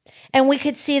 And we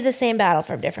could see the same battle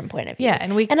from different point of views.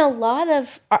 Yeah, and a lot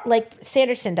of, like,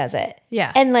 Sanderson does it.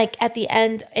 Yeah. And, like, at the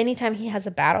end, anytime he has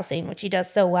a battle scene, which he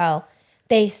does so well,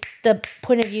 the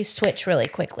point of view switch really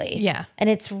quickly. Yeah. And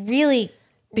it's really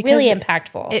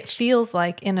impactful. It feels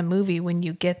like in a movie when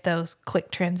you get those quick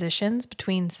transitions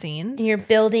between scenes. And you're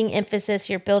building emphasis,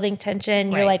 you're building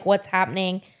tension, you're like, what's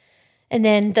happening? And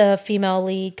then the female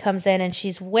lead comes in and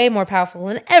she's way more powerful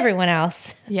than everyone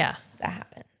else. Yeah. That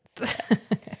happens.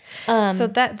 So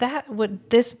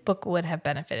this book would have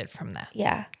benefited from that.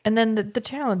 Yeah. And then the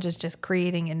challenge is just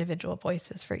creating individual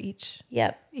voices for each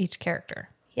character.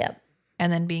 Yep.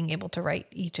 And then being able to write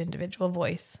each individual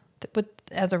voice. But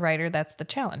as a writer, that's the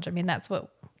challenge. I mean, that's what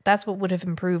would have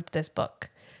improved this book,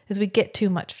 is we get too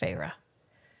much Feyre.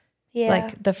 Yeah.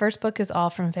 Like the first book is all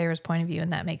from Feyre's point of view,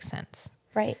 and that makes sense.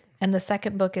 Right. And the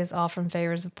second book is all from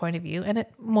Feyre's point of view, and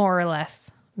it more or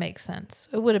less makes sense.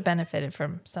 It would have benefited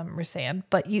from some Rysand,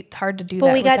 but it's hard to do that.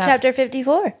 But we got chapter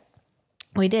 54.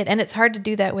 We did, and it's hard to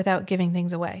do that without giving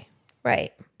things away.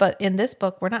 Right. But in this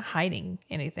book, we're not hiding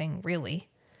anything, really.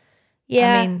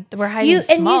 Yeah. I mean, we're hiding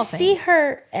small things. And you see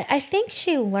her, I think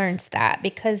she learns that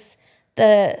because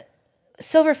the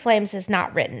Silver Flames is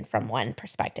not written from one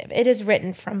perspective. It is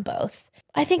written from both.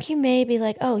 I think you may be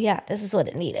like, oh yeah, this is what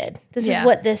it needed. This is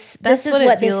what this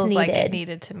needed. Like it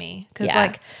needed to me. Because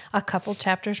like a couple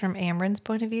chapters from Amren's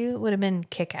point of view would have been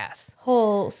kick-ass.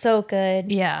 Oh, so good.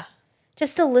 Yeah.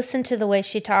 Just to listen to the way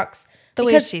she talks. The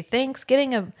way she thinks.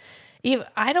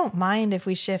 I don't mind if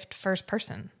we shift first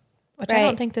person. Which I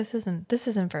don't think this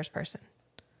isn't first person.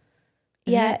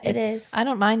 It is. I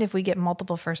don't mind if we get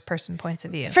multiple first person points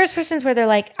of view. First person's where they're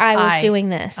like, I was doing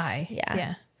this.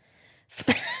 Yeah.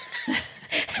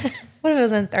 What if it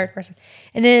was in third person?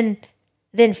 And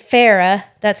then Farah,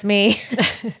 that's me.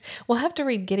 We'll have to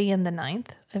read Gideon the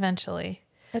Ninth eventually.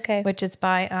 Okay. Which is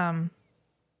by I'm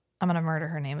gonna murder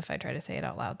her name if I try to say it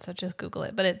out loud, so just Google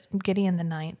it. But it's Gideon the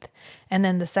Ninth. And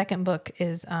then the second book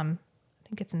is I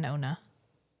think it's Nona.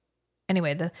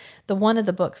 Anyway, the one of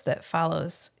the books that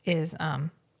follows is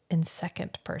in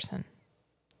second person.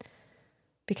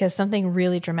 Because something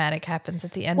really dramatic happens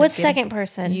at the end. What's second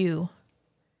person?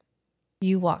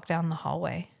 You walk down the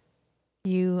hallway.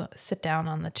 You sit down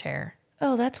on the chair.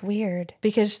 Oh, that's weird.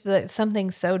 Because something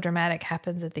so dramatic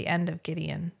happens at the end of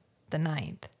Gideon the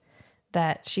Ninth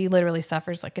that she literally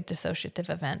suffers like a dissociative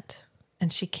event.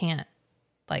 And she can't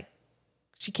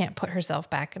put herself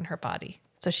back in her body.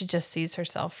 So she just sees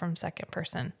herself from second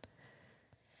person.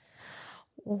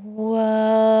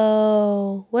 Whoa.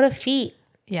 What a feat.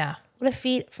 Yeah. What a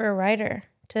feat for a writer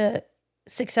to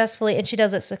successfully, and she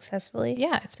does it successfully.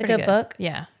 Yeah, it's a good book.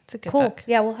 Yeah, it's a good cool. book.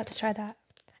 Yeah, we'll have to try that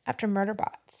after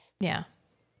Murderbots. Yeah.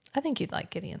 I think you'd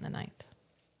like Gideon the Ninth.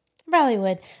 Probably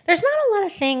would. There's not a lot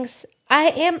of things. I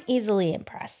am easily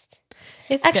impressed.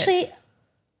 It's actually good.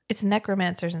 It's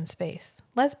necromancers in space.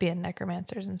 Lesbian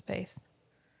necromancers in space.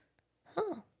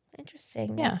 Oh,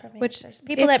 interesting. Yeah, which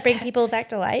people that bring people back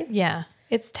to life. Yeah,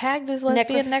 it's tagged as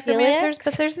lesbian necromancers,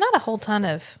 but there's not a whole ton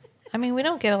of. I mean, we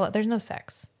don't get a lot. There's no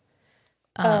sex.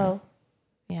 Yeah,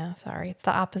 sorry. It's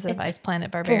the opposite of Ice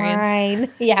Planet Barbarians. Fine.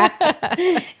 Yeah,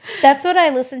 that's what I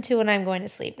listen to when I'm going to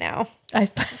sleep now.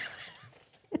 Ice Planet.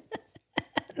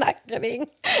 Not kidding.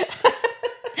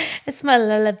 It's my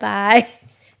lullaby.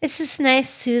 It's just nice,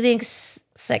 soothing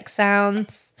sex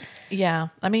sounds. Yeah.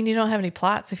 I mean, you don't have any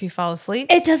plots if you fall asleep.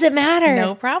 It doesn't matter.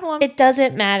 No problem. It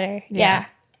doesn't matter. Yeah.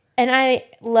 And I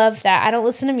love that. I don't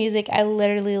listen to music. I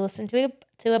literally listen to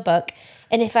a book.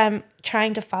 And if I'm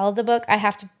trying to follow the book, I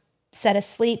have to set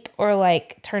asleep or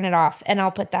like turn it off. And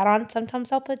I'll put that on.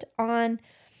 Sometimes I'll put on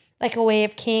like A Way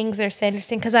of Kings or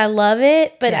Sanderson because I love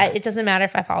it. But it doesn't matter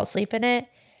if I fall asleep in it.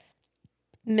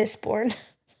 Mistborn.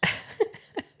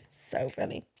 So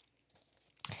funny.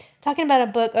 Talking about a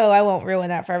book. Oh, I won't ruin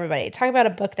that for everybody. Talking about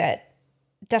a book that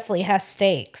definitely has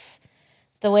stakes.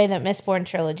 The way that Mistborn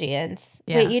trilogy ends.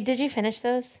 Yeah. Wait, did you finish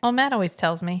those? Well, Matt always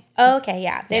tells me. Oh, okay,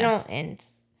 yeah. They don't end.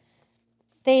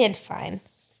 They end fine.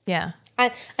 Yeah.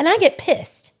 I get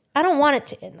pissed. I don't want it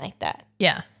to end like that.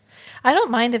 Yeah. I don't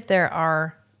mind if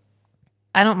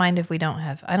you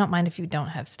don't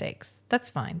have stakes. That's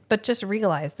fine. But just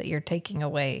realize that you're taking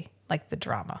away like the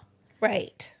drama.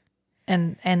 Right.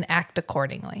 And act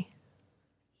accordingly.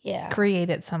 Yeah.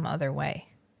 Create it some other way.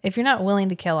 If you're not willing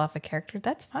to kill off a character,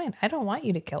 that's fine. I don't want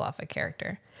you to kill off a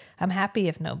character. I'm happy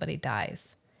if nobody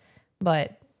dies.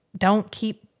 But don't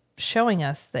keep showing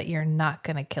us that you're not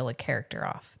going to kill a character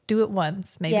off. Do it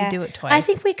once, maybe do it twice. I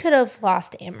think we could have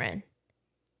lost Amryn.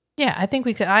 Yeah, I think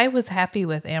we could. I was happy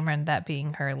with Amryn, that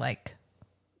being her, like,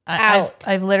 out.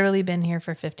 I've literally been here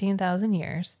for 15,000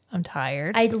 years. I'm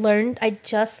tired. I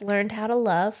just learned how to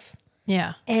love.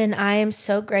 Yeah. And I am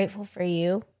so grateful for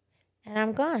you. And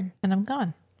I'm gone.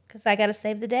 Because I got to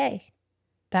save the day.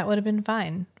 That would have been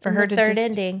fine. For And her the to third just,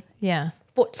 ending. Yeah.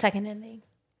 Second ending.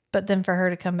 But then for her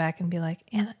to come back and be like,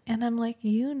 and I'm like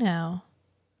you now.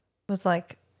 Was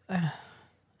like, all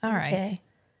right. Okay.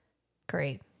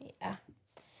 Great. Yeah.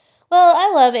 Well,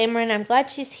 I love Amryn. I'm glad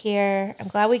she's here. I'm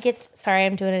glad we get... Sorry,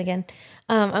 I'm doing it again.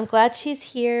 I'm glad she's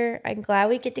here. I'm glad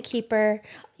we get to keep her.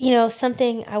 You know,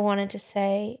 something I wanted to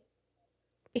say,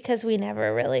 because we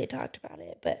never really talked about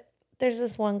it, but there's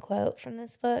this one quote from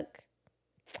this book,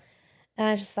 and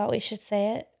I just thought we should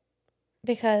say it,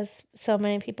 because so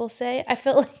many people say... I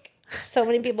feel like so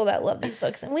many people that love these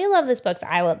books, and we love these books.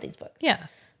 I love these books. Yeah.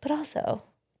 But also,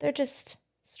 they're just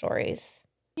stories.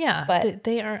 Yeah, But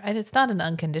they are. It's not an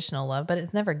unconditional love, but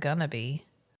it's never gonna be.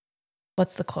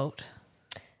 What's the quote?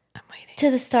 I'm waiting.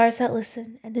 To the stars that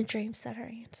listen and the dreams that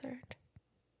are answered.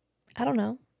 I don't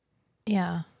know.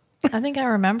 Yeah, I think I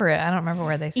remember it. I don't remember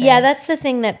where they say. Yeah, it. that's the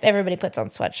thing that everybody puts on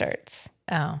sweatshirts.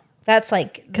 Oh, That's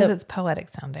like because it's poetic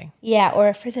sounding. Yeah,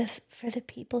 or for the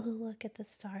people who look at the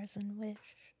stars and wish.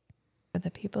 For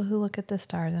the people who look at the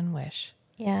stars and wish.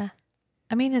 Yeah.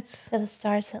 I mean, it's... To the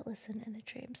stars that listen and the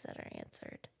dreams that are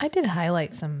answered. I did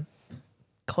highlight some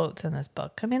quotes in this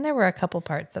book. I mean, there were a couple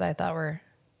parts that I thought were...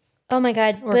 Oh my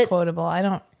God. Were quotable. I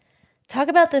don't... Talk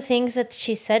about the things that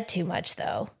she said too much,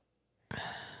 though.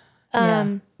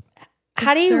 Yeah.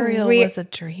 How do you... Suriel was a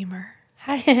dreamer.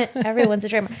 Everyone's a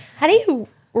dreamer. How do you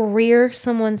rear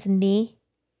someone's knee?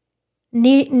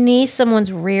 Knee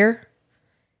someone's rear?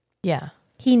 Yeah.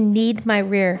 He kneed my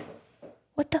rear.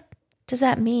 What the... does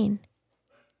that mean?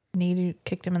 You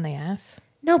kicked him in the ass?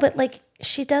 No, but like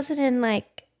she does it in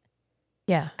like...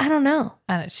 Yeah. I don't know.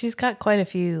 She's got quite a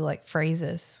few like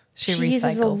phrases. She recycles.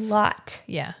 Uses a lot.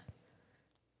 Yeah.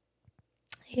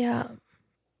 Yeah.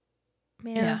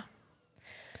 Yeah.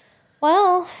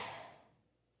 Well,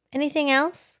 anything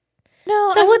else?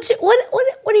 No. So what's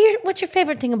your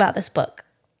favorite thing about this book?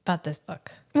 About this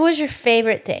book? What was your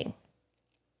favorite thing?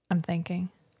 I'm thinking.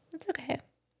 It's okay.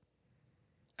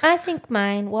 I think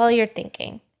mine, while you're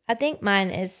thinking, I think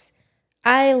mine is,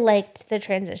 I liked the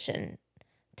transition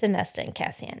to Nesta and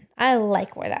Cassian. I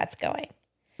like where that's going.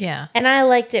 Yeah. And I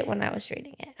liked it when I was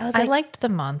reading it. I liked the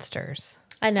monsters.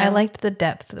 I know. I liked the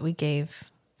depth that we gave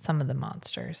some of the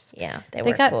monsters. Yeah.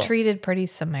 They got treated pretty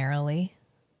summarily,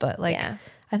 but like, Yeah.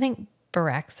 I think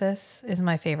Baraxis is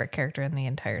my favorite character in the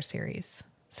entire series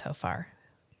so far,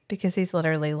 because he's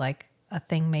literally like a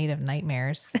thing made of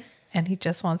nightmares and he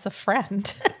just wants a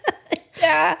friend.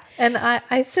 Yeah. And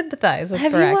I sympathize with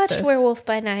Baraxis. Have you watched Werewolf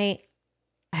by Night?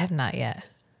 I have not yet.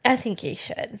 I think you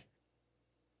should.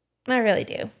 I really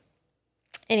do.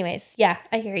 Anyways, yeah,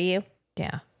 I hear you.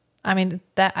 Yeah. I mean,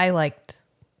 that I liked.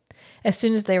 As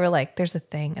soon as they were like, there's a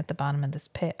thing at the bottom of this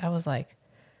pit, I was like,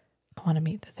 I want to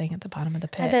meet the thing at the bottom of the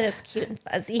pit. I bet it's cute and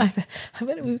fuzzy. I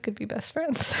bet we could be best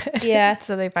friends. Yeah.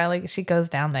 So they finally, she goes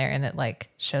down there and it like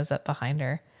shows up behind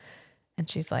her and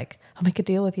she's like, I'll make a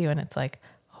deal with you. And it's like,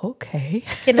 okay.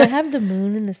 Can I have the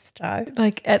moon and the stars?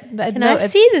 Like, Can I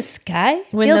see the sky?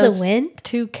 Feel the wind?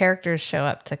 Two characters show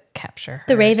up to capture her.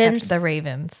 The ravens. The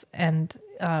ravens. And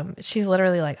she's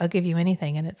literally like, I'll give you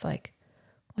anything. And it's like,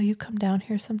 will you come down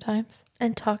here sometimes?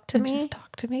 And talk to me? Just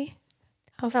talk to me?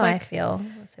 I was That's like, how I feel.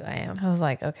 That's who I am. I was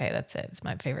like, okay, that's it. It's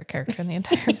my favorite character in the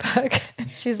entire book. And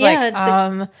she's like,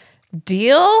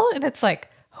 deal? And it's like,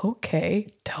 okay,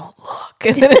 don't look.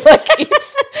 And then it like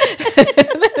eats,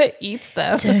 and then it eats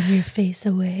them. Turn your face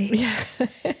away.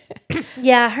 Yeah.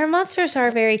 Yeah, her monsters are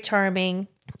very charming.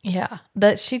 Yeah.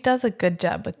 She does a good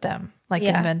job with them, like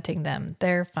inventing them.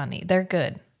 They're funny. They're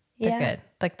good. They're good.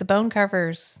 Like the bone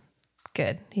carver's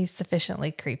good. He's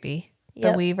sufficiently creepy.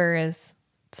 Yep. The weaver is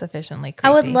sufficiently creepy.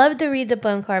 I would love to read the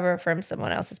Bone Carver from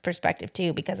someone else's perspective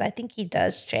too, because I think he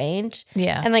does change.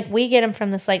 Yeah. And like we get him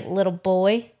from this like little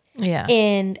boy. Yeah.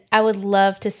 And I would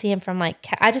love to see him from like,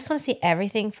 I just want to see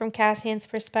everything from Cassian's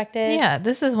perspective. Yeah.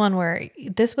 This is one where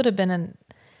this would have been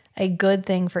a good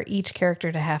thing for each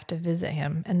character to have to visit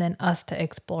him and then us to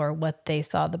explore what they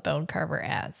saw the Bone Carver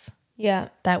as. Yeah.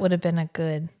 That would have been a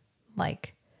good,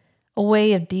 like, a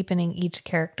way of deepening each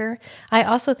character. I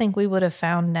also think we would have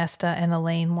found Nesta and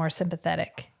Elaine more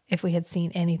sympathetic if we had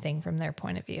seen anything from their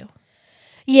point of view.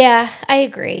 Yeah, I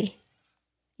agree.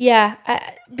 Yeah,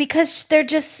 because they're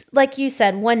just, like you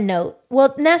said, one note.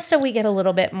 Well, Nesta, we get a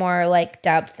little bit more, like,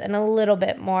 depth and a little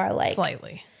bit more, like...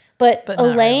 Slightly. But not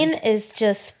Elaine really. is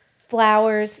just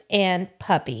flowers and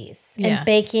puppies and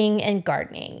baking and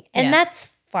gardening. And that's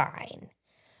fine.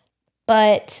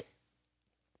 But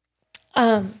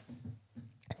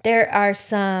there are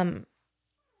some...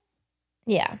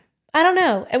 Yeah. I don't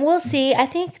know. And we'll see. I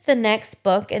think the next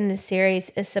book in the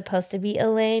series is supposed to be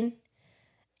Elaine.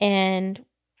 And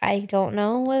I don't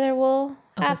know whether we'll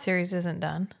Oh, the series isn't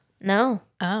done? No.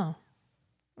 Oh.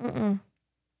 Mm-mm.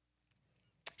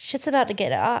 Shit's about to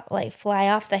get off, like fly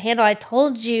off the handle. I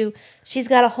told you she's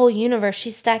got a whole universe.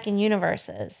 She's stacking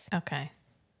universes. Okay.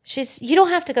 You don't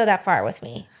have to go that far with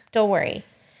me. Don't worry.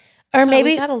 Or maybe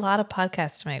we got a lot of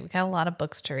podcasts to make. We got a lot of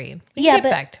books to read. We yeah, can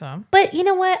get back to them. But you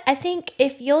know what? I think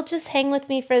if you'll just hang with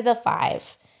me for the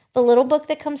 5, the little book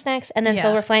that comes next, and then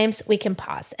Silver Flames, we can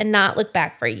pause and not look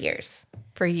back for years.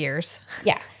 For years.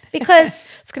 Yeah,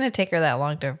 because it's going to take her that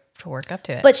long to work up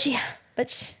to it. But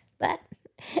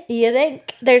you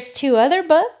think there's 2 other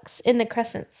books in the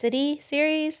Crescent City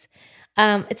series.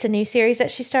 It's a new series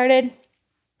that she started,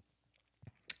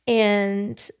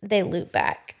 and they loop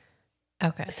back.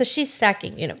 Okay. So she's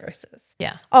stacking universes.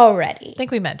 Yeah. Already. I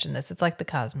think we mentioned this. It's like the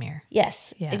Cosmere.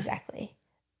 Yes. Yeah. Exactly.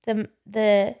 The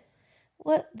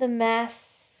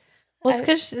Maas. Well,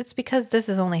 it's because this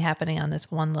is only happening on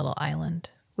this one little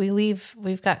island.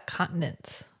 We've got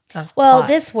continents of plot.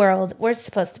 This world, we're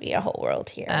supposed to be a whole world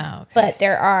here. Oh, okay. But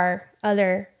there are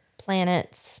other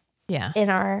planets in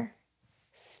our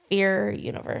sphere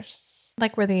universe.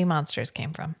 Like where the monsters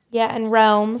came from. Yeah, and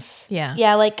realms. Yeah.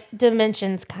 Yeah, like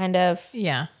dimensions kind of.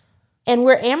 Yeah. And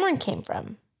where Amryn came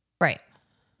from. Right.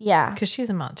 Yeah. Because she's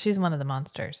one of the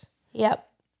monsters. Yep.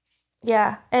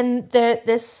 Yeah. And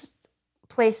this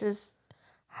place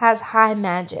has high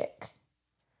magic.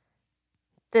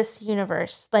 This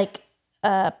universe, like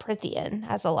Prithian,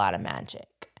 has a lot of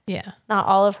magic. Yeah. Not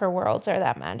all of her worlds are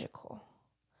that magical.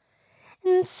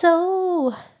 And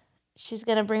so she's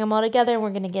going to bring them all together and we're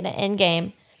going to get an end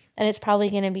game. And it's probably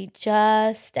going to be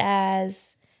there's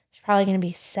probably going to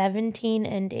be 17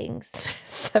 endings.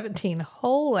 17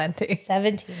 whole endings.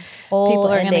 17 whole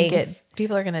endings.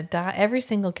 People are going to die. Every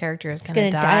single character is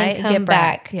going to die and come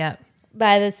back. Yep.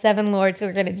 By the 7 lords who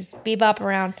are going to just bebop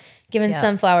around giving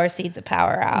sunflower seeds of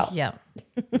power out. Yep.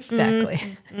 Exactly.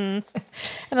 And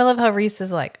I love how Reese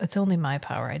is like, it's only my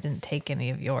power. I didn't take any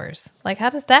of yours. Like, how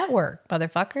does that work,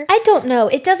 motherfucker? I don't know.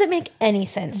 It doesn't make any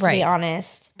sense, to be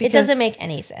honest. It doesn't make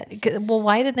any sense. Well,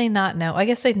 why did they not know? I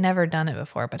guess they'd never done it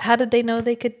before, but how did they know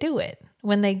they could do it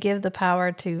when they give the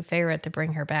power to Feyre to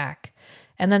bring her back?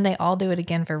 And then they all do it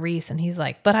again for Reese, and he's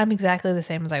like, but I'm exactly the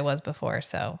same as I was before,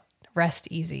 so rest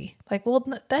easy. Like, well,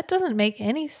 that doesn't make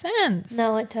any sense.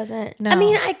 No, it doesn't. No. I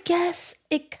mean, I guess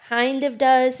it kind of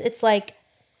does. It's like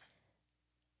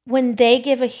when they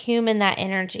give a human that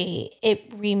energy, it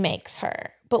remakes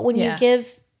her. But when you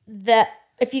give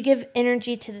if you give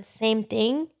energy to the same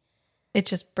thing,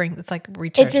 it's like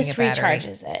recharging it just a battery.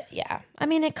 recharges it. Yeah. I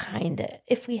mean, it kind of,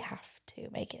 if we have to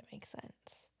make it make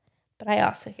sense. But I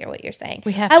also hear what you're saying.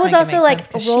 I was also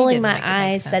like rolling my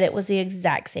eyes eyes that it was the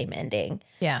exact same ending.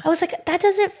 Yeah. I was like, that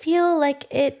doesn't feel like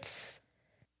it's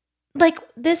like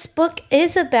this book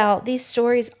is about, these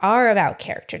stories are about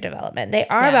character development. They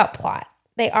are about plot.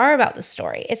 They are about the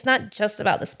story. It's not just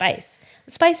about the spice.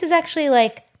 The spice is actually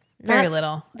like very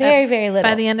little. Very, very little.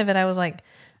 By the end of it, I was like,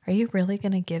 are you really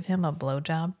going to give him a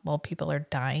blowjob while people are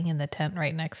dying in the tent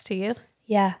right next to you?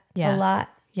 Yeah. It's a lot.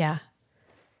 Yeah.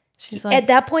 She's like, at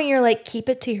that point, you're like, keep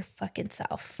it to your fucking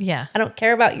self. Yeah. I don't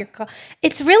care about your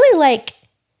It's really like,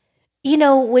 you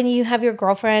know, when you have your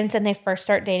girlfriends and they first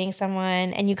start dating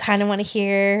someone and you kind of want to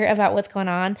hear about what's going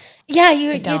on. Yeah.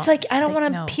 It's like, I don't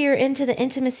want to peer into the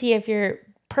intimacy of your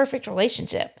perfect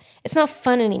relationship. It's not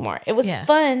fun anymore. It was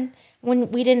fun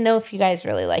when we didn't know if you guys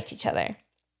really liked each other.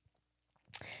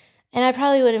 And I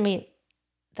probably wouldn't be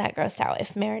that grossed out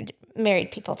if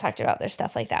married people talked about their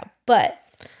stuff like that. But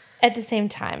at the same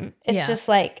time, it's just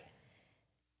like...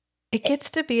 It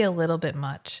gets to be a little bit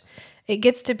much. It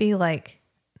gets to be like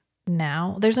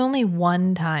now. There's only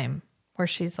one time where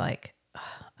she's like,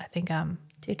 I think I'm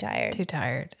Too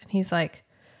tired. And he's like,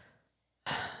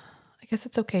 I guess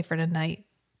it's okay for tonight.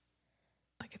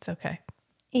 Like, it's okay.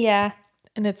 Yeah.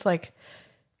 And it's like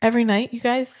every night, you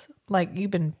guys, like, you've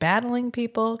been battling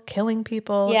people, killing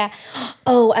people. Yeah.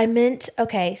 Oh, I meant,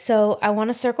 okay. So I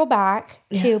want to circle back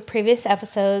to previous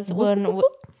episodes when, Whoop, whoop,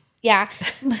 whoop. yeah.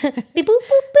 Beep, boop, boop,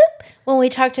 boop. When we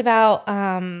talked about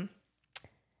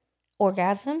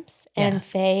orgasms and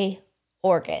fae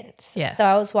organs. Yes. So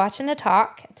I was watching a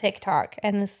TikTok,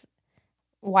 and this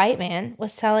white man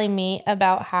was telling me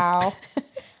about how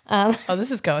Oh,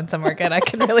 this is going somewhere good. I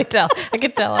can really tell. I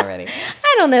can tell already.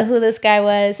 I don't know who this guy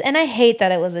was, and I hate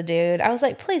that it was a dude. I was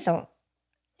like, please don't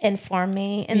inform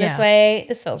me in this way.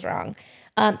 This feels wrong.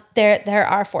 There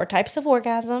are 4 types of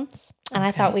orgasms, and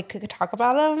I thought we could talk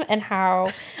about them and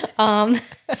how,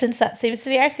 since that seems to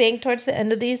be our thing towards the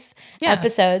end of these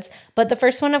episodes. But the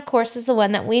first one, of course, is the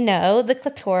one that we know, the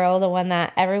clitoral, the one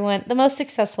that everyone, the most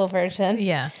successful version.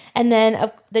 Yeah. And then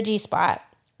the G-spot,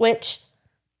 which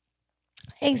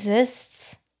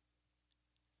exists.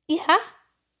 Yeah.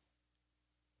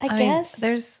 I guess.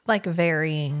 There's like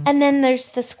varying. And then there's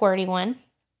the squirty one.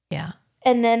 Yeah.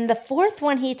 And then the 4th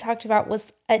one he talked about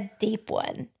was a deep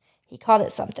one. He called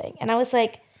it something. And I was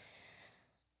like,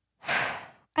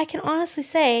 I can honestly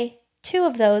say 2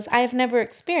 of those I have never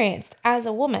experienced as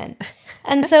a woman.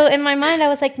 And so in my mind, I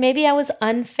was like, maybe I was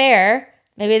unfair.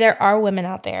 Maybe there are women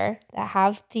out there that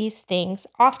have these things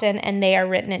often, and they are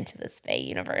written into this fae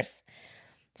universe.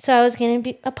 So I was going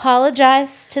to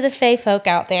apologize to the fae folk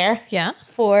out there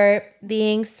for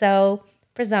being so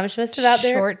presumptuous about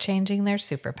their shortchanging their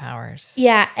superpowers.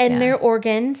 Yeah, and their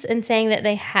organs, and saying that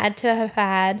they had to have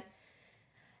had,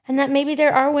 and that maybe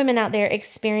there are women out there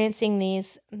experiencing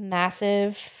these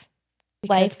massive,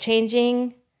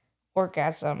 life-changing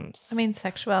orgasms. I mean,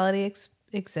 sexuality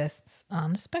exists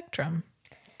on a spectrum.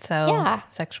 So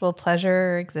sexual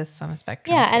pleasure exists on a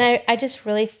spectrum. Yeah, and I just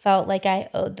really felt like I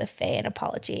owed the fae an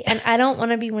apology. And I don't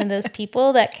want to be one of those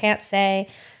people that can't say,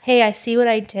 hey, I see what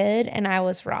I did and I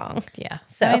was wrong. Yeah.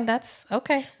 So I mean, that's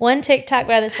okay. One TikTok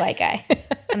by this white guy.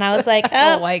 And I was like,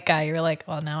 oh. White guy. You're like,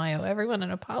 well, now I owe everyone an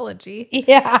apology.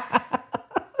 Yeah.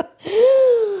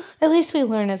 At least we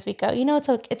learn as we go. You know,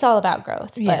 it's all about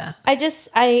growth. But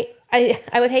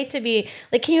I would hate to be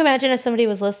like, can you imagine if somebody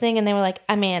was listening and they were like,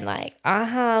 I mean, like, I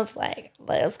have like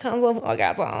those kinds of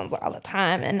orgasms all the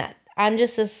time. And I'm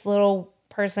just this little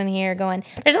person here going,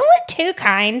 there's only 2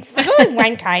 kinds. There's only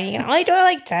one kind. You can only do it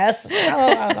like this.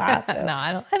 Blah, blah, blah. So, no,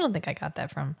 I don't think I got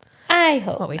that from I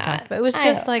hope what we not. talked about. It was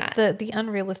just like the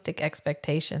unrealistic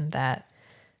expectation that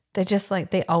they just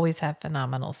like, they always have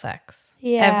phenomenal sex.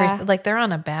 Yeah. Like they're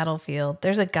on a battlefield.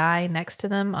 There's a guy next to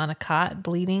them on a cot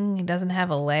bleeding. He doesn't have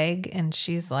a leg. And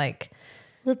she's like,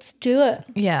 let's do it.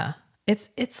 Yeah.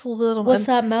 It's a little. What's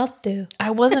that mouth do?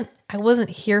 I wasn't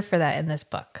here for that in this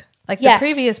book. Like the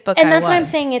previous book. And that's why I'm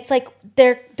saying it's like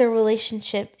their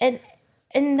relationship. And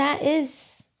that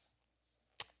is,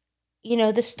 you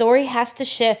know, the story has to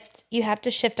shift. You have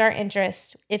to shift our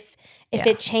interest. If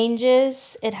it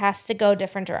changes, it has to go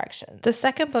different directions. The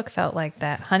second book felt like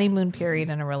that honeymoon period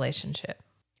in a relationship.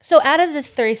 So out of the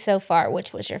 3 so far,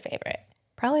 which was your favorite?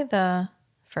 Probably the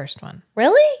first one.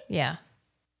 Really? Yeah.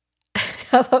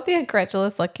 I love the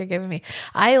incredulous look you're giving me.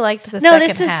 I liked the second half. No,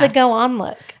 this is the go on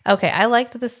look. Okay, I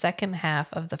liked the second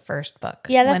half of the first book.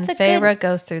 Yeah, that's when Feyre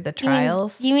goes through the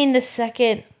trials. You mean the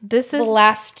second? This is the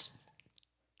last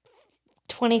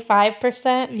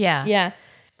 25%. Yeah, yeah.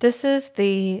 This is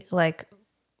the like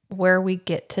where we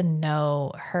get to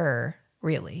know her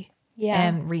really. Yeah,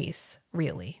 and Rhys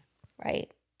really.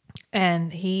 Right.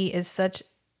 And he is such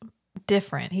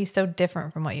different. He's so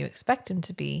different from what you expect him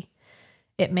to be.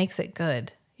 It makes it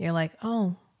good. You're like,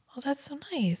 oh, well, that's so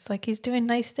nice. Like he's doing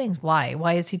nice things. Why?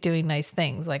 Why is he doing nice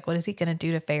things? Like, what is he going to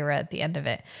do to Feyre at the end of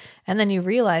it? And then you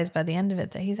realize by the end of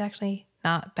it that he's actually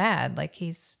not bad. Like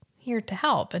he's here to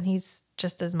help and he's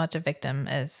just as much a victim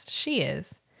as she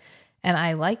is. And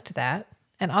I liked that.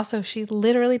 And also she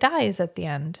literally dies at the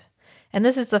end. And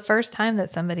this is the first time that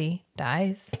somebody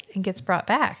dies and gets brought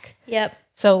back. Yep.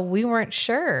 So we weren't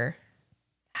sure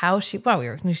how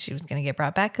knew she was going to get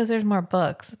brought back because there's more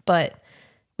books, but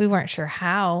we weren't sure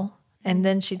how. And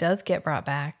then she does get brought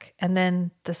back. And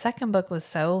then the second book was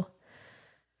so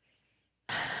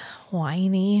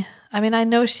whiny. I mean, I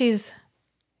know she's,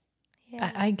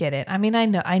 I get it. I mean,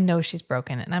 I know she's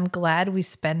broken and I'm glad we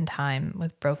spend time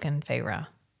with broken Feyre.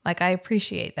 Like, I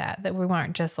appreciate that we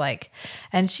weren't just like,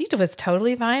 and she was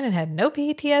totally fine and had no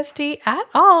PTSD at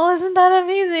all. Isn't that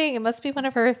amazing? It must be one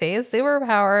of her phase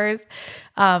superpowers.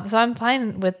 So I'm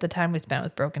fine with the time we spent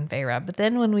with Broken Feyre. But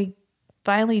then when we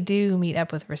finally do meet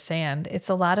up with Rysand, it's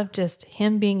a lot of just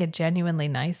him being a genuinely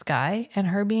nice guy and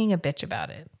her being a bitch about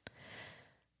it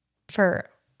for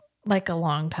like a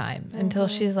long time until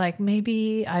she's like,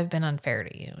 maybe I've been unfair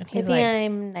to you. And he's maybe like,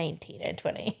 I'm 19 and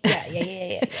 20.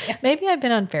 Yeah. maybe I've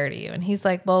been unfair to you. And he's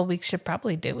like, well, we should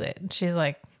probably do it. And she's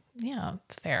like, yeah,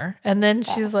 it's fair. And then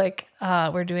she's like,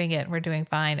 we're doing it. We're doing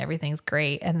fine. Everything's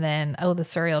great. And then, the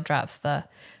Suriel drops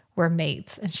we're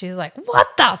mates. And she's like, what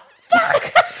the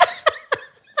fuck?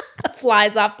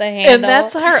 Flies off the handle. And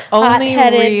that's her only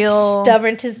real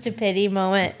stubborn to stupidity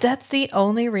moment. That's the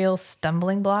only real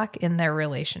stumbling block in their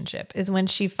relationship is when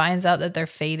she finds out that they're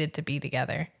fated to be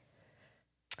together.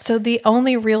 So the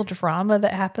only real drama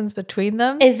that happens between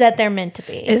them is that they're meant to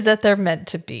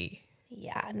be.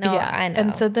 Yeah, I know.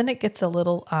 And so then it gets a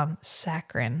little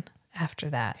saccharine after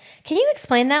that. Can you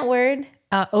explain that word?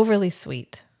 Overly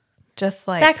sweet. Just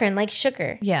like saccharine, like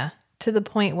sugar. Yeah, to the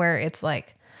point where it's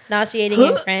like nauseating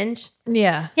and cringe.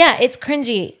 Yeah. Yeah, it's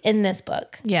cringy in this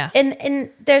book. Yeah.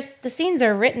 And there's the scenes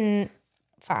are written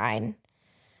fine,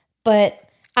 but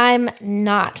I'm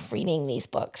not reading these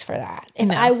books for that.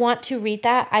 If I want to read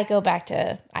that, I go back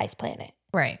to Ice Planet.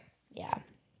 Right. Yeah.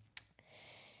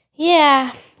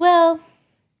 Yeah. Well,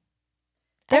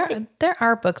 there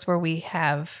are books where we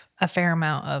have a fair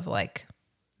amount of like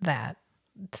that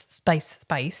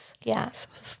spice. Yeah.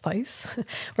 Spice.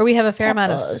 Where we have a fair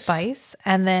amount of spice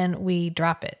and then we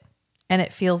drop it and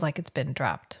it feels like it's been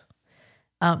dropped.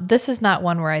 This is not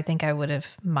one where I think I would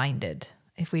have minded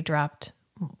if we dropped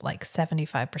like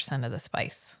 75% of the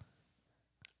spice.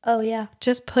 Oh, yeah.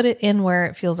 Just put it in where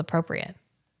it feels appropriate.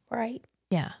 Right.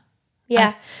 Yeah.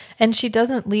 Yeah. And she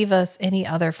doesn't leave us any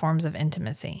other forms of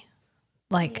intimacy.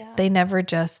 Like they never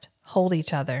just hold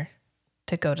each other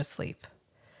to go to sleep.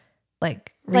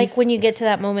 Like when you get to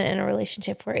that moment in a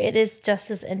relationship where it is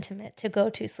just as intimate to go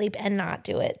to sleep and not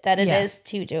do it that it is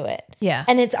to do it. Yeah.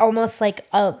 And it's almost like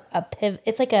a pivot.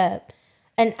 It's like an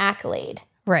accolade.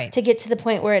 Right. To get to the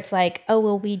point where it's like, oh,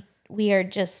 well, we are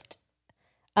just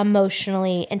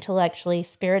emotionally, intellectually,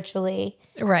 spiritually,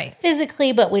 right,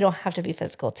 physically, but we don't have to be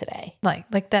physical today.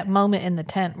 Like that moment in the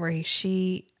tent where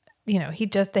they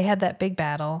had that big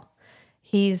battle.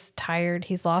 He's tired.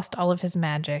 He's lost all of his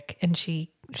magic. And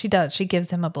she gives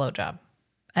him a blowjob.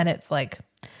 And it's like,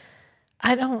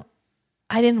 I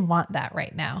didn't want that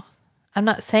right now. I'm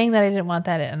not saying that I didn't want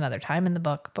that at another time in the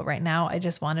book, but right now I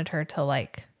just wanted her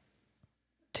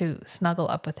to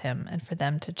snuggle up with him and for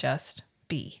them to just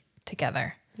be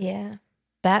together. Yeah.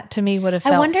 That to me would have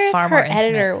felt far more intimate. I wonder if her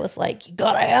editor was like, you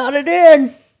gotta add it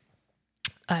in.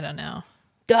 I don't know.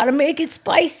 Gotta make it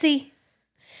spicy.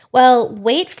 Well,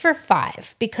 wait for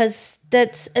 5 because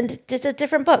that's just a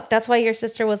different book. That's why your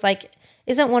sister was like,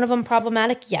 isn't one of them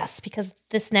problematic? Yes, because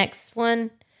this next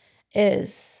one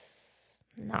is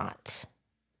not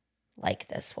like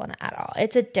this one at all.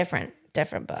 It's a different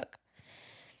book.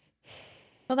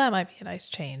 Well, that might be a nice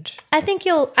change. I think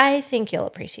you'll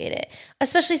appreciate it,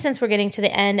 especially since we're getting to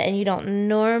the end and you don't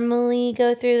normally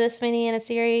go through this many in a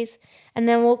series. And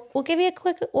then we'll give you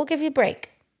a break,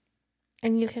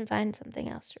 and you can find something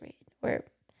else to read or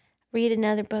read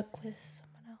another book with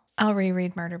someone else. I'll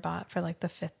reread Murderbot for like the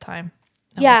 5th time.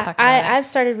 Yeah, I've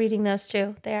started reading those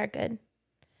too. They are good.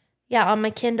 Yeah, on my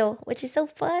Kindle, which is so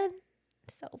fun,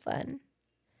 so fun.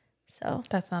 So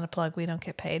that's not a plug. We don't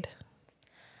get paid.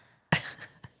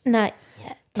 Not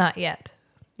yet. Not yet.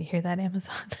 You hear that,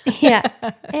 Amazon? Yeah.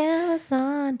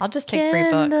 Amazon. I'll just take free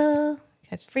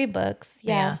books. Free books.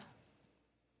 Yeah.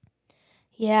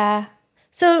 Yeah.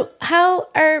 So how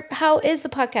is the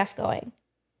podcast going?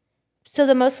 So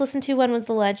the most listened to one was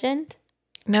The Legend?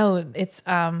 No, it's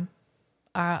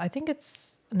I think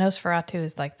it's Nosferatu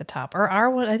is like the top. Or our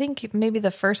one, I think maybe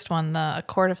the first one, the A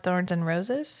Court of Thorns and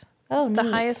Roses. Oh, is the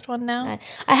highest one now.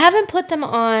 I haven't put them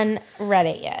on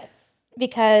Reddit yet.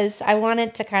 Because I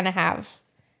wanted to kind of have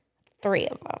 3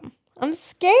 of them. I'm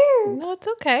scared. No, it's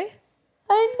okay.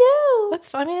 I know. It's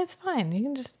fine. You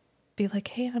can just be like,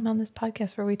 hey, I'm on this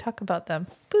podcast where we talk about them.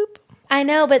 Boop. I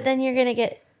know, but then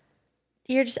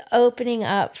you're just opening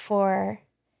up for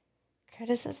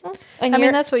criticism.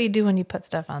 That's what you do when you put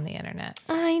stuff on the internet.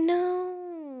 I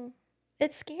know.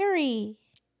 It's scary.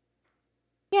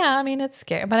 Yeah, I mean, it's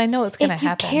scary, but I know it's going to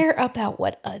happen. If you care about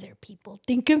what other people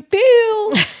think and feel,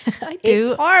 I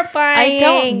do. It's horrifying. I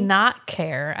don't not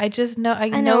care. I just know. I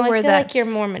know where I feel that. like you're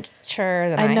more mature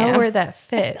than I am. I know where that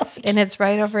fits, and it's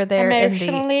right over there.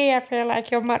 Emotionally, I feel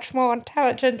like you're much more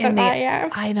intelligent than I am.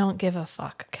 I don't give a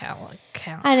fuck. Count.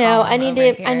 I know. I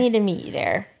need to meet you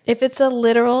there. If it's a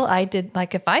literal,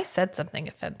 if I said something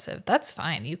offensive, that's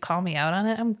fine. You call me out on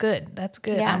it, I'm good. That's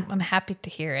good. Yeah. I'm happy to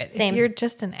hear it. Same. If you're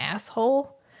just an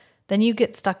asshole, then you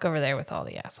get stuck over there with all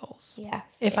the assholes. Yeah.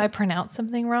 If I pronounce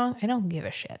something wrong, I don't give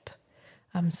a shit.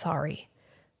 I'm sorry.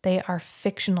 They are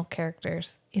fictional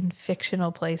characters in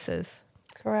fictional places.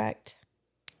 Correct.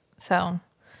 So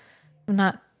I'm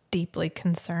not deeply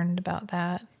concerned about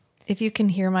that. If you can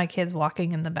hear my kids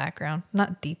walking in the background, I'm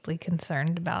not deeply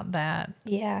concerned about that.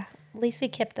 Yeah. At least we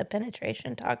kept the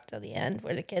penetration talk till the end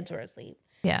where the kids were asleep.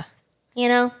 Yeah. You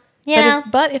know?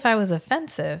 But if I was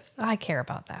offensive, I care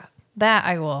about that. That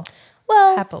I will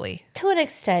happily. To an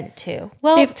extent too.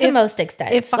 Well, to most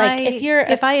extent. If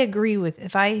I agree with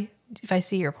if I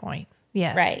see your point.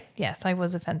 Yes. Right. Yes, I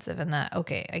was offensive in that.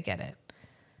 Okay, I get it.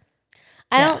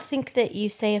 I don't think that you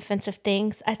say offensive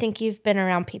things. I think you've been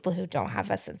around people who don't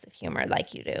have a sense of humor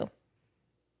like you do.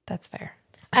 That's fair.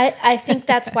 I think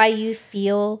that's why you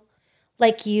feel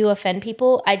like you offend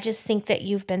people. I just think that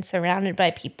you've been surrounded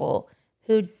by people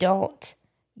who don't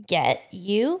get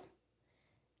you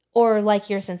or like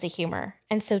your sense of humor.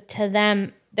 And so to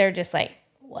them, they're just like,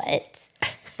 what?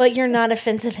 But you're not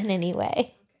offensive in any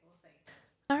way.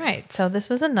 All right. So this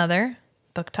was another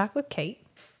Book Talk with Kate.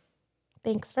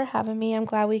 Thanks for having me. I'm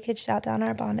glad we could shout down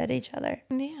our bond at each other.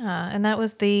 Yeah. And that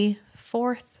was the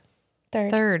third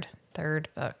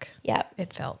book. Yep.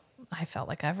 I felt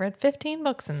like I've read 15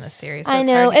 books in this series. So I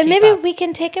know. And maybe we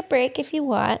can take a break if you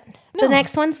want. No. The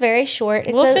next one's very short.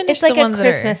 It's like a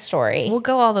Christmas story. We'll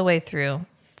go all the way through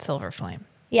Silver Flame.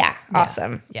 Yeah.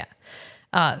 Awesome. Yeah.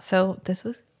 So this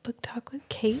was Book Talk with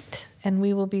Kate, and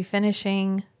we will be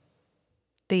finishing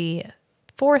the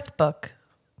 4th book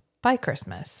by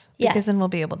Christmas. Yes. Because then we'll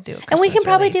be able to do a Christmas and we can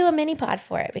probably release. do a mini pod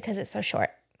for it because it's so short.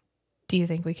 Do you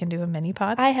think we can do a mini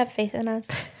pod? I have faith in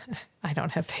us. I don't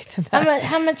have faith in that.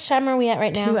 How much time are we at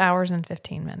right now? 2 hours and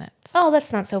 15 minutes. Oh,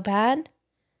 that's not so bad.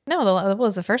 No,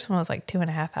 the first one was like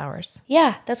 2.5 hours.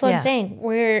 Yeah, that's what I'm saying.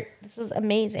 This is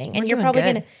amazing. And you're doing probably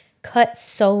good. going to cut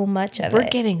so much of it. We're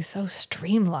getting so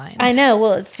streamlined. I know.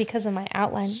 Well, it's because of my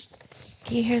outline.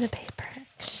 Can you hear the paper?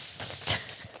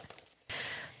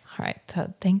 All right.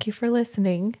 So thank you for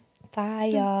listening.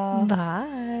 Bye, y'all.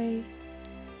 Bye.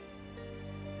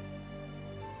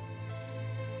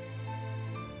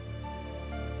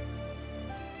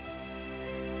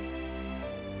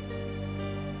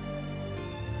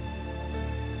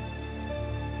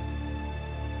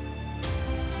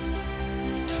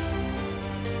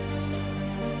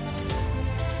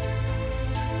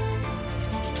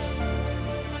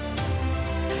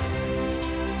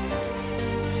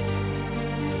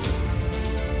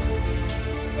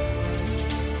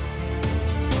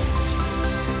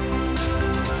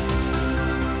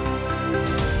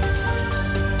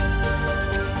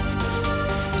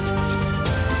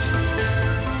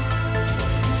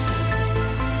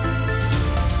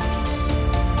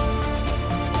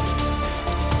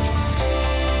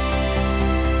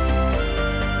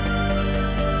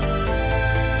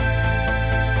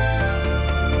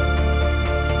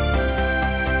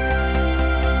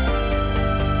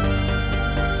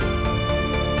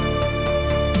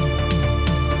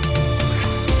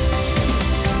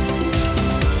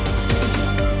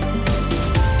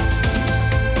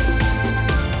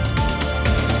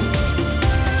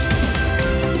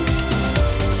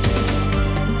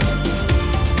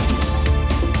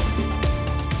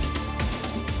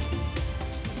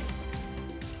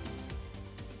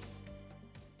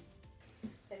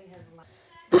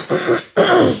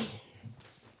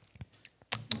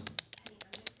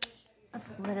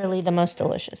 That's literally the most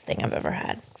delicious thing I've ever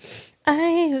had.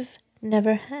 I've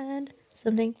never had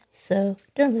something so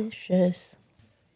delicious.